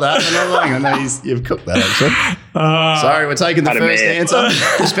have got that. And I'm like, hang on, no, you've cooked that actually. Sorry, we're taking the first answer.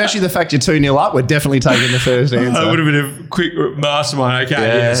 Especially the fact you're 2-0 up, we're definitely taking the first answer. That would have been a quick mastermind. Okay,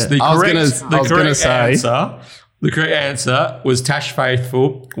 yes. The correct answer was Tash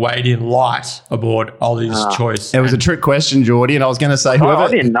Faithful weighed in light aboard Ollie's choice. It was a trick question, Geordie, and I was going to say I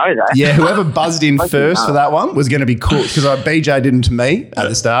didn't know that. Yeah, whoever buzzed in first for that one was going to be cooked because BJ didn't to me at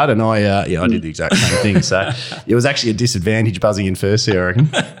the start, and I did the exact same thing. So it was actually a disadvantage buzzing in first here, I reckon.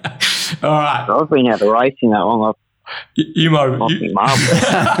 All right. I've been out the race in that one. You might have,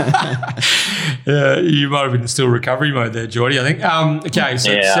 you might have been still recovery mode there, Geordie, I think. Okay,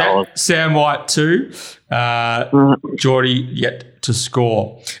 so Sam White 2, Geordie yet to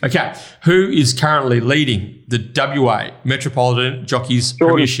score. Okay, who is currently leading the WA Metropolitan Jockeys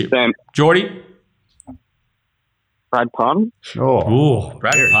Premiership? Geordie? Brad Parnham.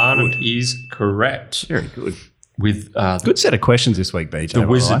 Brad Parnham is correct. Very good. With good set of questions this week, BJ.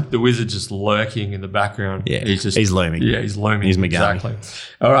 The wizard just lurking in the background. Yeah, he's looming. Yeah, he's looming. He's McGarry. Exactly.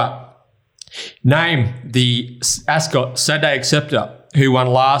 All right. Name the Ascot Saturday Acceptor who won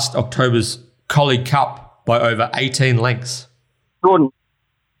last October's Collie Cup by over 18 lengths.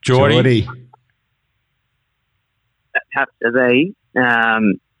 Geordie. Have to be.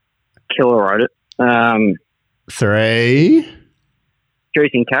 Killer wrote it. 3.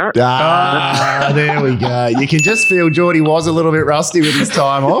 Juicing Carrot. There we go. You can just feel Geordie was a little bit rusty with his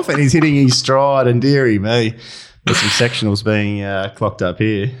time off and he's hitting his stride, and dearie me. There's some sectionals being clocked up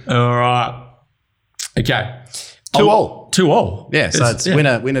here. All right. Okay. 2-all. 2-all. Yeah, so it's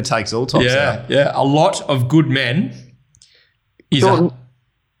winner takes all tops. Yeah. A lot of good men is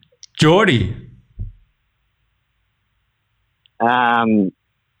Geordie. Well,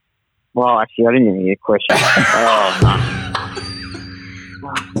 actually, I didn't even hear your question.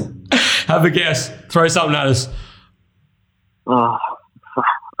 Have a guess. Throw something at us.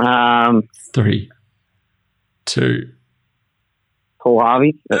 3, 2. Paul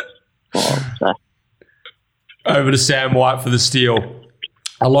Harvey. Over to Sam White for the steal.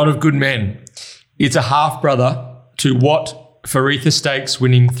 A lot of good men. It's a half brother to what Faritha Stakes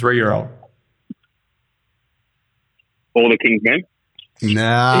winning 3-year-old? All the King's Men.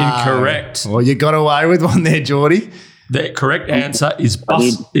 No. Incorrect. Well, you got away with one there, Geordie. The correct answer is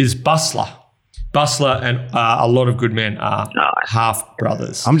Bustler. Bustler and a lot of good men are half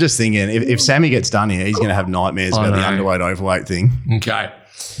brothers. I'm just thinking, if Sammy gets done here, he's going to have nightmares about the underweight, overweight thing. Okay.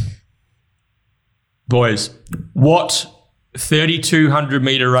 Boys, what 3,200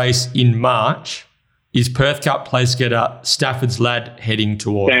 metre race in March is Perth Cup place getter Stafford's Lad heading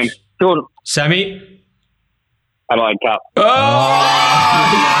towards? Sammy? Adelaide Cup. He's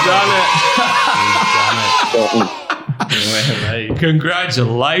done it.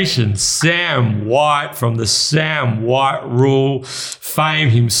 Congratulations, Sam White from the Sam White Rule fame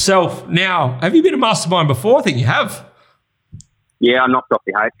himself. Now, have you been a mastermind before? I think you have. Yeah, I knocked off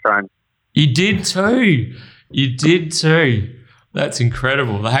the H train. You did too. That's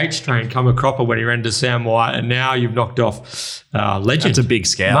incredible. The H train come a cropper when he ran to Sam White, and now you've knocked off legend. That's a big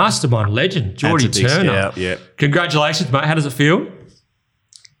scout. Mastermind legend, Geordie Turner. Scout, Congratulations, mate. How does it feel?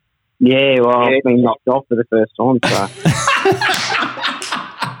 Yeah, well, I've been knocked off for the first time.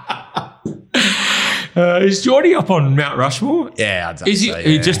 So. Is Geordie up on Mount Rushmore? Yeah, I'd say so. Yeah.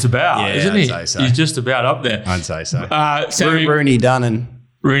 He's just about, isn't he? I'd say so. He's just about up there. I'd say so. Rooney Dunn.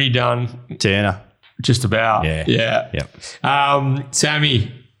 Turner. Just about. Yeah.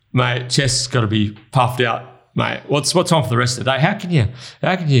 Sammy, mate, chest's got to be puffed out, mate. What's on for the rest of the day? How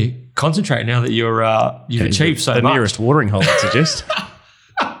can you concentrate now that you've achieved so much? The nearest watering hole, I'd suggest.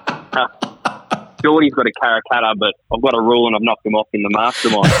 Geordie's got a Caracatta, but I've got a rule and I've knocked him off in the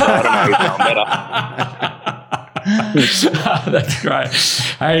mastermind, so I don't know who's going better. That's great.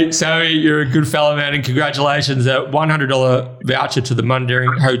 Hey, Sammy, you're a good fellow, man, and congratulations. A $100 voucher to the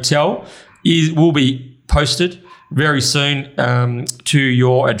Mundaring Hotel will be posted very soon to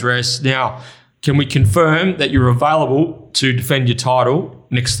your address. Now, can we confirm that you're available to defend your title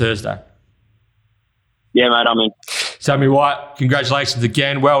next Thursday? Yeah, mate, I'm in. Sammy White, congratulations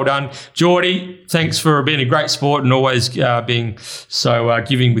again. Well done. Geordie, thanks for being a great sport and always being so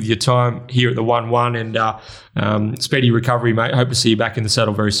giving with your time here at the 1-1, and speedy recovery, mate. Hope to see you back in the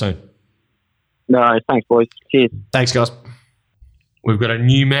saddle very soon. No, thanks, boys. Cheers. Thanks, guys. We've got a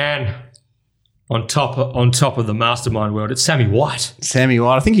new man on top of the mastermind world, it's Sammy White. Sammy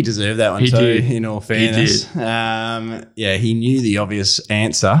White. I think he deserved that one He too, did. in all fairness. He Yeah, he knew the obvious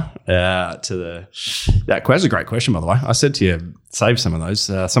answer to that question. That's a great question, by the way. I said to you, save some of those.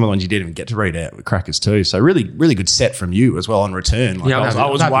 Some of the ones you didn't even get to read out with crackers too. So really, really good set from you as well on return. Like, Yeah, I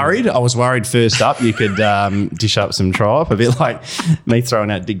was worried. I was worried first up you could dish up some tripe, a bit like me throwing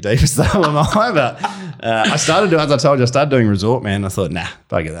out dig deep as though am I. But I started doing, as I told you, I started doing resort, man. I thought, nah,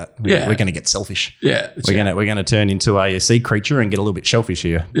 bugger that. We're going to get selfish. Yeah, We're going to turn into a sea creature and get a little bit shellfish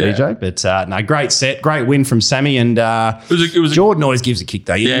here, DJ. But no, great set, great win from Sammy, and Jordan always gives a kick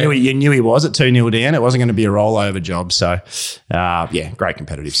though. You knew he was at 2-0 down. It wasn't going to be a rollover job. So great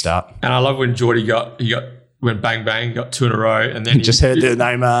competitive start. And I love when Geordie went bang bang, got 2 in a row, and then Just heard the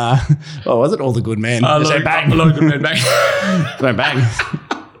name. What was it? All the good men. A Just lot said bang. of good men bang. Went bang.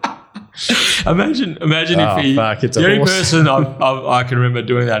 Imagine if he. Fuck, it's the a only horse. person I can remember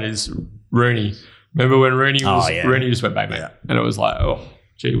doing that is Rooney. Remember when Rooney was? Oh, yeah. Rooney just went bang bang, and it was like, oh,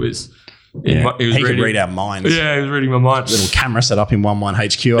 gee whiz. Yeah. He was He could reading, read our minds. Yeah, he was reading my mind. Little camera set up in 1-1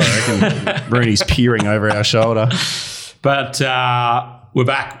 HQ. I reckon Rooney's peering over our shoulder. But we're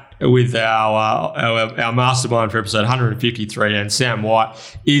back with our mastermind for episode 153, and Sam White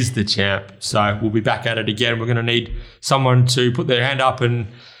is the champ. So we'll be back at it again. We're going to need someone to put their hand up and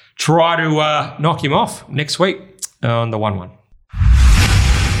try to knock him off next week on the 1-1.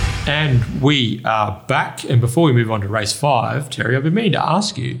 And we are back. And before we move on to race 5, Terry, I've been meaning to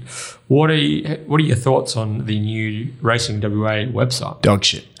ask you, what are your thoughts on the new Racing WA website? Dog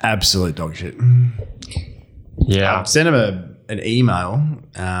shit. Absolute dog shit. Yeah. Sent him an email.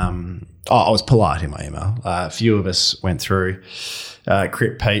 I was polite in my email. A few of us went through.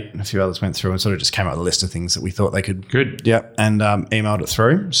 Crip, Pete, and a few others went through and sort of just came up with a list of things that we thought they could. Good. Yep, and emailed it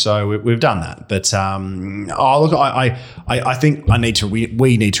through. So we've done that. But look, I think we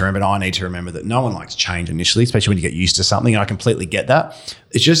need to remember, and I need to remember that no one likes change initially, especially when you get used to something. And I completely get that.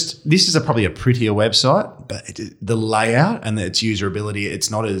 It's just this is probably a prettier website, but the layout and its usability, it's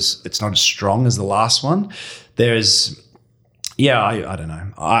not as strong as the last one. Yeah, I don't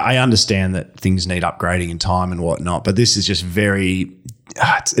know. I understand that things need upgrading in time and whatnot, but this is just very.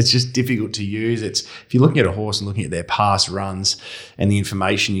 It's just difficult to use. If you're looking at a horse and looking at their past runs and the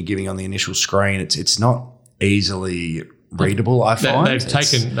information you're giving on the initial screen, it's not easily readable. I find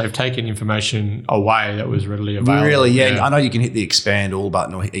they've taken information away that was readily available. Really, yeah. I know you can hit the expand all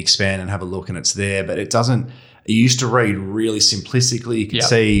button or hit expand and have a look, and it's there, but it doesn't. It used to read really simplistically. You could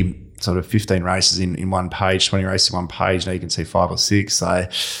see sort of 15 races in one page, 20 races in one page. Now you can see 5 or 6. So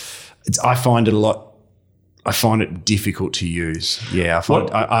I find it difficult to use. Yeah.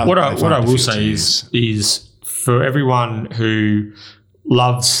 What I will say is for everyone who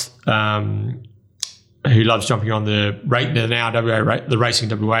loves jumping on the Racing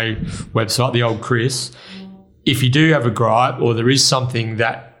WA website, the old Chris, if you do have a gripe or there is something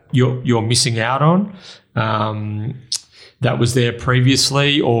that you're missing out on, that was there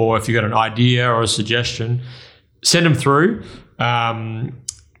previously, or if you got an idea or a suggestion, send them through. I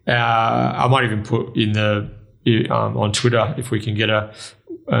might even put in on Twitter if we can get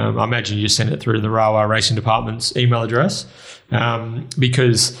I imagine you send it through to the Railway Racing Department's email address,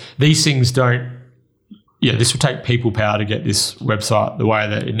 because these things don't. Yeah, this will take people power to get this website the way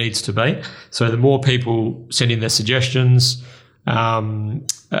that it needs to be. So the more people send in their suggestions,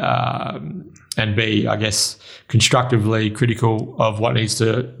 and be, I guess, constructively critical of what needs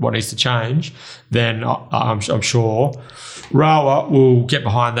to change, then I'm sure Rawa will get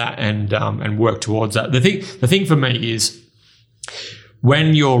behind that and work towards that. The thing for me is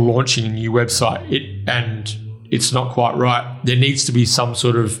when you're launching a new website, it's not quite right. There needs to be some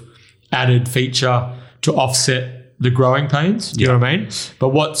sort of added feature to offset the growing pains. Do you know what I mean? But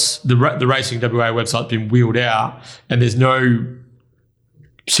what's the Racing WA website's been wheeled out, and there's no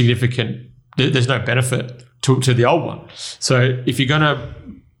benefit to the old one. So if you're gonna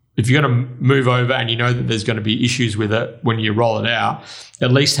move over and you know that there's going to be issues with it when you roll it out,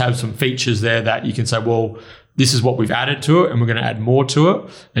 at least have some features there that you can say, well, this is what we've added to it and we're going to add more to it,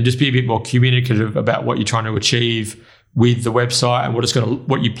 and just be a bit more communicative about what you're trying to achieve with the website and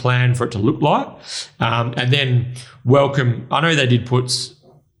what you plan for it to look like. And then welcome. I know they did put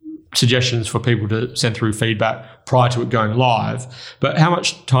suggestions for people to send through feedback prior to it going live, but how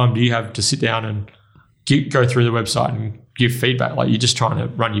much time do you have to sit down and go through the website and give feedback? Like, you're just trying to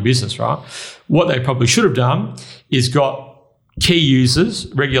run your business, right? What they probably should have done is got key users,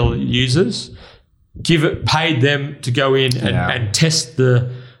 regular users, paid them to go in and test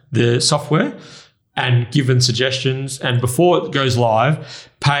the software and given suggestions, and before it goes live,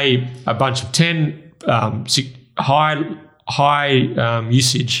 pay a bunch of 10 high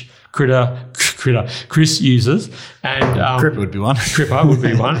usage critter critter Chris uses. And Cripper would be one. Cripper would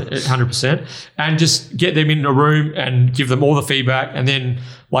be one, 100%. And just get them in a room and give them all the feedback. And then,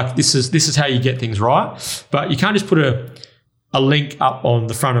 like, this is how you get things right. But you can't just put a link up on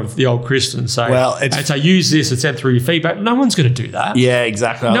the front of the old Chris and say, use this and send through your feedback. No one's going to do that. Yeah,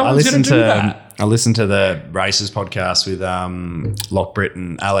 exactly. No one's going to do that. I listened to the Races podcast with Lockbrit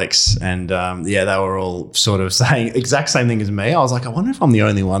and Alex, and they were all sort of saying exact same thing as me. I was like, I wonder if I'm the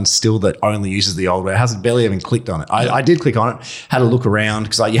only one still that only uses the old way. It hasn't barely even clicked on it. I did click on it, had a look around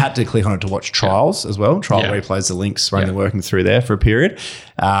because you had to click on it to watch trials as well. Trial replays, the links when they're working through there for a period.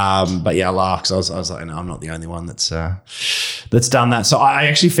 I laughed because I was like, no, I'm not the only one that's done that. So I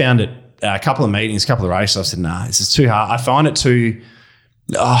actually found it a couple of meetings, a couple of races. I said, nah, this is too hard. I find it too.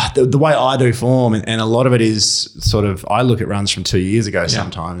 The way I do form, and a lot of it is sort of, I look at runs from 2 years ago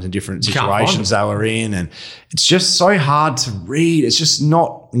sometimes in different situations they were in, and it's just so hard to read. It's just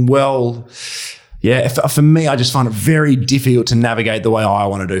not well. Yeah, for me, I just find it very difficult to navigate the way I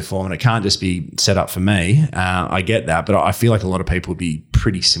want to do form, and it can't just be set up for me. I get that, but I feel like a lot of people would be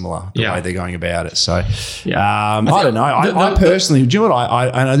pretty similar the way they're going about it. So, I don't know. I personally, do you know what?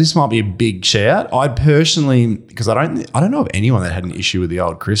 I know this might be a big shout. I personally, because I don't know of anyone that had an issue with the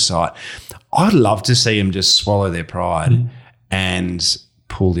old Chris site. I'd love to see them just swallow their pride and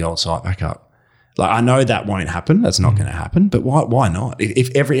pull the old site back up. Like, I know that won't happen. That's not going to happen. But why not?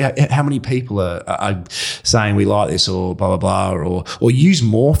 How many people are saying we like this or blah, blah, blah, or use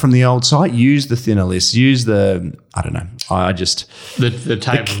more from the old site, use the thinner list, use the, I don't know. I just. The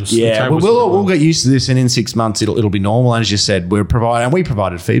tables. We'll get used to this, and in 6 months it'll be normal. And as you said, we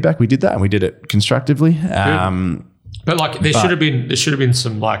provided feedback. We did that, and we did it constructively. But like there should have been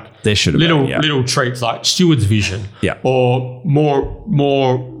some like little treats like Steward's Vision, or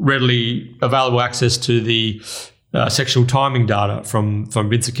more readily available access to the sexual timing data from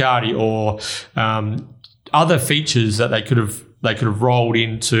Vince Accardi, or other features that they could have rolled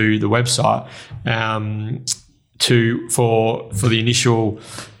into the website for the initial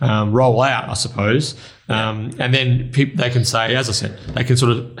rollout, I suppose, and then they can say, as I said, they can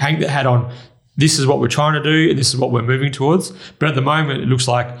sort of hang their hat on. This is what we're trying to do, and this is what we're moving towards. But at the moment, it looks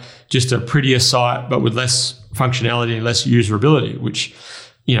like just a prettier site, but with less functionality and less userability, which,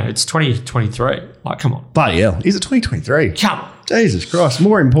 it's 2023. Like, come on. Bloody hell. Is it 2023? Come on. Jesus Christ.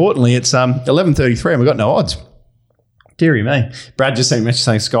 More importantly, it's 11:33 and we've got no odds. Deary me. Brad just sent a message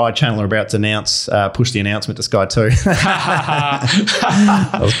saying Sky Channel are about to push the announcement to Sky 2. That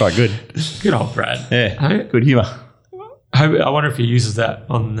was quite good. Good old Brad. Yeah, good humour. I wonder if he uses that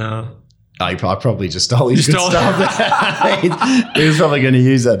on... I probably just stole his good stuff. He was probably going to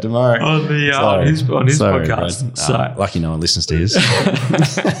use that tomorrow on his podcast. So lucky no one listens to his.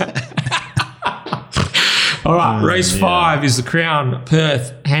 All right, race 5 is the Crown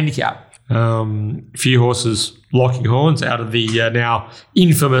Perth Handicap. Few horses locking horns out of the now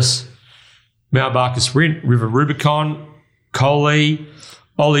infamous Mount Barker Sprint, River Rubicon, Coley,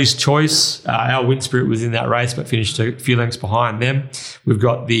 Ollie's Choice. Our Wind Spirit was in that race, but finished a few lengths behind them. We've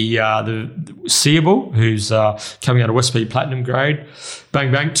got the Seeable, who's coming out of West Speed Platinum grade.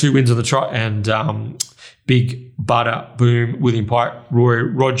 Bang Bang, 2 wins on the trot, and Big Butter Boom, William Pike, Roy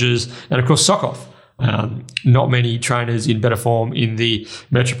Rogers, and of course Sokoff. Not many trainers in better form in the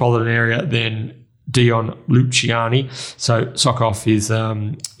metropolitan area than Dion Luciani. So Sokoff is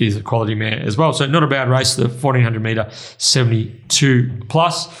a quality mare as well. So not a bad race, the 1400 metre 72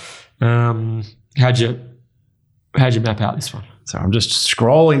 plus. How'd you map out this one? So I'm just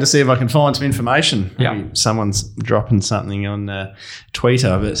scrolling to see if I can find some information. Yeah. Maybe someone's dropping something on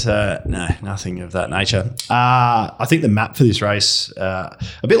Twitter, but no, nothing of that nature. I think the map for this race, a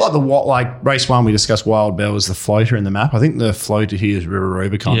bit like race 1, we discussed Wild Bell as the floater in the map. I think the floater here is River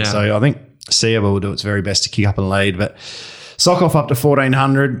Rubicon. Yeah. So I think Seeable will do its very best to kick up and lead, but Sokoff up to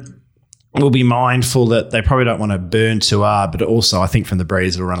 1400. We'll be mindful that they probably don't want to burn too hard, but also I think from the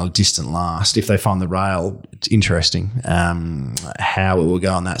breeders it'll run a distant last. If they find the rail, it's interesting how it will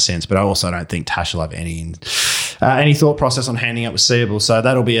go in that sense. But I also don't think Tash will have any thought process on handing up with Seeable. So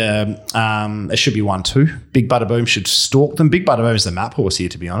that'll be it should be 1-2. Big Butterboom should stalk them. Big Butterboom is the map horse here,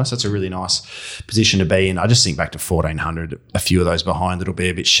 to be honest. That's a really nice position to be in. I just think back to 1400, a few of those behind it'll be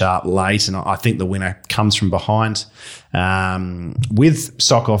a bit sharp late, and I think the winner comes from behind. With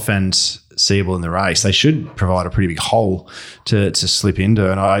Sokoff and Seeable in the race, they should provide a pretty big hole to slip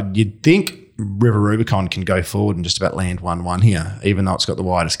into. And you'd think River Rubicon can go forward and just about land 1-1 here, even though it's got the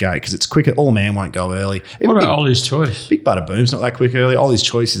widest gate, because it's quicker. All Man won't go early. What about Ollie's Choice? Big Butterboom's not that quick early. Ollie's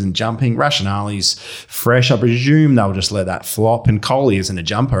Choice isn't jumping. Rationale's fresh. I presume they'll just let that flop. And Coley isn't a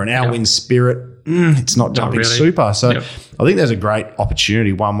jumper. And our Wind Spirit it's not jumping really. super. So Yep. I think there's a great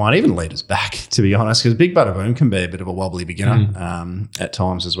opportunity. One might even lead us back, to be honest, because Big Butter Boom can be a bit of a wobbly beginner at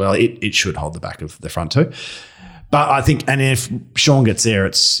times as well. It should hold the back of the front too. But I think, and if Sean gets there,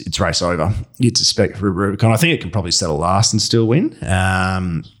 it's race over. You'd suspect for Rubicon. I think it can probably settle last and still win.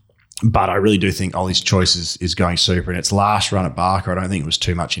 But I really do think Ollie's Choice is going super. And its last run at Barker, I don't think it was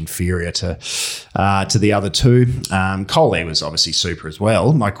too much inferior to the other two. Coley was obviously super as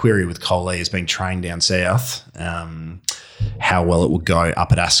well. My query with Coley is being trained down south. How well it will go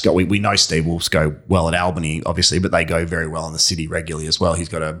up at Ascot. We know Steve Wolf's go well at Albany, obviously, but they go very well in the city regularly as well. He's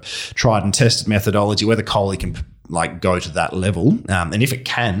got a tried and tested methodology. Whether Coley can go to that level, and if it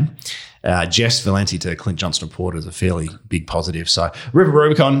can, Jess Valenti to Clint Johnston Porter is a fairly big positive. So River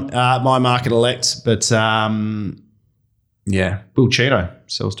Rubicon, my market elect, but Bill Chino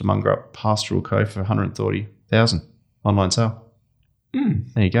sells to Mungrop Pastoral Co for 130,000 online sale.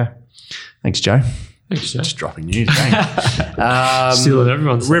 There you go. Thanks, Joe. Thanks, Joe. Just dropping news. Stealing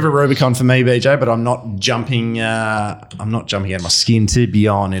everyone's. River Rubicon for me, BJ, but I'm not jumping. I'm not jumping out of my skin to be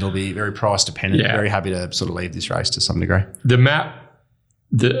on. It'll be very price dependent. Yeah. Very happy to sort of leave this race to some degree. The map,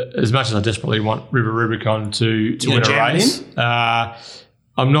 as much as I desperately want River Rubicon to win a race,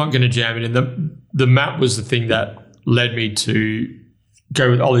 I'm not going to jam it in. The map was the thing that led me to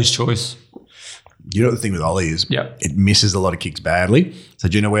go with Ollie's Choice. You know what the thing with Ollie is? Yeah. It misses a lot of kicks badly. So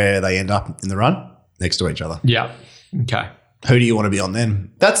do you know where they end up in the run? Next to each other. Yeah. Okay. Who do you want to be on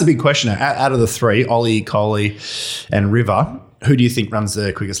then? That's the big question. Out of the three, Ollie, Coley, and River, who do you think runs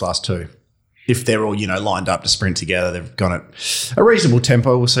the quickest last two? If they're all, lined up to sprint together, they've gone at a reasonable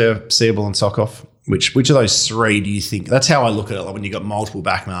tempo. We'll see Seable and Sokoff. Which of those three do you think? That's how I look at it. Like when you've got multiple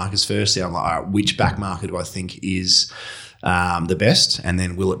back markers, firstly, I'm like, all right, which back marker do I think is the best? And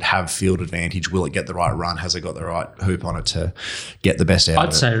then will it have field advantage? Will it get the right run? Has it got the right hoop on it to get the best out of it?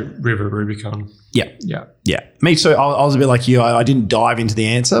 I'd say River Rubicon. Yeah. Me too. I was a bit like you. I didn't dive into the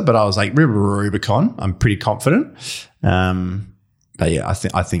answer, but I was like, River Rubicon. I'm pretty confident. But yeah,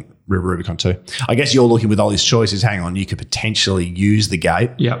 I think River Rubicon too. I guess you're looking with Ollie's Choices. Hang on, you could potentially use the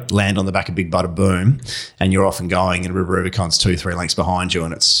gate, land on the back of Big Butter Boom, and you're off and going, and River Rubicon's 2-3 lengths behind you,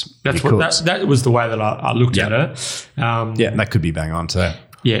 and that was the way that I looked at it. And that could be bang on too.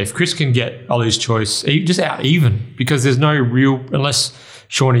 Yeah, if Chris can get Ollie's Choice just out even, because there's no real, unless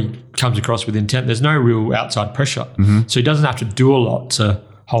Shawnee comes across with intent, there's no real outside pressure. Mm-hmm. So he doesn't have to do a lot to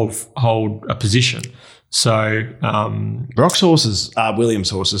hold a position. So Brock's horses, Williams'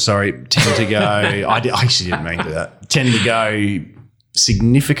 horses, tend to go, I actually didn't mean to do that, tend to go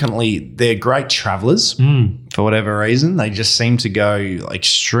significantly, they're great travellers for whatever reason. They just seem to go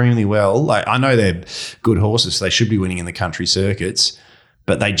extremely well. Like I know they're good horses, so they should be winning in the country circuits,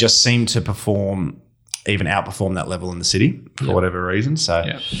 but they just seem to even outperform that level in the city for whatever reason. So,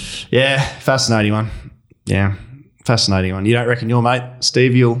 fascinating one. Yeah, fascinating one. You don't reckon your mate,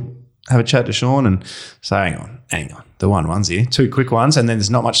 Steve, you'll have a chat to Sean and say, hang on, the one's here. Two quick ones, and then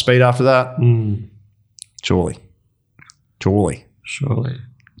there's not much speed after that? Surely.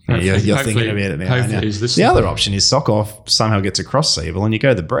 Yeah, you're thinking about it now. The other option is Sokoff somehow gets across Siebel and you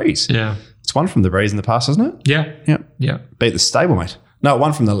go the Breeze. Yeah. It's one from the Breeze in the past, isn't it? Yeah. Beat the stablemate. No,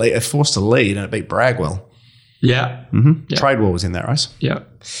 one from the lead. It forced to lead and it beat Bragwell. Yeah. Mm-hmm. Yeah. Trade War was in that race. Yeah.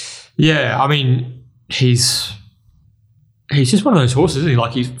 Yeah, I mean, he's just one of those horses, isn't he?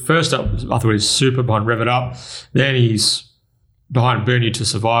 Like, he's first up, I thought he was super behind Rev It Up. Then he's behind Bernier to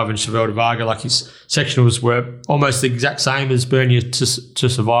Survive and Chevelle de Varga. Like, his sectionals were almost the exact same as Bernier to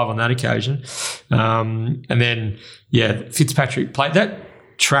Survive on that occasion. And then, Fitzpatrick played.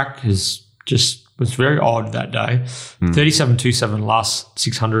 That track was very odd that day. 37.27 last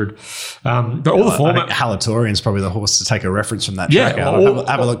 600. But all the format. Halatorian's probably the horse to take a reference from that track. Have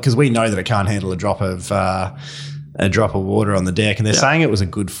a look, because we know that it can't handle a drop of water on the deck, and they're saying it was a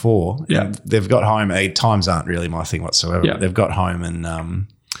good 4. Yeah, they've got home. Times aren't really my thing whatsoever. Yeah. They've got home and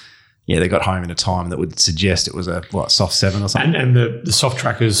they got home in a time that would suggest it was a soft 7 or something. And the soft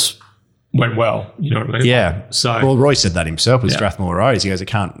trackers went well. You know what I mean? Yeah. So Roy said that himself with Strathmore Rose. He goes, it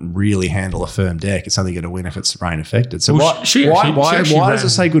can't really handle a firm deck. It's only going to win if it's rain affected. So why does it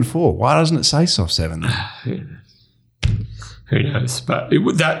say good 4? Why doesn't it say soft 7 then? Who knows? But it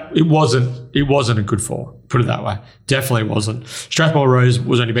wasn't a good 4. Put it that way. Definitely wasn't. Strathmore Rose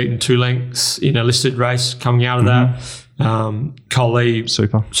was only beaten 2 lengths in a listed race coming out of that. Coley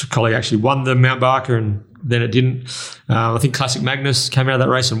actually won the Mount Barker, and then it didn't. I think Classic Magnus came out of that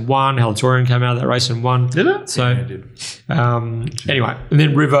race and won. Halatorian came out of that race and won. Did it? So it did. Anyway, and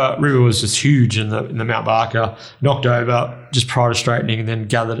then River was just huge in the Mount Barker, knocked over just prior to straightening, and then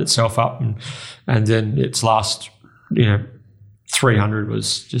gathered itself up, and then its last 300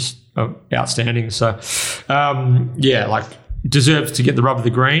 was just outstanding. So, deserves to get the rub of the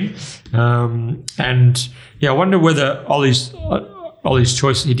green. I wonder whether Ollie's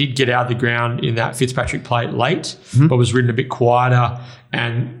choice, he did get out of the ground in that Fitzpatrick plate late, but was ridden a bit quieter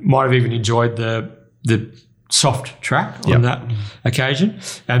and might have even enjoyed the soft track on that occasion.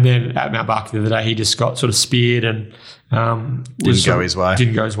 And then at Mount Barker the other day, he just got sort of speared and didn't go his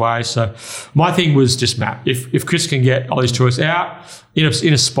way. So my thing was just Matt. If Chris can get Ollie's choice out in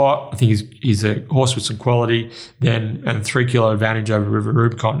a spot, I think he's a horse with some quality, then and 3 kilo advantage over River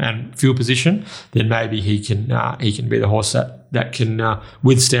Rubicon and field position, then maybe he can be the horse that can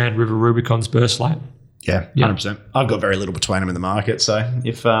withstand River Rubicon's burst lane. Yeah, 100%. I've got very little between them in the market, so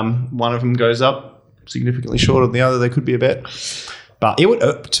if one of them goes up significantly shorter than the other, there could be a bet. But it would,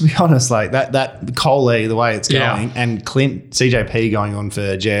 to be honest, like that Coley, the way it's going, and Clint, CJP going on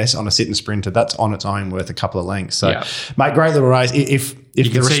for Jess on a sit and sprinter, that's on its own worth a couple of lengths. So, mate, great little race. If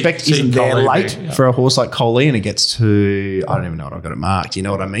the respect isn't there late for a horse like Coley and it gets to, I don't even know what I've got it marked, you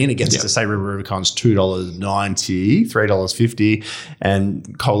know what I mean? It gets to, say, River Rubicon's $2.90, $3.50,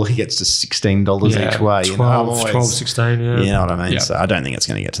 and Coley gets to $16 each way. 12, 16, You know what I mean? So I don't think it's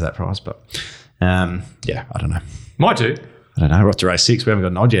going to get to that price, but I don't know. Might do. I don't know. We're up to race 6. We haven't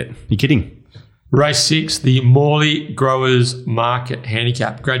got an odd yet. You kidding? Race 6, the Morley Growers Market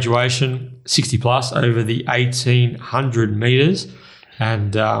Handicap. Graduation, 60 plus over the 1,800 metres.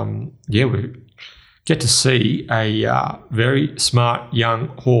 And, we get to see a very smart young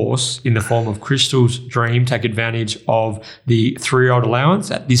horse in the form of Crystal's Dream take advantage of the 3-year-old allowance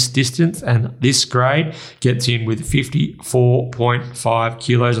at this distance and this grade. Gets in with 54.5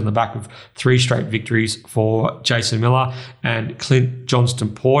 kilos on the back of 3 straight victories for Jason Miller and Clint Johnston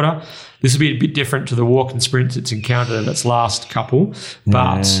Porter. This will be a bit different to the walk and sprints it's encountered at its last couple,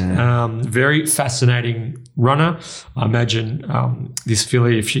 but very fascinating runner. I imagine this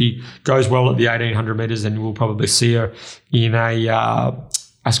filly, if she goes well at the 1,800 metres, then we'll probably see her in a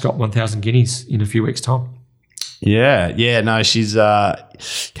Ascot 1,000 guineas in a few weeks' time. No, she's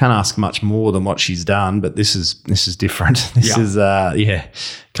can't ask much more than what she's done, but this is different. This is a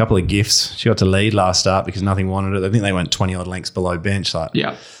couple of gifts. She got to lead last start because nothing wanted it. I think they went 20 odd lengths below bench.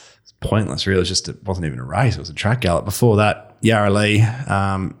 It's pointless, really. It wasn't even a race. It was a track gallop. Before that, Yarra Lee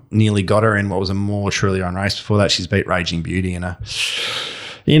nearly got her in what was a more truly run race. Before that, she's beat Raging Beauty in a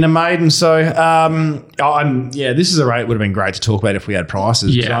maiden. So, this is a rate that would have been great to talk about if we had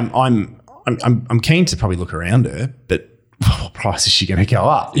prices. Yeah. I'm keen to probably look around her, but what price is she going to go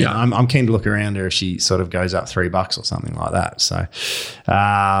up? Yeah. I'm keen to look around her if she sort of goes up $3 or something like that. So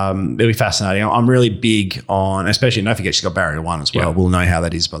it'll be fascinating. I'm really big on, especially don't forget she's got barrier 1 as well. Yeah. We'll know how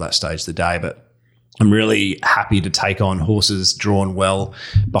that is by that stage of the day, but I'm really happy to take on horses drawn well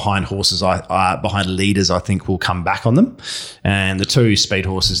behind horses. Behind leaders, I think will come back on them. And the 2 speed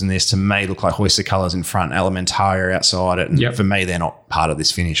horses in this, to me, look like Hoist of Colours in front, Elementaria outside it. And for me, they're not part of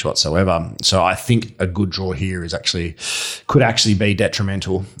this finish whatsoever. So I think a good draw here could actually be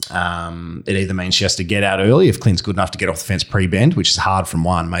detrimental. It either means she has to get out early if Clint's good enough to get off the fence pre-bend, which is hard from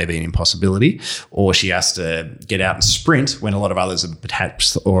 1, maybe an impossibility, or she has to get out and sprint when a lot of others are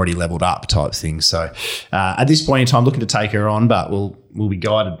perhaps already leveled up type thing. So at this point in time, looking to take her on, but we'll be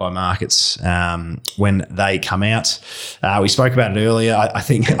guided by markets when they come out. We spoke about it earlier. I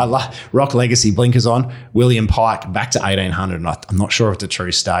think Rock Legacy blinkers on. William Pike back to 1,800, and I'm not sure if it's a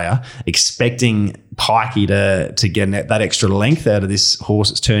true stayer. Expecting Pikey to get that extra length out of this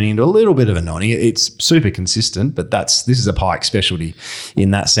horse. It's turning into a little bit of a nonny. It's super consistent, but this is a Pike specialty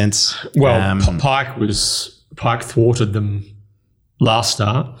in that sense. Well, Pike thwarted them last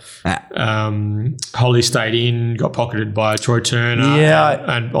start. Holly stayed in, got pocketed by Troy Turner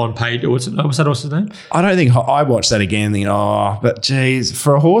and on paid. What's that horse's name? I don't think I watched that again thinking, but geez,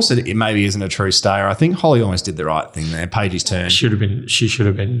 for a horse that it maybe isn't a true stayer, I think Holly almost did the right thing there. Paige's turn. She should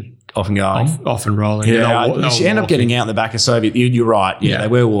have been off and going. Off and rolling. Yeah, she ended up getting out in the back of Soviet. You're right. Yeah, they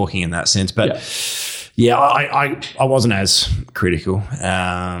were walking in that sense. But I wasn't as critical.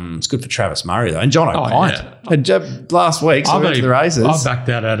 It's good for Travis Murray, though. And John O'Pint. Last week, so went to the races. I backed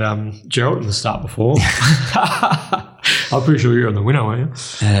that at Geraldton the start before. I'm pretty sure you're on the winner, weren't you?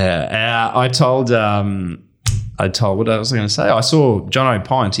 I told what was I going to say? I saw John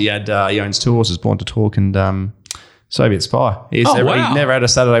O'Pint. He owns 2 horses, Born to Talk and Soviet Spy. He never had a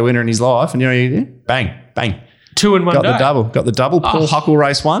Saturday winner in his life, and he did. Bang, bang. 2 in one day. Got the double. Paul Huckle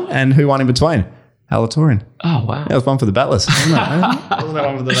race 1, and who won in between? Alatorian. Oh, wow. That was one for the Battlers. Wasn't that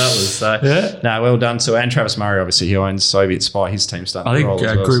one for the Battlers? So, no, well done. So, and Travis Murray, obviously, he owns Soviet Spy. His team's starting to roll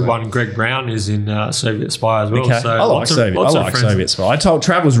as well. Group 1 Greg Brown is in Soviet Spy as well. Okay. So I like Soviet Spy. I told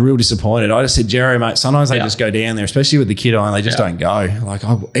Trav was real disappointed. I just said, Jerry, mate, sometimes they just go down there, especially with the kid on, they just don't go. Like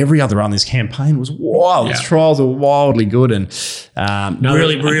every other run this campaign was wild. His trials were wildly good and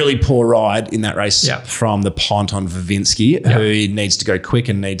really poor ride in that race from the Pont on Vavinsky, who needs to go quick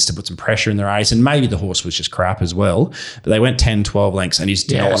and needs to put some pressure in the race. And maybe the horse was just crap as well. But they went 10, 12 lengths and he just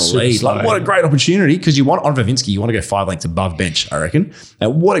didn't want to lead. Slow. Like, what a great opportunity, because you want on Vavinsky, you want to go 5 lengths above bench, I reckon. Now,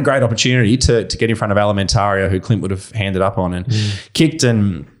 what a great opportunity to get in front of Alimentario, who Clint would have handed up on and kicked.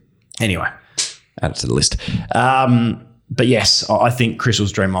 And anyway, add it to the list. But yes, I think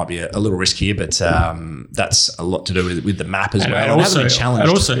Crystal's Dream might be a little risk here, but that's a lot to do with the map as well. And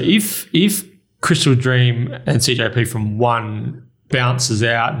also, if Crystal Dream and CJP from 1 bounces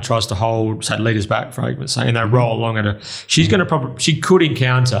out and tries to hold, say, leaders back, for argument's sake, and they roll along at her, she could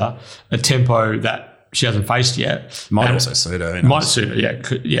encounter a tempo that she hasn't faced yet. Might also suit her. Might suit her,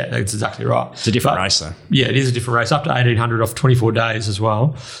 yeah, that's exactly right. It's a different race, though. Yeah, it is a different race, up to 1,800 off 24 days as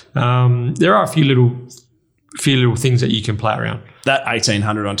well. There are a few little things that you can play around. That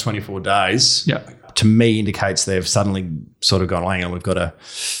 1,800 on 24 days, to me, indicates they've suddenly sort of gone, hang on, we've got a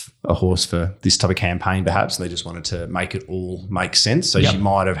horse for this type of campaign, perhaps, and they just wanted to make it all make sense. So she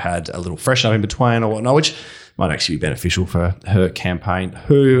might have had a little freshen up in between or whatnot, which might actually be beneficial for her campaign.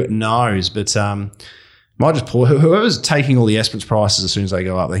 Who knows? But might just pour whoever's taking all the Esperance prices as soon as they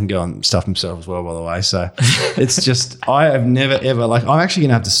go up, they can go and stuff themselves as well, by the way. So it's just, I have never ever, I'm actually going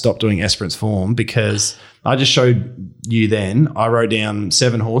to have to stop doing Esperance form, because I just showed you then, I wrote down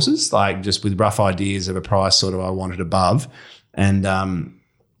 7 horses, just with rough ideas of a price sort of I wanted above. And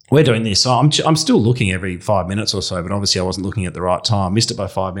we're doing this. So I'm still looking every 5 minutes or so, but obviously I wasn't looking at the right time. Missed it by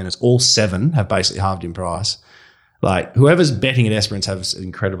 5 minutes. All 7 have basically halved in price. Whoever's betting at Esperance has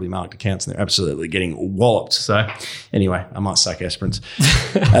incredibly marked accounts and they're absolutely getting walloped. So anyway, I might suck Esperance.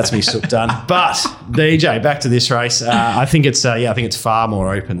 That's me sook done. But DJ, back to this race. I think it's far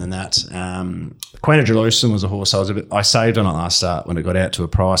more open than that. Queen of Jerusalem was a horse I saved on it last start when it got out to a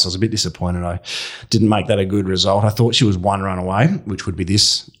price. I was a bit disappointed I didn't make that a good result. I thought she was 1 run away, which would be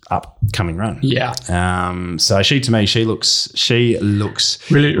this upcoming run. Yeah. So she looks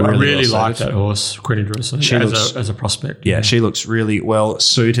really I really well like that horse, Queen of Jerusalem, as a prospect. Yeah, she looks really well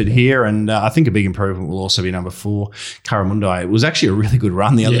suited here, and I think a big improvement will also be number 4, Karamundai. It was actually a really good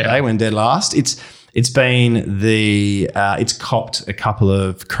run the other day when dead last. It's been it's copped a couple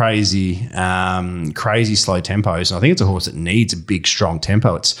of crazy slow tempos, and I think it's a horse that needs a big, strong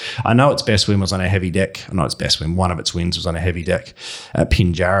tempo. I know its best win was on a heavy deck. Not its best win. One of its wins was on a heavy deck at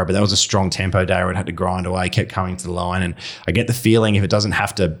Pinjarra, but that was a strong tempo day where it had to grind away, kept coming to the line, and I get the feeling if it doesn't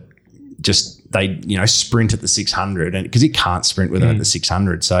have to sprint at the 600, and because it can't sprint with it at the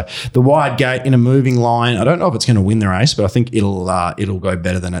 600. So the wide gate in a moving line, I don't know if it's going to win the race, but I think it'll go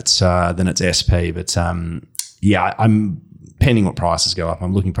better than its SP. But I'm pending what prices go up.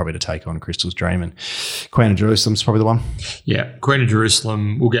 I'm looking probably to take on Crystal's Dream, and Queen of Jerusalem's probably the one. Yeah, Queen of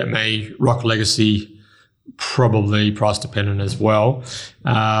Jerusalem will get me. Rock Legacy, probably price dependent as well.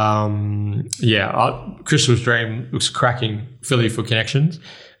 Crystal's Dream looks cracking filly for connections.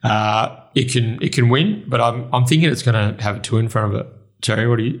 It can win, but I'm thinking it's going to have a 2 in front of it.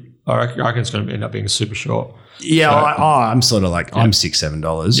 Jerry, I reckon it's going to end up being super short. Yeah, so, I'm sort of I'm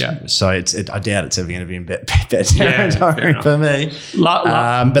 $6-7. Yeah, so I doubt it's ever going to be in bet territory for me.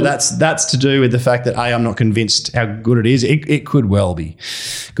 But that's to do with the fact that I'm not convinced how good it is. It could well be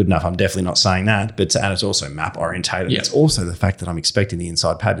good enough. I'm definitely not saying that, but and it's also map orientated. It's also the fact that I'm expecting the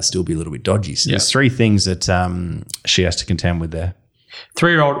inside pad to still be a little bit dodgy. So there's 3 things that she has to contend with there.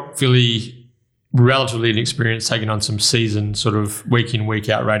 3-year-old filly, relatively inexperienced, taking on some seasoned sort of week in, week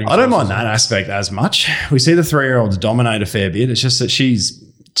out ratings. I don't mind that aspect as much. We see the 3-year-olds dominate a fair bit. It's just that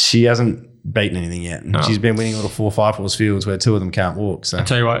she hasn't beaten anything yet. No. She's been winning little 4-5 horse fields where 2 of them can't walk. So I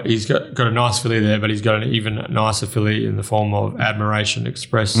tell you what, he's got a nice filly there, but he's got an even nicer filly in the form of Admiration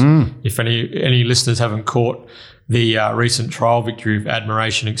Express. If any listeners haven't caught the recent trial victory of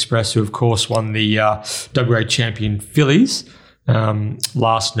Admiration Express, who of course won the WA Champion Fillies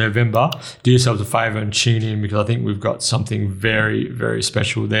last November, do yourselves a favour and tune in, because I think we've got something very, very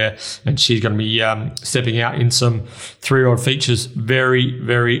special there, and she's going to be stepping out in some 3-year-old features very,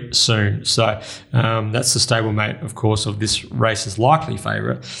 very soon. So that's the stablemate, of course, of this race's likely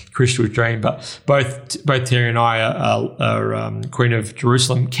favourite, Crystal's Dream. But both Terry and I are Queen of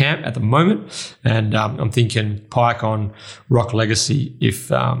Jerusalem camp at the moment, and I'm thinking Pike on Rock Legacy if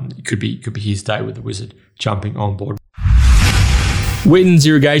it could be his day with the Wizard jumping on board. Witten's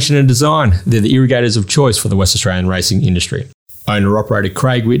Irrigation and Design. They're the irrigators of choice for the West Australian racing industry. Owner-operator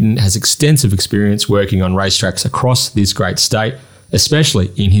Craig Witten has extensive experience working on racetracks across this great state,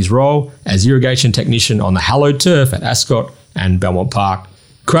 especially in his role as irrigation technician on the hallowed turf at Ascot and Belmont Park.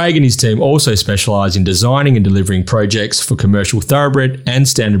 Craig and his team also specialise in designing and delivering projects for commercial thoroughbred and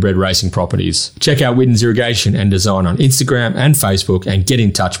standardbred racing properties. Check out Witten's Irrigation and Design on Instagram and Facebook and get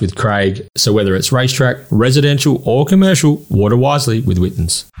in touch with Craig. So whether it's racetrack, residential or commercial, water wisely with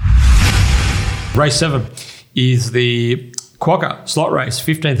Witten's. Race 7 is the Quokka slot race,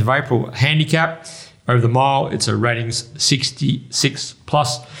 15th of April, handicap over the mile. It's a ratings 66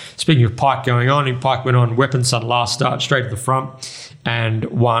 plus. Speaking of Pike going on, Pike went on Weapon Sun last start, straight to the front, and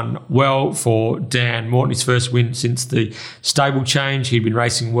won well for Dan Morton, his first win since the stable change. He'd been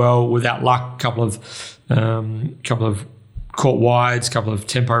racing well without luck, couple of caught wides, couple of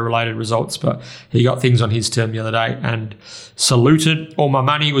tempo-related results, but he got things on his turn the other day and saluted. All My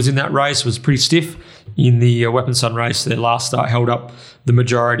Money was in that race, was pretty stiff in the Weapon Sun race. Their last start held up the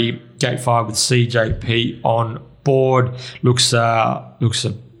majority. Gate 5 with CJP on board. Looks a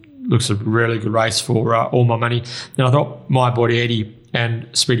really good race for All My Money. And I thought My Boy Eddie and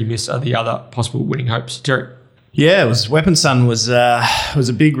Speedy Miss are the other possible winning hopes. Terry? Yeah, it was Weapon Sun was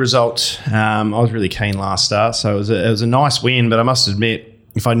a big result. I was really keen last start, so it was a nice win. But I must admit,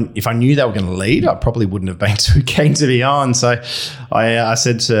 if I knew they were going to lead, I probably wouldn't have been too keen to be on. So I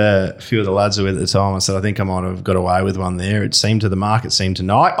said to a few of the lads who were at the time, I said, I think I might have got away with one there. The market seemed to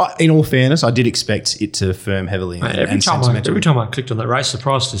know. In all fairness, I did expect it to firm heavily. Every time I clicked on that race, the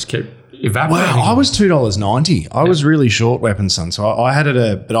price just kept evaporating. Well, I was $2.90. I was really short Weapon Sun, so I had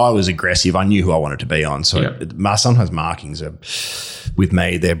it but I was aggressive. I knew who I wanted to be on. So sometimes markings are, with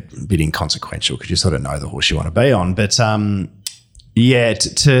me, they're a bit inconsequential because you sort of know the horse you want to be on. But to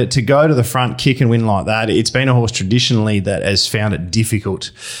go to the front, kick and win like that, it's been a horse traditionally that has found it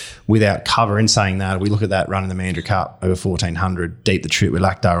difficult without cover. In saying that, we look at that run in the Mandurah Cup over 1400, deep the trip with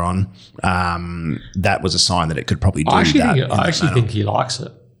Lactar on. That was a sign that it could probably do that. I actually think he likes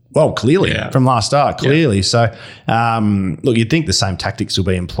it. Well, clearly, from last start, clearly. Yeah. So, look, you'd think the same tactics will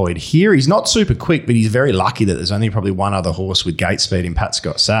be employed here. He's not super quick, but he's very lucky that there's only probably one other horse with gate speed in Pat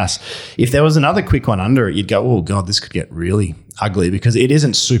Scott Sass. If there was another quick one under it, you'd go, oh, God, this could get really ugly because it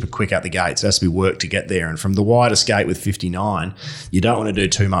isn't super quick out the gates. It has to be work to get there. And from the widest gate with 59, you don't want to do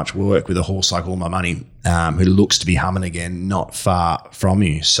too much work with a horse like All My Money, who looks to be humming again not far from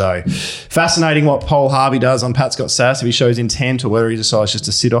you. So fascinating what Paul Harvey does on Pat Scott Sass, if he shows intent or whether he decides just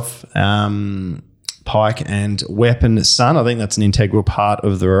to sit off Pike and Weapon Sun. I think that's an integral part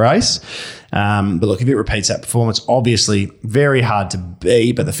of the race. But look, if it repeats that performance, obviously very hard to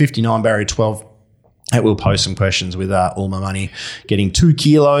beat, but the 59 barrier 12, that will pose some questions with All My Money getting 2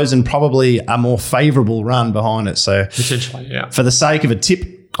 kilos and probably a more favourable run behind it. So potentially, yeah. For the sake of a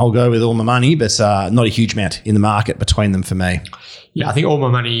tip, I'll go with All My Money, but not a huge amount in the market between them for me. Yeah, I think All My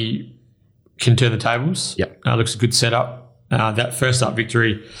Money can turn the tables. Yep. Looks a good setup. That first up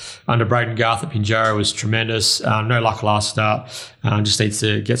victory under Braden Garth at Pinjarra was tremendous. No luck last start. Just needs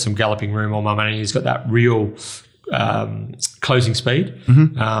to get some galloping room. All My Money. He's got that real closing speed.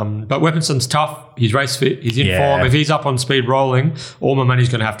 Mm-hmm. But Weapon Sun's tough. He's race fit. He's in form. If he's up on speed rolling, All My Money's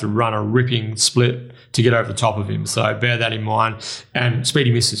going to have to run a ripping split to get over the top of him. So bear that in mind. And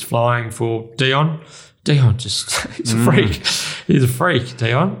Speedy Miss is flying for Dion. Dion just, he's a freak. He's a freak,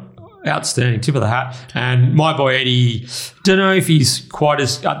 Dion. Outstanding, tip of the hat. And My Boy Eddie, don't know if he's quite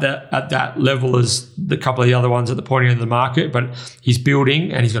as at that level as the couple of the other ones at the pointy end of the market, but he's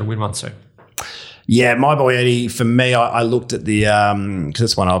building and he's going to win one soon. Yeah, My Boy Eddie, for me, I looked at the, because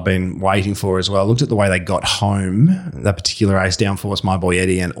that's one I've been waiting for as well. I looked at the way they got home, that particular race, Downforce, My Boy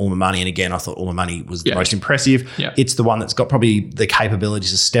Eddie and All My Money. And again, I thought All My Money was the most impressive. Yeah. It's the one that's got probably the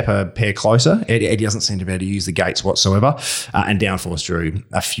capabilities to step a pair closer. Eddie doesn't seem to be able to use the gates whatsoever. And Downforce drew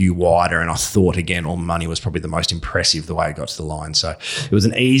a few wider. And I thought, again, All My Money was probably the most impressive the way it got to the line. So it was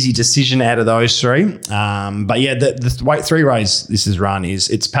an easy decision out of those three. But yeah, the weight 3 race this is run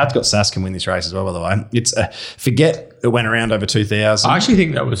it's Pat Got Sass can win this race as well, by the way. It's forget it went around over 2,000. I actually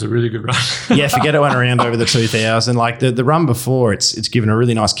think that was a really good run. Yeah, forget it went around over the 2,000. Like the run before, it's given a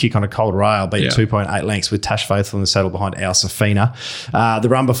really nice kick on a cold rail, beat 2.8 lengths with Tash Faithful in the saddle behind Al Safina. The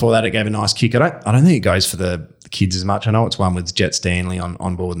run before that, it gave a nice kick. I don't think it goes for the kids as much. I know it's one with Jet Stanley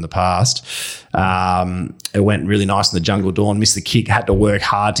on board in the past. It went really nice in the Jungle Dawn, missed the kick, had to work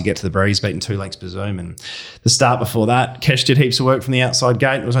hard to get to the breeze, beating 2 lengths per zoom. And the start before that, Kesh did heaps of work from the outside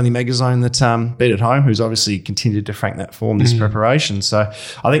gate. It was only Megazone that beat at home, who's obviously continued to frank that form this preparation. So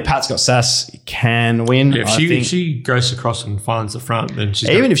I think Pat's Got Sass can win. Yeah, if she goes across and finds the front, then she's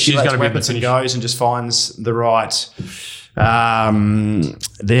even if she lets Weapons and goes and just finds the right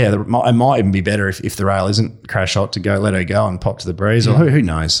It might even be better if the rail isn't crash hot to let her go and pop to the breeze. Or who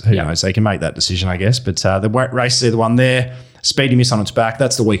knows? Who knows? They can make that decision, I guess. But the race is either one there. Speedy Miss on its back.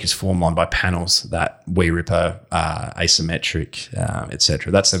 That's the weakest form line by panels. That Wee Ripper, asymmetric,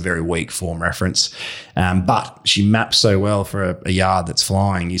 etc. That's a very weak form reference. But she maps so well for a yard that's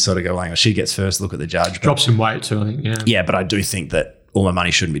flying. You sort of go, hang on, she gets first look at the judge. Drops in weight too, I think. Yeah. Yeah, but I do think that all my money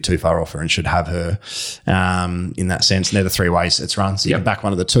shouldn't be too far off her and should have her in that sense. And they're the three ways it's run. So you can back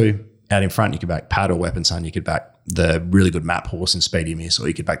one of the two out in front. You could back Pad or Weapon Son. You could back the really good map horse and Speedy Miss, or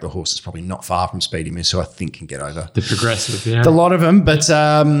you could back the horse that's probably not far from Speedy Miss, who I think can get over the progressive. Yeah, the lot of them, but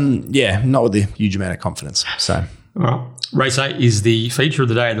not with a huge amount of confidence. So, all right. Race 8 is the feature of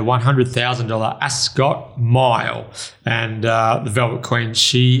the day, the $100,000 Ascot Mile. And the Velvet Queen,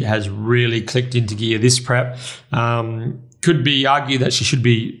 she has really clicked into gear this prep. Could be argued that she should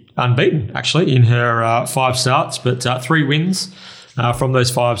be unbeaten, actually, in her 5 starts, but 3 wins from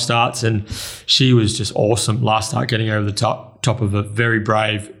those 5 starts. And she was just awesome last start, getting over the top of a very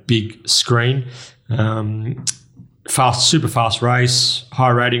brave big screen. Super fast race, high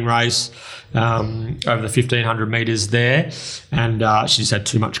rating race, over the 1,500 metres there. And she just had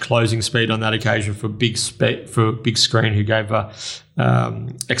too much closing speed on that occasion for big screen, who gave her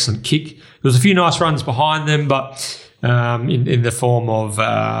excellent kick. There was a few nice runs behind them, but in the form of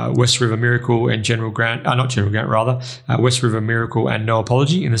West River Miracle and West River Miracle and No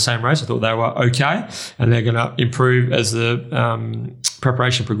Apology in the same race. I thought they were okay, and they're going to improve as the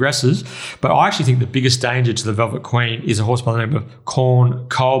preparation progresses. But I actually think the biggest danger to the Velvet Queen is a horse by the name of Corn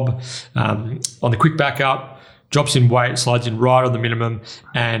Cob. On the quick back up, drops in weight, slides in right on the minimum,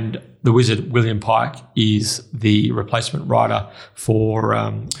 and the wizard William Pike is the replacement rider for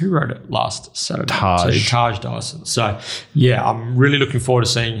who rode it last Saturday? Taj Dyson. So yeah, I'm really looking forward to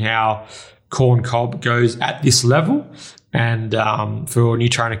seeing how Corn Cob goes at this level, and for new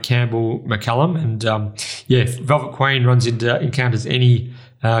trainer Campbell McCallum. And if Velvet Queen encounters any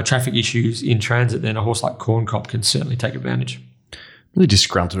traffic issues in transit, then a horse like Corn Cob can certainly take advantage. Really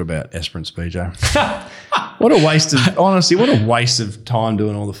disgruntled about Esperance, BJ. What a waste of time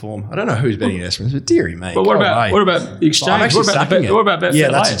doing all the form. I don't know who's betting Esperance, but dearie me. But what about the exchange? What about Betfair? Yeah,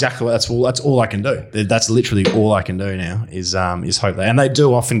 that's exactly that's all I can do. That's literally all I can do now is hope that. And they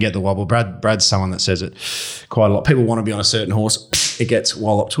do often get the wobble. Brad's someone that says it quite a lot. People want to be on a certain horse, it gets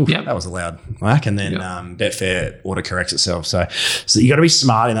walloped. Oof, that was a loud whack, and then Betfair auto corrects itself. So you got to be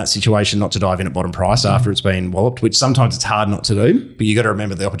smart in that situation not to dive in at bottom price after it's been walloped, which sometimes it's hard not to do. But you got to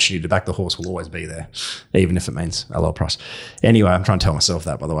remember the opportunity to back the horse will always be there, even if it means a low price. Anyway, I'm trying to tell myself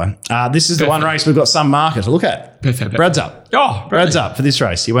that, by the way. This is the one race we've got some market to look at. Brad's up. Brad's up for this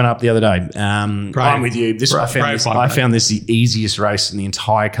race. He went up the other day. I'm with you. I found this the easiest race in the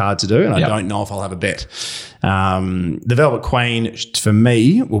entire card to do, and I don't know if I'll have a bet. The Velvet Queen, for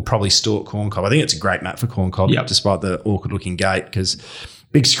me, will probably stalk Corn Cob. I think it's a great map for Corn Cob, despite the awkward-looking gate, because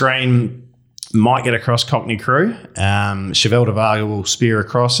big screen might get across Cockney Crew. Chevelle de Varga will spear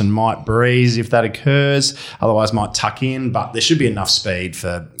across and might breeze if that occurs. Otherwise, might tuck in. But there should be enough speed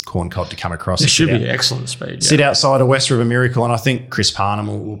for Corn Cob to come across. There should be excellent speed. Sit outside of West River Miracle, and I think Chris Parnham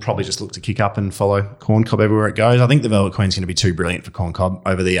will probably just look to kick up and follow Corn Cob everywhere it goes. I think the Velvet Queen's going to be too brilliant for Corn Cob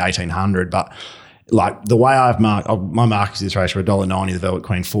over the 1,800, but like the way I've marked, my markers this race were $1.90 the Velvet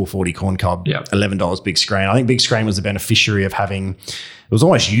Queen, $4.40 Corn Cob, $11 Big Screen. I think Big Screen was the beneficiary of having, it was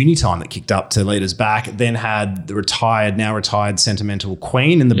almost uni time that kicked up to leaders back. It then had the now retired Sentimental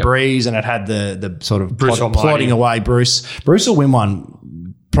Queen in the breeze, and it had the sort of plodding away Bruce. Bruce will win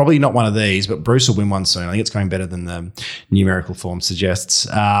one. Probably not one of these, but Bruce will win one soon. I think it's going better than the numerical form suggests.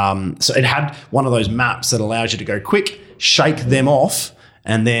 So it had one of those maps that allows you to go quick, shake them off,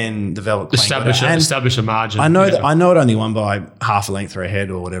 and then the Velvet Queen establish a margin. I know it only won by half a length or a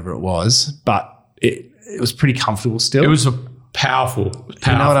head or whatever it was, but it was pretty comfortable still. It was a powerful.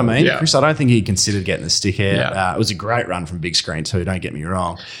 You know what I mean? Yeah. Chris, I don't think he considered getting the stick out. It was a great run from Big Screen too, don't get me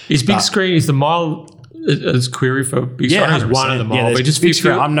wrong. Is the mile as query for Big Screen? He's one of the mile, but it just feels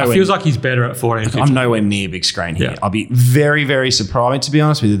like he's better at 14. I'm nowhere near Big Screen here. I'll be very, very surprised. To be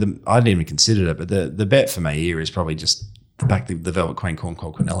honest with you, I didn't even consider it, but the bet for me here is probably just back the Velvet Queen, Corn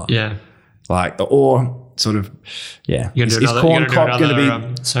Cob, Quinella. Yeah. Is Corn Cob going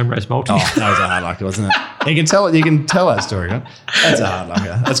to be same race multi? Oh, that was a hard lucker, wasn't it? You can tell that story, right? That's a hard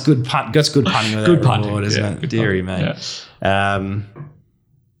lucker. That's good punting with good that reward, isn't it? Deary me.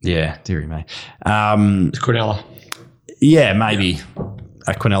 Deary me. Quinella. Yeah, maybe.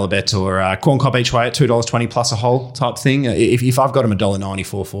 A Quinella bet or Corn Cob each way at $2.20 plus a hole type thing. If I've got him $1.90,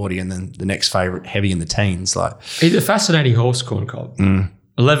 $4.40, and then the next favourite heavy in the teens, like he's a fascinating horse, Corn Cob.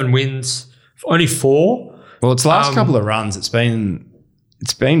 11 wins, only 4 Well, its last couple of runs, it's been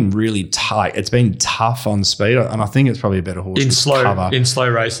really tight. It's been tough on speed, and I think it's probably a better horse in slow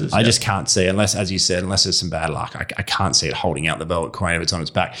races. I just can't see, unless there's some bad luck. I can't see it holding out the Velvet Queen if it's on its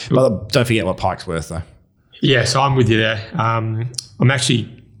back. But don't forget what Pike's worth, though. Yeah, so I'm with you there. I'm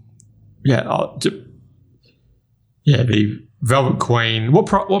actually, the Velvet Queen.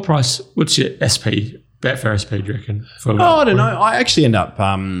 What price? What's your SP? Betfair SP, do you reckon? I don't know. I actually end up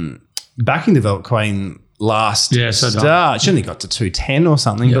backing the Velvet Queen last start. It only got to 210 or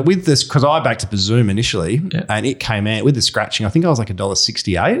something. Yep. But with this, because I backed up a Zoom initially, and it came out with the scratching. I think I was like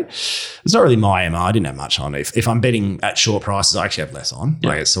 $1.68. It's not really my MO. I didn't have much on. If I'm betting at short prices, I actually have less on.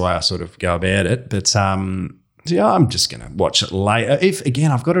 Like, it's the way I sort of go about it. But I'm just going to watch it later. If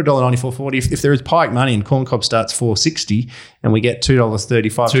again, I've got $1.94.40. If there is Pike money and Corn Cob starts $4.60 and we get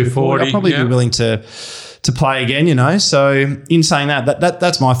 $2.35, $2.40, I'll probably be willing to play again, you know. So in saying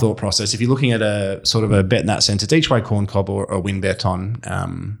that's my thought process. If you're looking at a sort of a bet in that sense, it's each way Corn Cob or a win bet on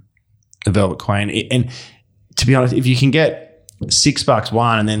the Velvet Queen. And to be honest, if you can get $6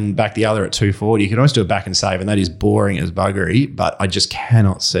 one and then back the other at $2.40, you can always do a back and save, and that is boring as buggery. But I just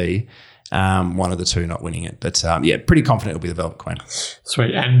cannot see one of the two not winning it. But pretty confident it'll be the Velvet Queen.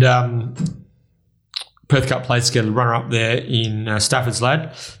 Sweet. And Perth Cup Plate scheduled runner up there in Stafford's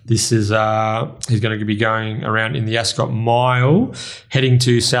Lad. This is he's going to be going around in the Ascot Mile, heading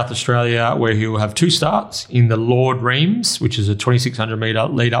to South Australia, where he will have 2 starts in the Lord Reams, which is a 2,600 metre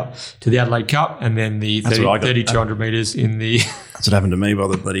lead up to the Adelaide Cup, and then the 3,200 metres in the. That's what happened to me by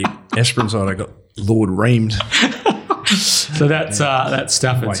the bloody Esperance side. I got Lord Reamed. So that's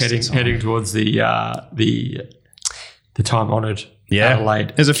Stafford's heading towards the time honoured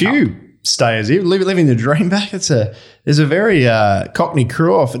Adelaide. There's a few stayers here, living the dream back. There's a very Cockney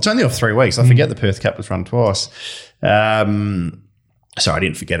crew off. It's only off 3 weeks. I forget the Perth Cup was run twice. Sorry, I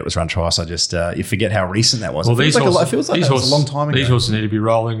didn't forget it was run twice. I just you forget how recent that was. Well, it feels like that was a long time ago. These horses need to be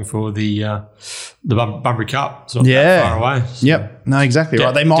rolling for the Bunbury Cup. It's not that far away. So. Yep. No, exactly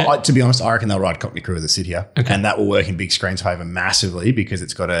right. They might. To be honest, I reckon they'll ride Cockney Crew with the sit here, and that will work in Big Screen's favour massively because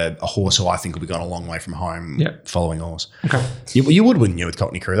it's got a horse who I think will be going a long way from home. Following horse. Okay. You would win with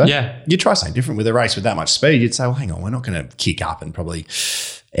Cockney Crew though. Yeah. You'd try something different with a race with that much speed. You'd say, well, hang on, we're not going to kick up and probably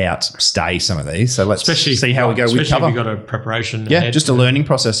outstay some of these. So let's see how we go with cover. Especially if you've got a preparation. Yeah, just a learning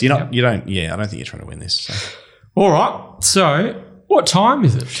process. I don't think you're trying to win this. So. All right. So what time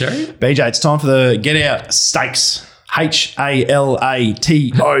is it, Terry? BJ, it's time for the Get Out Stakes. HALATORION.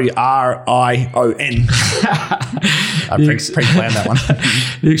 I pre-planned that one.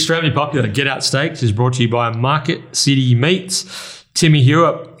 The extremely popular Get Out Stakes is brought to you by Market City Meats. Timmy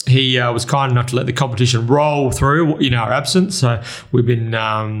Hewitt, he was kind enough to let the competition roll through in our absence. So our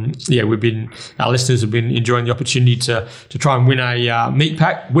listeners have been enjoying the opportunity to try and win a meat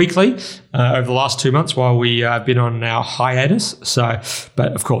pack weekly over the last 2 months while we have been on our hiatus.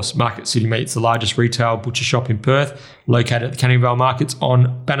 But of course, Market City Meats, the largest retail butcher shop in Perth, located at the Canning Vale Markets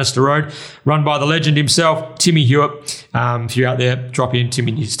on Bannister Road, run by the legend himself, Timmy Hewitt. If you're out there, drop in. Tim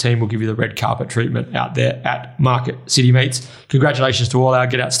and his team will give you the red carpet treatment out there at Market City Meats. Congratulations to all our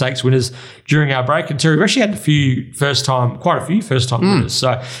Get Out Stakes winners during our break. And Terry, we've actually had quite a few first-time winners.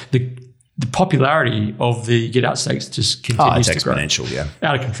 So the popularity of the Get Out Stakes just continues to grow. It's exponential,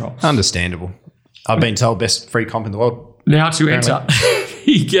 Out of control. Understandable. I've been told best free comp in the world. Now to enter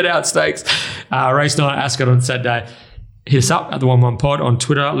the Get Out Stakes race night at Ascot on Saturday. Hit us up at the 1-1 Pod on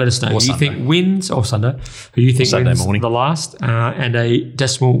Twitter. Let us know who you think wins, or Sunday, who you think wins the last, and a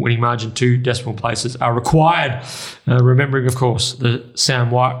decimal winning margin. 2 decimal places are required. Remembering, of course, the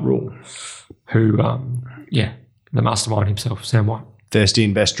Sam White rule, who, the mastermind himself, Sam White. First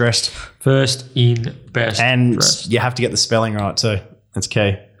in, best dressed. First in, best dressed. And you have to get the spelling right too. That's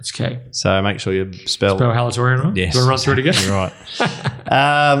key. It's key. So make sure you spell Halatorian right? Yes. Do you want to run through it again? You're right.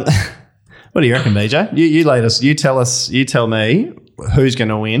 What do you reckon, BJ? You tell me who's going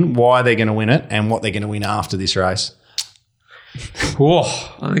to win, why they're going to win it, and what they're going to win after this race. I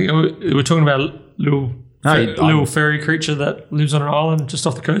think we're talking about a little fairy creature that lives on an island just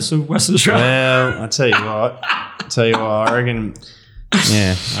off the coast of Western Australia. Well, I tell you what, I reckon.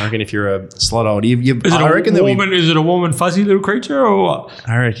 Yeah, I reckon if you're a slot old, is it a warm and fuzzy little creature or what?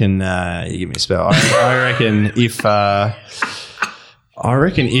 I reckon you give me a spell. I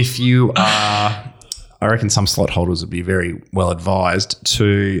reckon some slot holders would be very well advised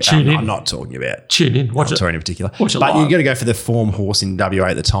to tune in. I'm not talking about tune in, watch it in particular. Watch it but live. you got to go for the form horse in WA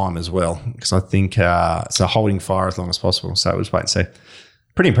at the time as well, because I think it's a holding fire as long as possible. So we'll just wait and see.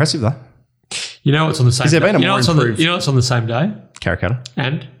 Pretty impressive though. You know it's on the same. Has there been a you know more it's improved? You know it's on the same day. Karrakatta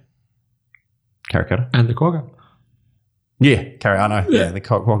and Karrakatta and the Quagga. Yeah, I know. Yeah, the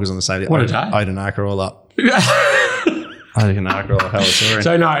Quagga's on the same day. What a day. Odenaka all up. I don't know. I can tell a story.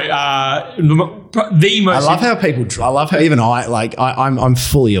 So no, the most. I love how people. I love how even I'm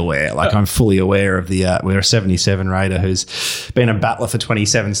fully aware. I'm fully aware of the. We're a 77 Raider who's been a battler for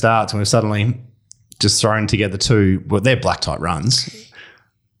 27 starts, and we're suddenly just thrown together two. Well, they're black type runs.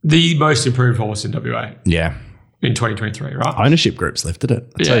 The most improved horse in WA. Yeah. In 2023, right? Ownership groups lifted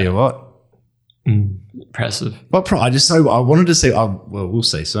it. I tell you what. Impressive. What price? I wanted to see. Well, we'll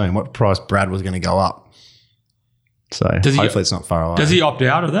see soon. What price Brad was going to go up. So hopefully it's not far away. Does he opt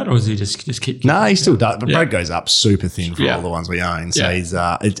out of that, or does he just keep? No, he still does. But Brad goes up super thin for all the ones we own. So he's.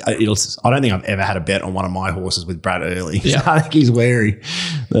 I don't think I've ever had a bet on one of my horses with Brad early. Yeah. I think he's wary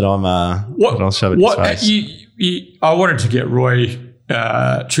that I'm. That I'll shove it in his face. I wanted to get Roy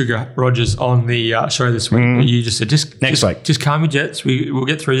Trigger Rogers on the show this week. You just said next week. Just calm your jets. We'll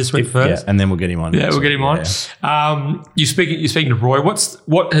get through this week first. Yeah, and then we'll get him on. Yeah, we'll get him on. Yeah. You're speaking to Roy. What's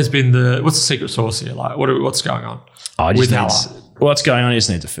the secret sauce here? Like what's going on? What's going on? He just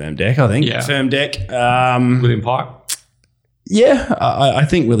needs a firm deck, I think. Yeah. Firm deck. William Pike. Yeah, I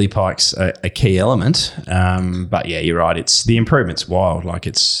think Willie Pike's a key element. But yeah, you're right. It's the improvement's wild. Like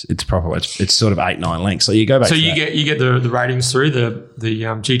it's proper. It's sort of 8-9 lengths. So you go back. So you get the ratings through the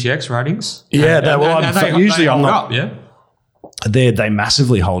GTX ratings. Yeah, I'm not. Up, yeah. They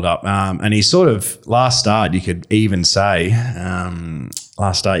massively hold up. And he sort of last start you could even say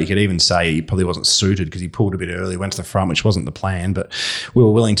he probably wasn't suited because he pulled a bit early, went to the front, which wasn't the plan, but we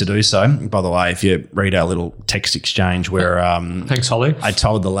were willing to do so. By the way, if you read our little text exchange where thanks, Holly. I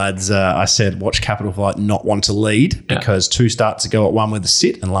told the lads, I said, watch Capital Flight not want to lead because 2 starts ago it won with a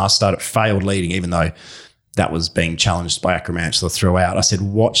sit and last start it failed leading, even though that was being challenged by Acromantia throughout. I said,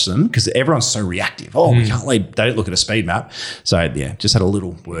 watch them because everyone's so reactive. Oh, we can't lead. They don't look at a speed map. So, yeah, just had a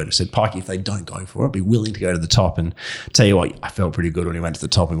little word. I said, Pikey, if they don't go for it, be willing to go to the top. And tell you what, I felt pretty good when he went to the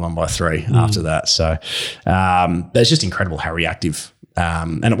top and won by 3 after that. So, it's just incredible how reactive.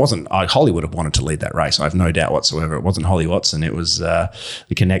 And it wasn't, Holly would have wanted to lead that race. I have no doubt whatsoever. It wasn't Holly Watson. It was the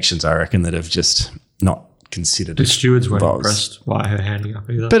connections, I reckon, that have just not considered. The stewards weren't impressed by her handing up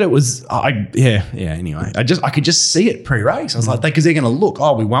either. But it was, anyway. I could just see it pre-race. I was like, because they're going to look,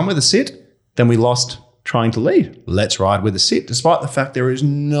 we won with a sit, then we lost trying to lead. Let's ride with a sit, despite the fact there is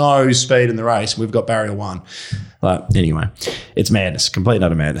no speed in the race. We've got barrier 1. But anyway, it's madness, complete and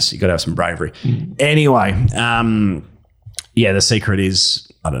utter madness. You've got to have some bravery. Anyway, the secret is,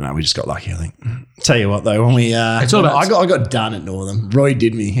 I don't know, we just got lucky, I think. Tell you what, though, when we... I got done at Northern. Roy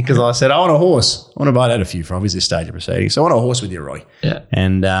did me because I said, I want a horse. I want to buy that a few for obviously stage of proceedings. So I want a horse with you, Roy. Yeah.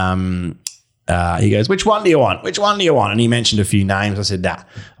 And he goes, which one do you want? Which one do you want? And he mentioned a few names. I said, I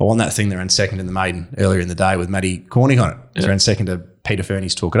want that thing that ran second in the maiden earlier in the day with Matty Cornick on it. It ran second to Peter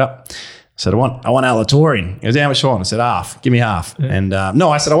Fernie's Talk It Up. I said, I want Alatorian. He goes, how much you want? I said, half. Give me half. Yeah. And no,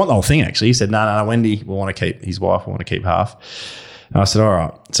 I said, I want the whole thing, actually. He said, no, Wendy will want to keep, his wife will want to keep half. And I said, all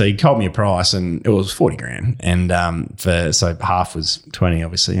right. So he told me a price and it was 40 grand. And so half was 20,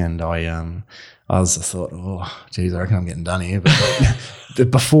 obviously. And I thought, I reckon I'm getting done here.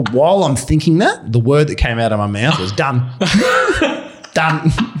 But while I'm thinking that, the word that came out of my mouth was done.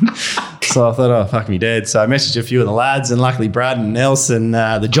 Done. So I thought, fuck me dead. So I messaged a few of the lads and luckily Brad and Nelson,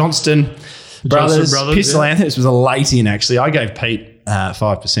 the Johnston brothers, Pistol Anthony. This was a late in, actually. I gave Pete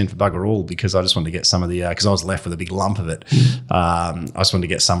 5% for bugger all because I just wanted to get some of the because I was left with a big lump of it. I just wanted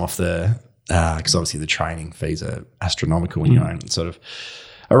to get some off the because obviously the training fees are astronomical when you own sort of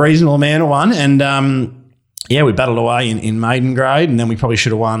a reasonable amount of one. And we battled away in maiden grade, and then we probably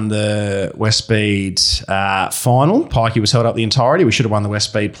should have won the West Speed final. Pikey was held up the entirety. We should have won the West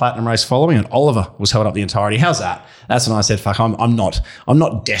Speed Platinum race following, and Oliver was held up the entirety. How's that? That's when I said, "Fuck, I'm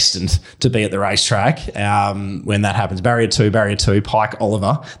not destined to be at the racetrack when that happens." Barrier 2, Pike,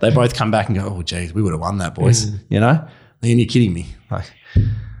 Oliver. They both come back and go, "Oh, geez, we would have won that, boys." You know? Then you're kidding me, like.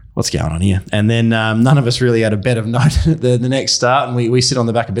 What's going on here? And then none of us really had a bet of note the next start, and we sit on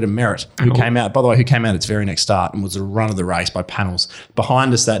the back a bit of Merit, who came out its very next start and was the run of the race by panels.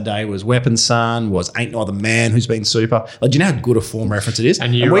 Behind us that day was Weapon Son, was Ain't No Other Man, who's been super. Like, do you know how good a form reference it is?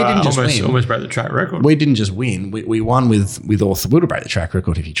 And we didn't just win. Almost broke the track record. We didn't just win. We won with author. We would have broke the track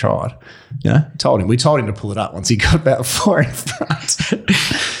record if he tried. You know, we told him to pull it up once he got about 4 in front.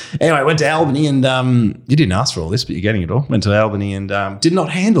 Anyway, went to Albany and you didn't ask for all this, but you're getting it all. Went to Albany and did not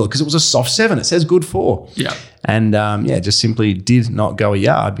handle it because it was a soft 7. It says good 4. Yeah. And just simply did not go a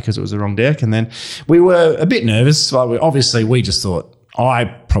yard because it was the wrong deck. And then we were a bit nervous. We just thought, I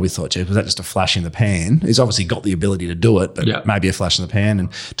probably thought, geez, was that just a flash in the pan? He's obviously got the ability to do it, but maybe a flash in the pan.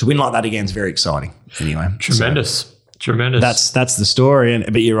 And to win like that again is very exciting. Anyway. Tremendous. Tremendous. That's the story.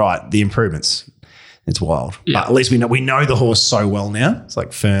 But you're right, the improvements. It's wild. Yeah. But at least we know the horse so well now. It's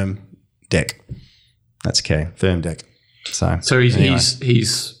like firm deck. That's key. Firm deck. So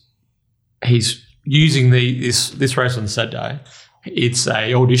he's using this race on Saturday. It's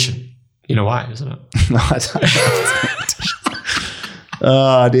a audition in a way, isn't it? No, I don't know.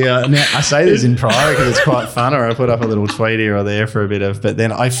 Oh dear. Now, I say this in prior because it's quite fun, or I put up a little tweet here or there for a bit of, but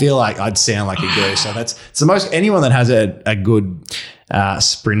then I feel like I'd sound like a goose. So it's the most, anyone that has a good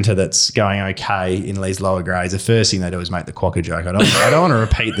sprinter that's going okay in these lower grades, the first thing they do is make the quokka joke. I don't want to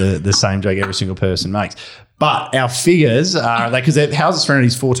repeat the same joke every single person makes. But our figures are, because Houses Serenity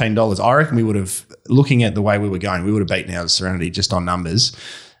is $14. I reckon we would have, looking at the way we were going, we would have beaten Houses Serenity just on numbers.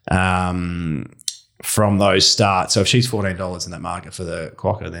 From those starts. So if she's $14 in that market for the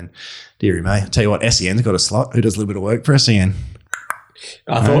quokka, then dearie me. I'll tell you what, SEN's got a slot. Who does a little bit of work for SEN?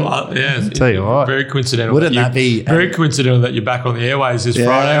 I thought, tell you what. Very coincidental. Wouldn't that be very coincidental that you're back on the airways this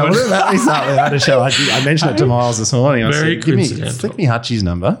Friday? Wouldn't that be something I had to show? I mentioned it to Miles this morning. I Very coincidental. Flick me Hutchie's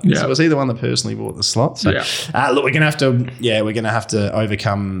number. Yeah. So was he the one that personally bought the slot? So, look, we're gonna have to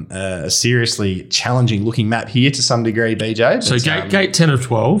overcome a seriously challenging looking map here to some degree, BJ. So gate 10 of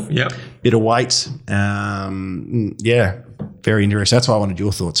 12. Yep. Bit of weight. Very interesting. That's why I wanted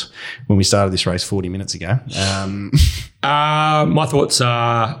your thoughts when we started this race 40 minutes ago. My thoughts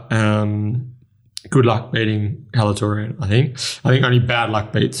are good luck beating Halatorian, I think. I think only bad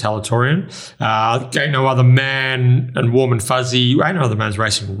luck beats Halatorian. Ain't No Other Man and Warm and Fuzzy. Ain't No Other Man's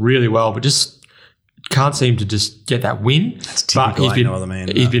racing really well, but just can't seem to just get that win. That's typical. But No Other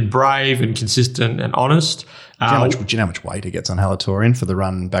Man. He's been brave and consistent and honest. Do you know how much weight he gets on Halatorian for the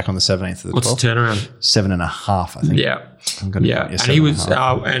run back on the 17th of the 12th? What's the turnaround? 7.5, I think. Yeah. And he was,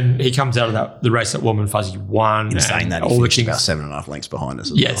 and he comes out of the race that Warm and Fuzzy won. In saying that, he finished about 7.5 lengths behind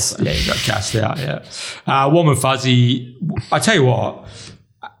us as well. So. Yeah, he got cast out, yeah. Warm and Fuzzy, I tell you what,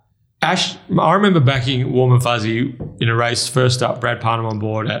 Ash, I remember backing Warm and Fuzzy in a race first up, Brad Parnham on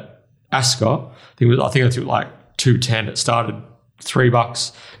board at Ascot. I think it took like 2:10. It started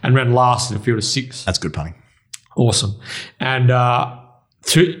 $3 and ran last in a field of 6. That's good punting. Awesome. And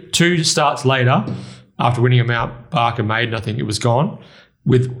two starts later, after winning a Mount Barker Maiden, I think it was gone,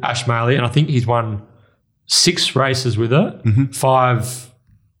 with Ash Maley, and I think he's won 6 races with it,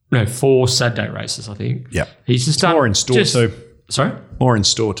 4 Saturday races, I think. Yeah. He's just done... More in store too. Sorry? More in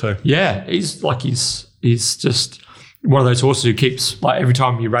store too. Yeah. He's just one of those horses who keeps, like, every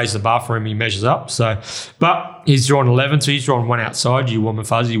time you raise the bar for him, he measures up. So, but he's drawn 11, so he's drawn one outside you, Warm and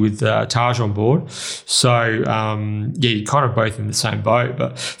Fuzzy, with Taj on board. So, you're kind of both in the same boat.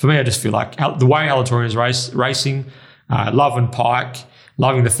 But for me, I just feel like the way Halatorian is racing, loving Pike,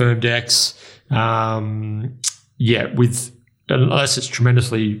 loving the firm decks, unless it's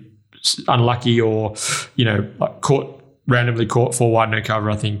tremendously unlucky or, like randomly caught 4 wide no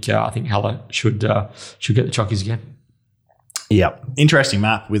cover, I think Hala should get the chockies again. Yep. Interesting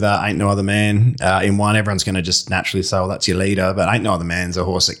map with Ain't No Other Man in one. Everyone's going to just naturally say, well, that's your leader. But Ain't No Other Man's a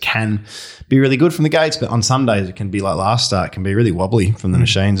horse that can be really good from the gates, but on some days it can be like last start, it can be really wobbly from the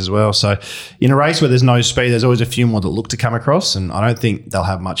machines as well. So in a race where there's no speed, there's always a few more that look to come across, and I don't think they'll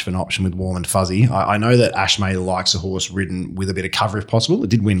have much of an option with Warm and Fuzzy. I know that Ash May likes a horse ridden with a bit of cover if possible. It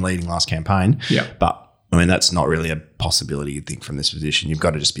did win leading last campaign, but I mean, that's not really a possibility, you'd think, from this position. You've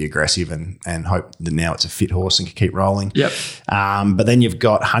got to just be aggressive and hope that now it's a fit horse and can keep rolling. Yep. But then you've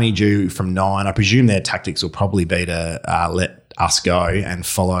got Honeydew from 9. I presume their tactics will probably be to let us go and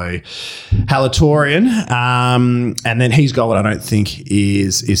follow Halatorian. And then he's got what I don't think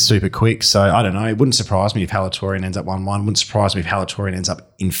is super quick. So I don't know. It wouldn't surprise me if Halatorian ends up 1-1. Wouldn't surprise me if Halatorian ends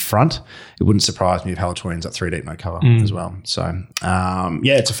up in front. It wouldn't surprise me if Halatorian ends up 3 deep no cover as well. So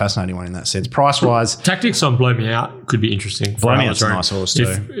it's a fascinating one in that sense. Price wise, tactics on Blow Me Out could be interesting. Blow Me Out's a nice horse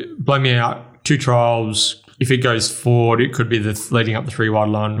too. Blow Me Out, 2 trials. If it goes forward, it could be leading up the 3 wide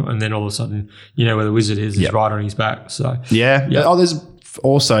line, and then all of a sudden, where the wizard is, he's right on his back. So yeah. Oh, there's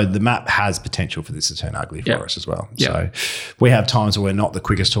also the map has potential for this to turn ugly for us as well. So we have times where we're not the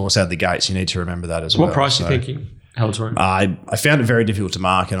quickest horse out of the gates. You need to remember that as well. What price are you thinking, Halatorian? I found it very difficult to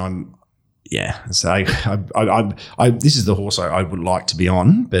mark, and so I this is the horse I would like to be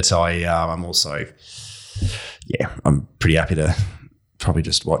on, but I'm also I'm pretty happy to probably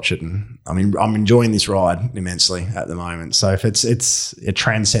just watch it, and I'm enjoying this ride immensely at the moment. So if it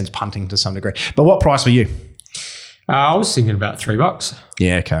transcends punting to some degree. But what price were you? I was thinking about $3.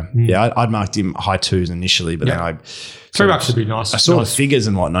 Yeah, okay. Yeah, I'd marked him high 2s initially, but then $3 would be nice. I saw the figures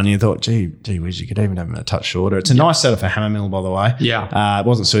and whatnot, and you thought, gee whiz, you could even have him a touch shorter. It's a nice setup for Hammermill, by the way. Yeah. It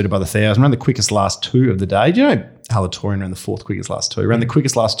wasn't suited by the 1,000. Ran the quickest last 2 of the day. Do you know Halatorian ran the 4th quickest last 2? Ran the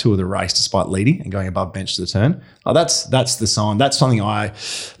quickest last 2 of the race despite leading and going above bench to the turn. Oh, that's the sign. That's something I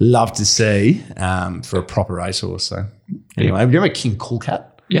love to see for a proper racehorse. So anyway, do you remember King Coolcat?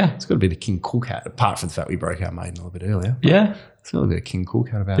 Yeah. It's got a bit of King Cool Cat, apart from the fact we broke our maiden a little bit earlier. Yeah. It's got a bit of King Cool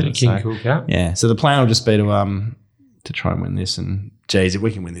Cat about Bit it. of King Cool Cat. Yeah. So the plan will just be to try and win this. And geez, if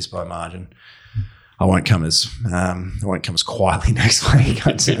we can win this by margin, I won't come as quietly next week.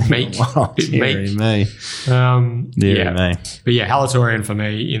 Bit meek. Dear me. Dear me. But yeah, Halatorian for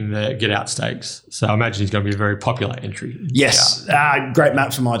me in the Get Out Stakes. So I imagine he's going to be a very popular entry. Yes. Great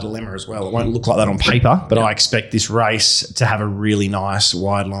map for my dilemma as well. It won't look like that on paper, but I expect this race to have a really nice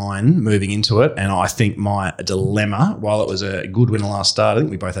wide line moving into it. And I think my dilemma, while it was a good winner last start, I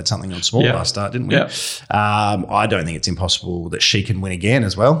think we both had something on small last start, didn't we? Yeah. I don't think it's impossible that she can win again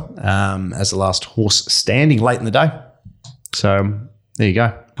as well as the last horse standing late in the day. So there you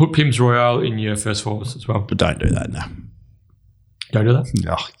go. Put Pims Royale in your first forwards as well. But don't do that, no. Don't do that?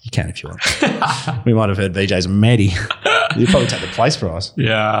 No, you can if you want. We might have heard BJ's Maddie. You'd probably take the place prize.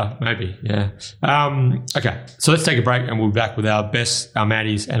 Yeah, maybe. Yeah. Okay, so let's take a break and we'll be back with our best, our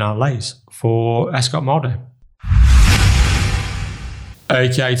Maddies and our lays for Ascot Mile Day.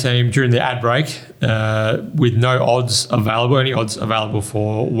 Okay, team, during the ad break, with no odds available, only odds available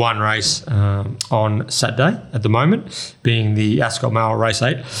for one race on Saturday at the moment, being the Ascot Mile Race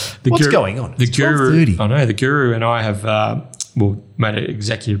 8. What's going on? The It's Guru, 12:30. I know, the Guru and I have made an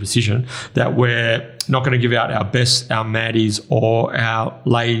executive decision that we're not going to give out our best, our Maddies or our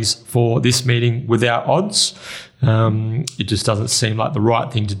lays for this meeting without odds. It just doesn't seem like the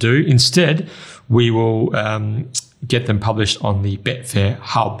right thing to do. Instead, we will get them published on the Betfair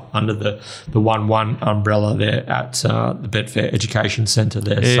hub under the 1-1 umbrella there at the Betfair Education Centre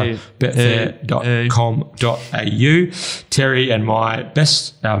there. So betfair.com.au. Terry and my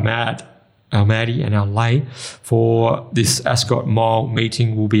best, our Maddie and our lay for this Ascot Mile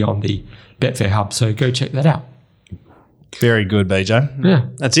meeting will be on the Betfair hub. So go check that out. Very good, BJ. Yeah.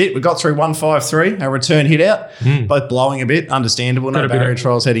 That's it. We got through 153, our return hit out, both blowing a bit, understandable. No barrier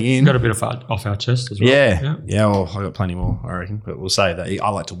trials heading in. Got a bit of off our chest as well. Yeah. Well, I got plenty more, I reckon, but we'll save that. I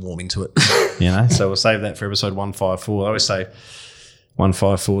like to warm into it, so we'll save that for episode 154. I always say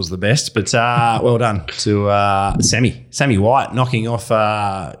 154 is the best, but well done to Sammy White knocking off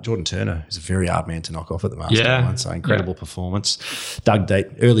Jordan Turner, who's a very hard man to knock off at the Masters. So incredible performance. Dug deep,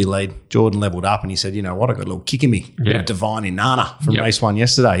 early lead. Jordan levelled up and he said, you know what, I got a little kick in me. A bit of divine in Nana from race 1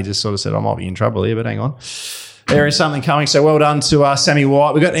 yesterday. He just sort of said, I might be in trouble here, but hang on. There is something coming. So well done to Sammy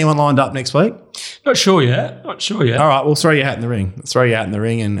White. We got anyone lined up next week? Not sure yet. All right, we'll throw your hat in the ring. And you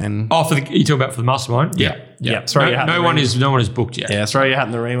talking about for the mastermind? Yeah. Throw your hat in the ring. No one is booked yet. Yeah, throw your hat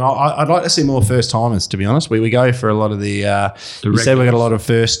in the ring. I'd like to see more first timers, to be honest. We go for a lot of the you said we got a lot of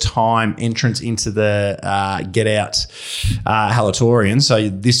first time entrants into the Get Out Halatorian. So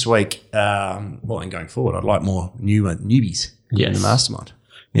this week, and going forward, I'd like more newbies in the mastermind.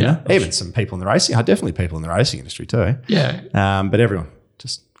 You know, even some people in the racing. Definitely people in the racing industry too. Yeah. But everyone,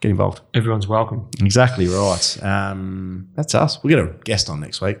 just get involved. Everyone's welcome. Exactly right. That's us. We'll get a guest on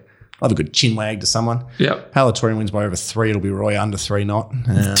next week. I'll have a good chin wag to someone. Yep. Halatorian wins by over 3. It'll be Roy under 3 not.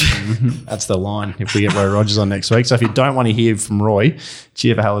 That's the line if we get Roy Rogers on next week. So if you don't want to hear from Roy,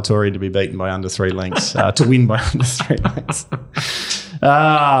 cheer for Halatorian to be beaten by under 3 lengths, to win by under 3 lengths.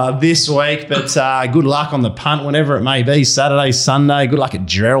 This week, but good luck on the punt, whenever it may be, Saturday, Sunday. Good luck at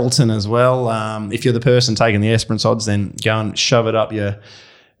Geraldton as well. If you're the person taking the Esperance odds, then go and shove it up your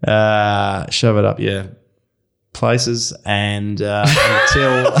places and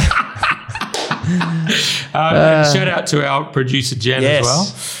until shout out to our producer Jen as well.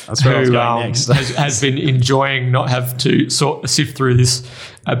 That's where I was going next. has been enjoying not have to sift through this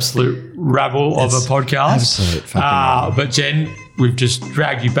absolute rabble of a podcast. Absolute fucking but Jen, we've just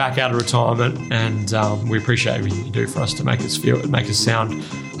dragged you back out of retirement, and we appreciate everything you do for us to make us sound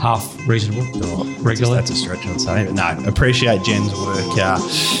half reasonable, regular. That's a stretch, I'd say. But no, appreciate Jen's work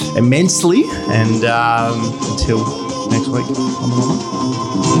immensely, and until next week.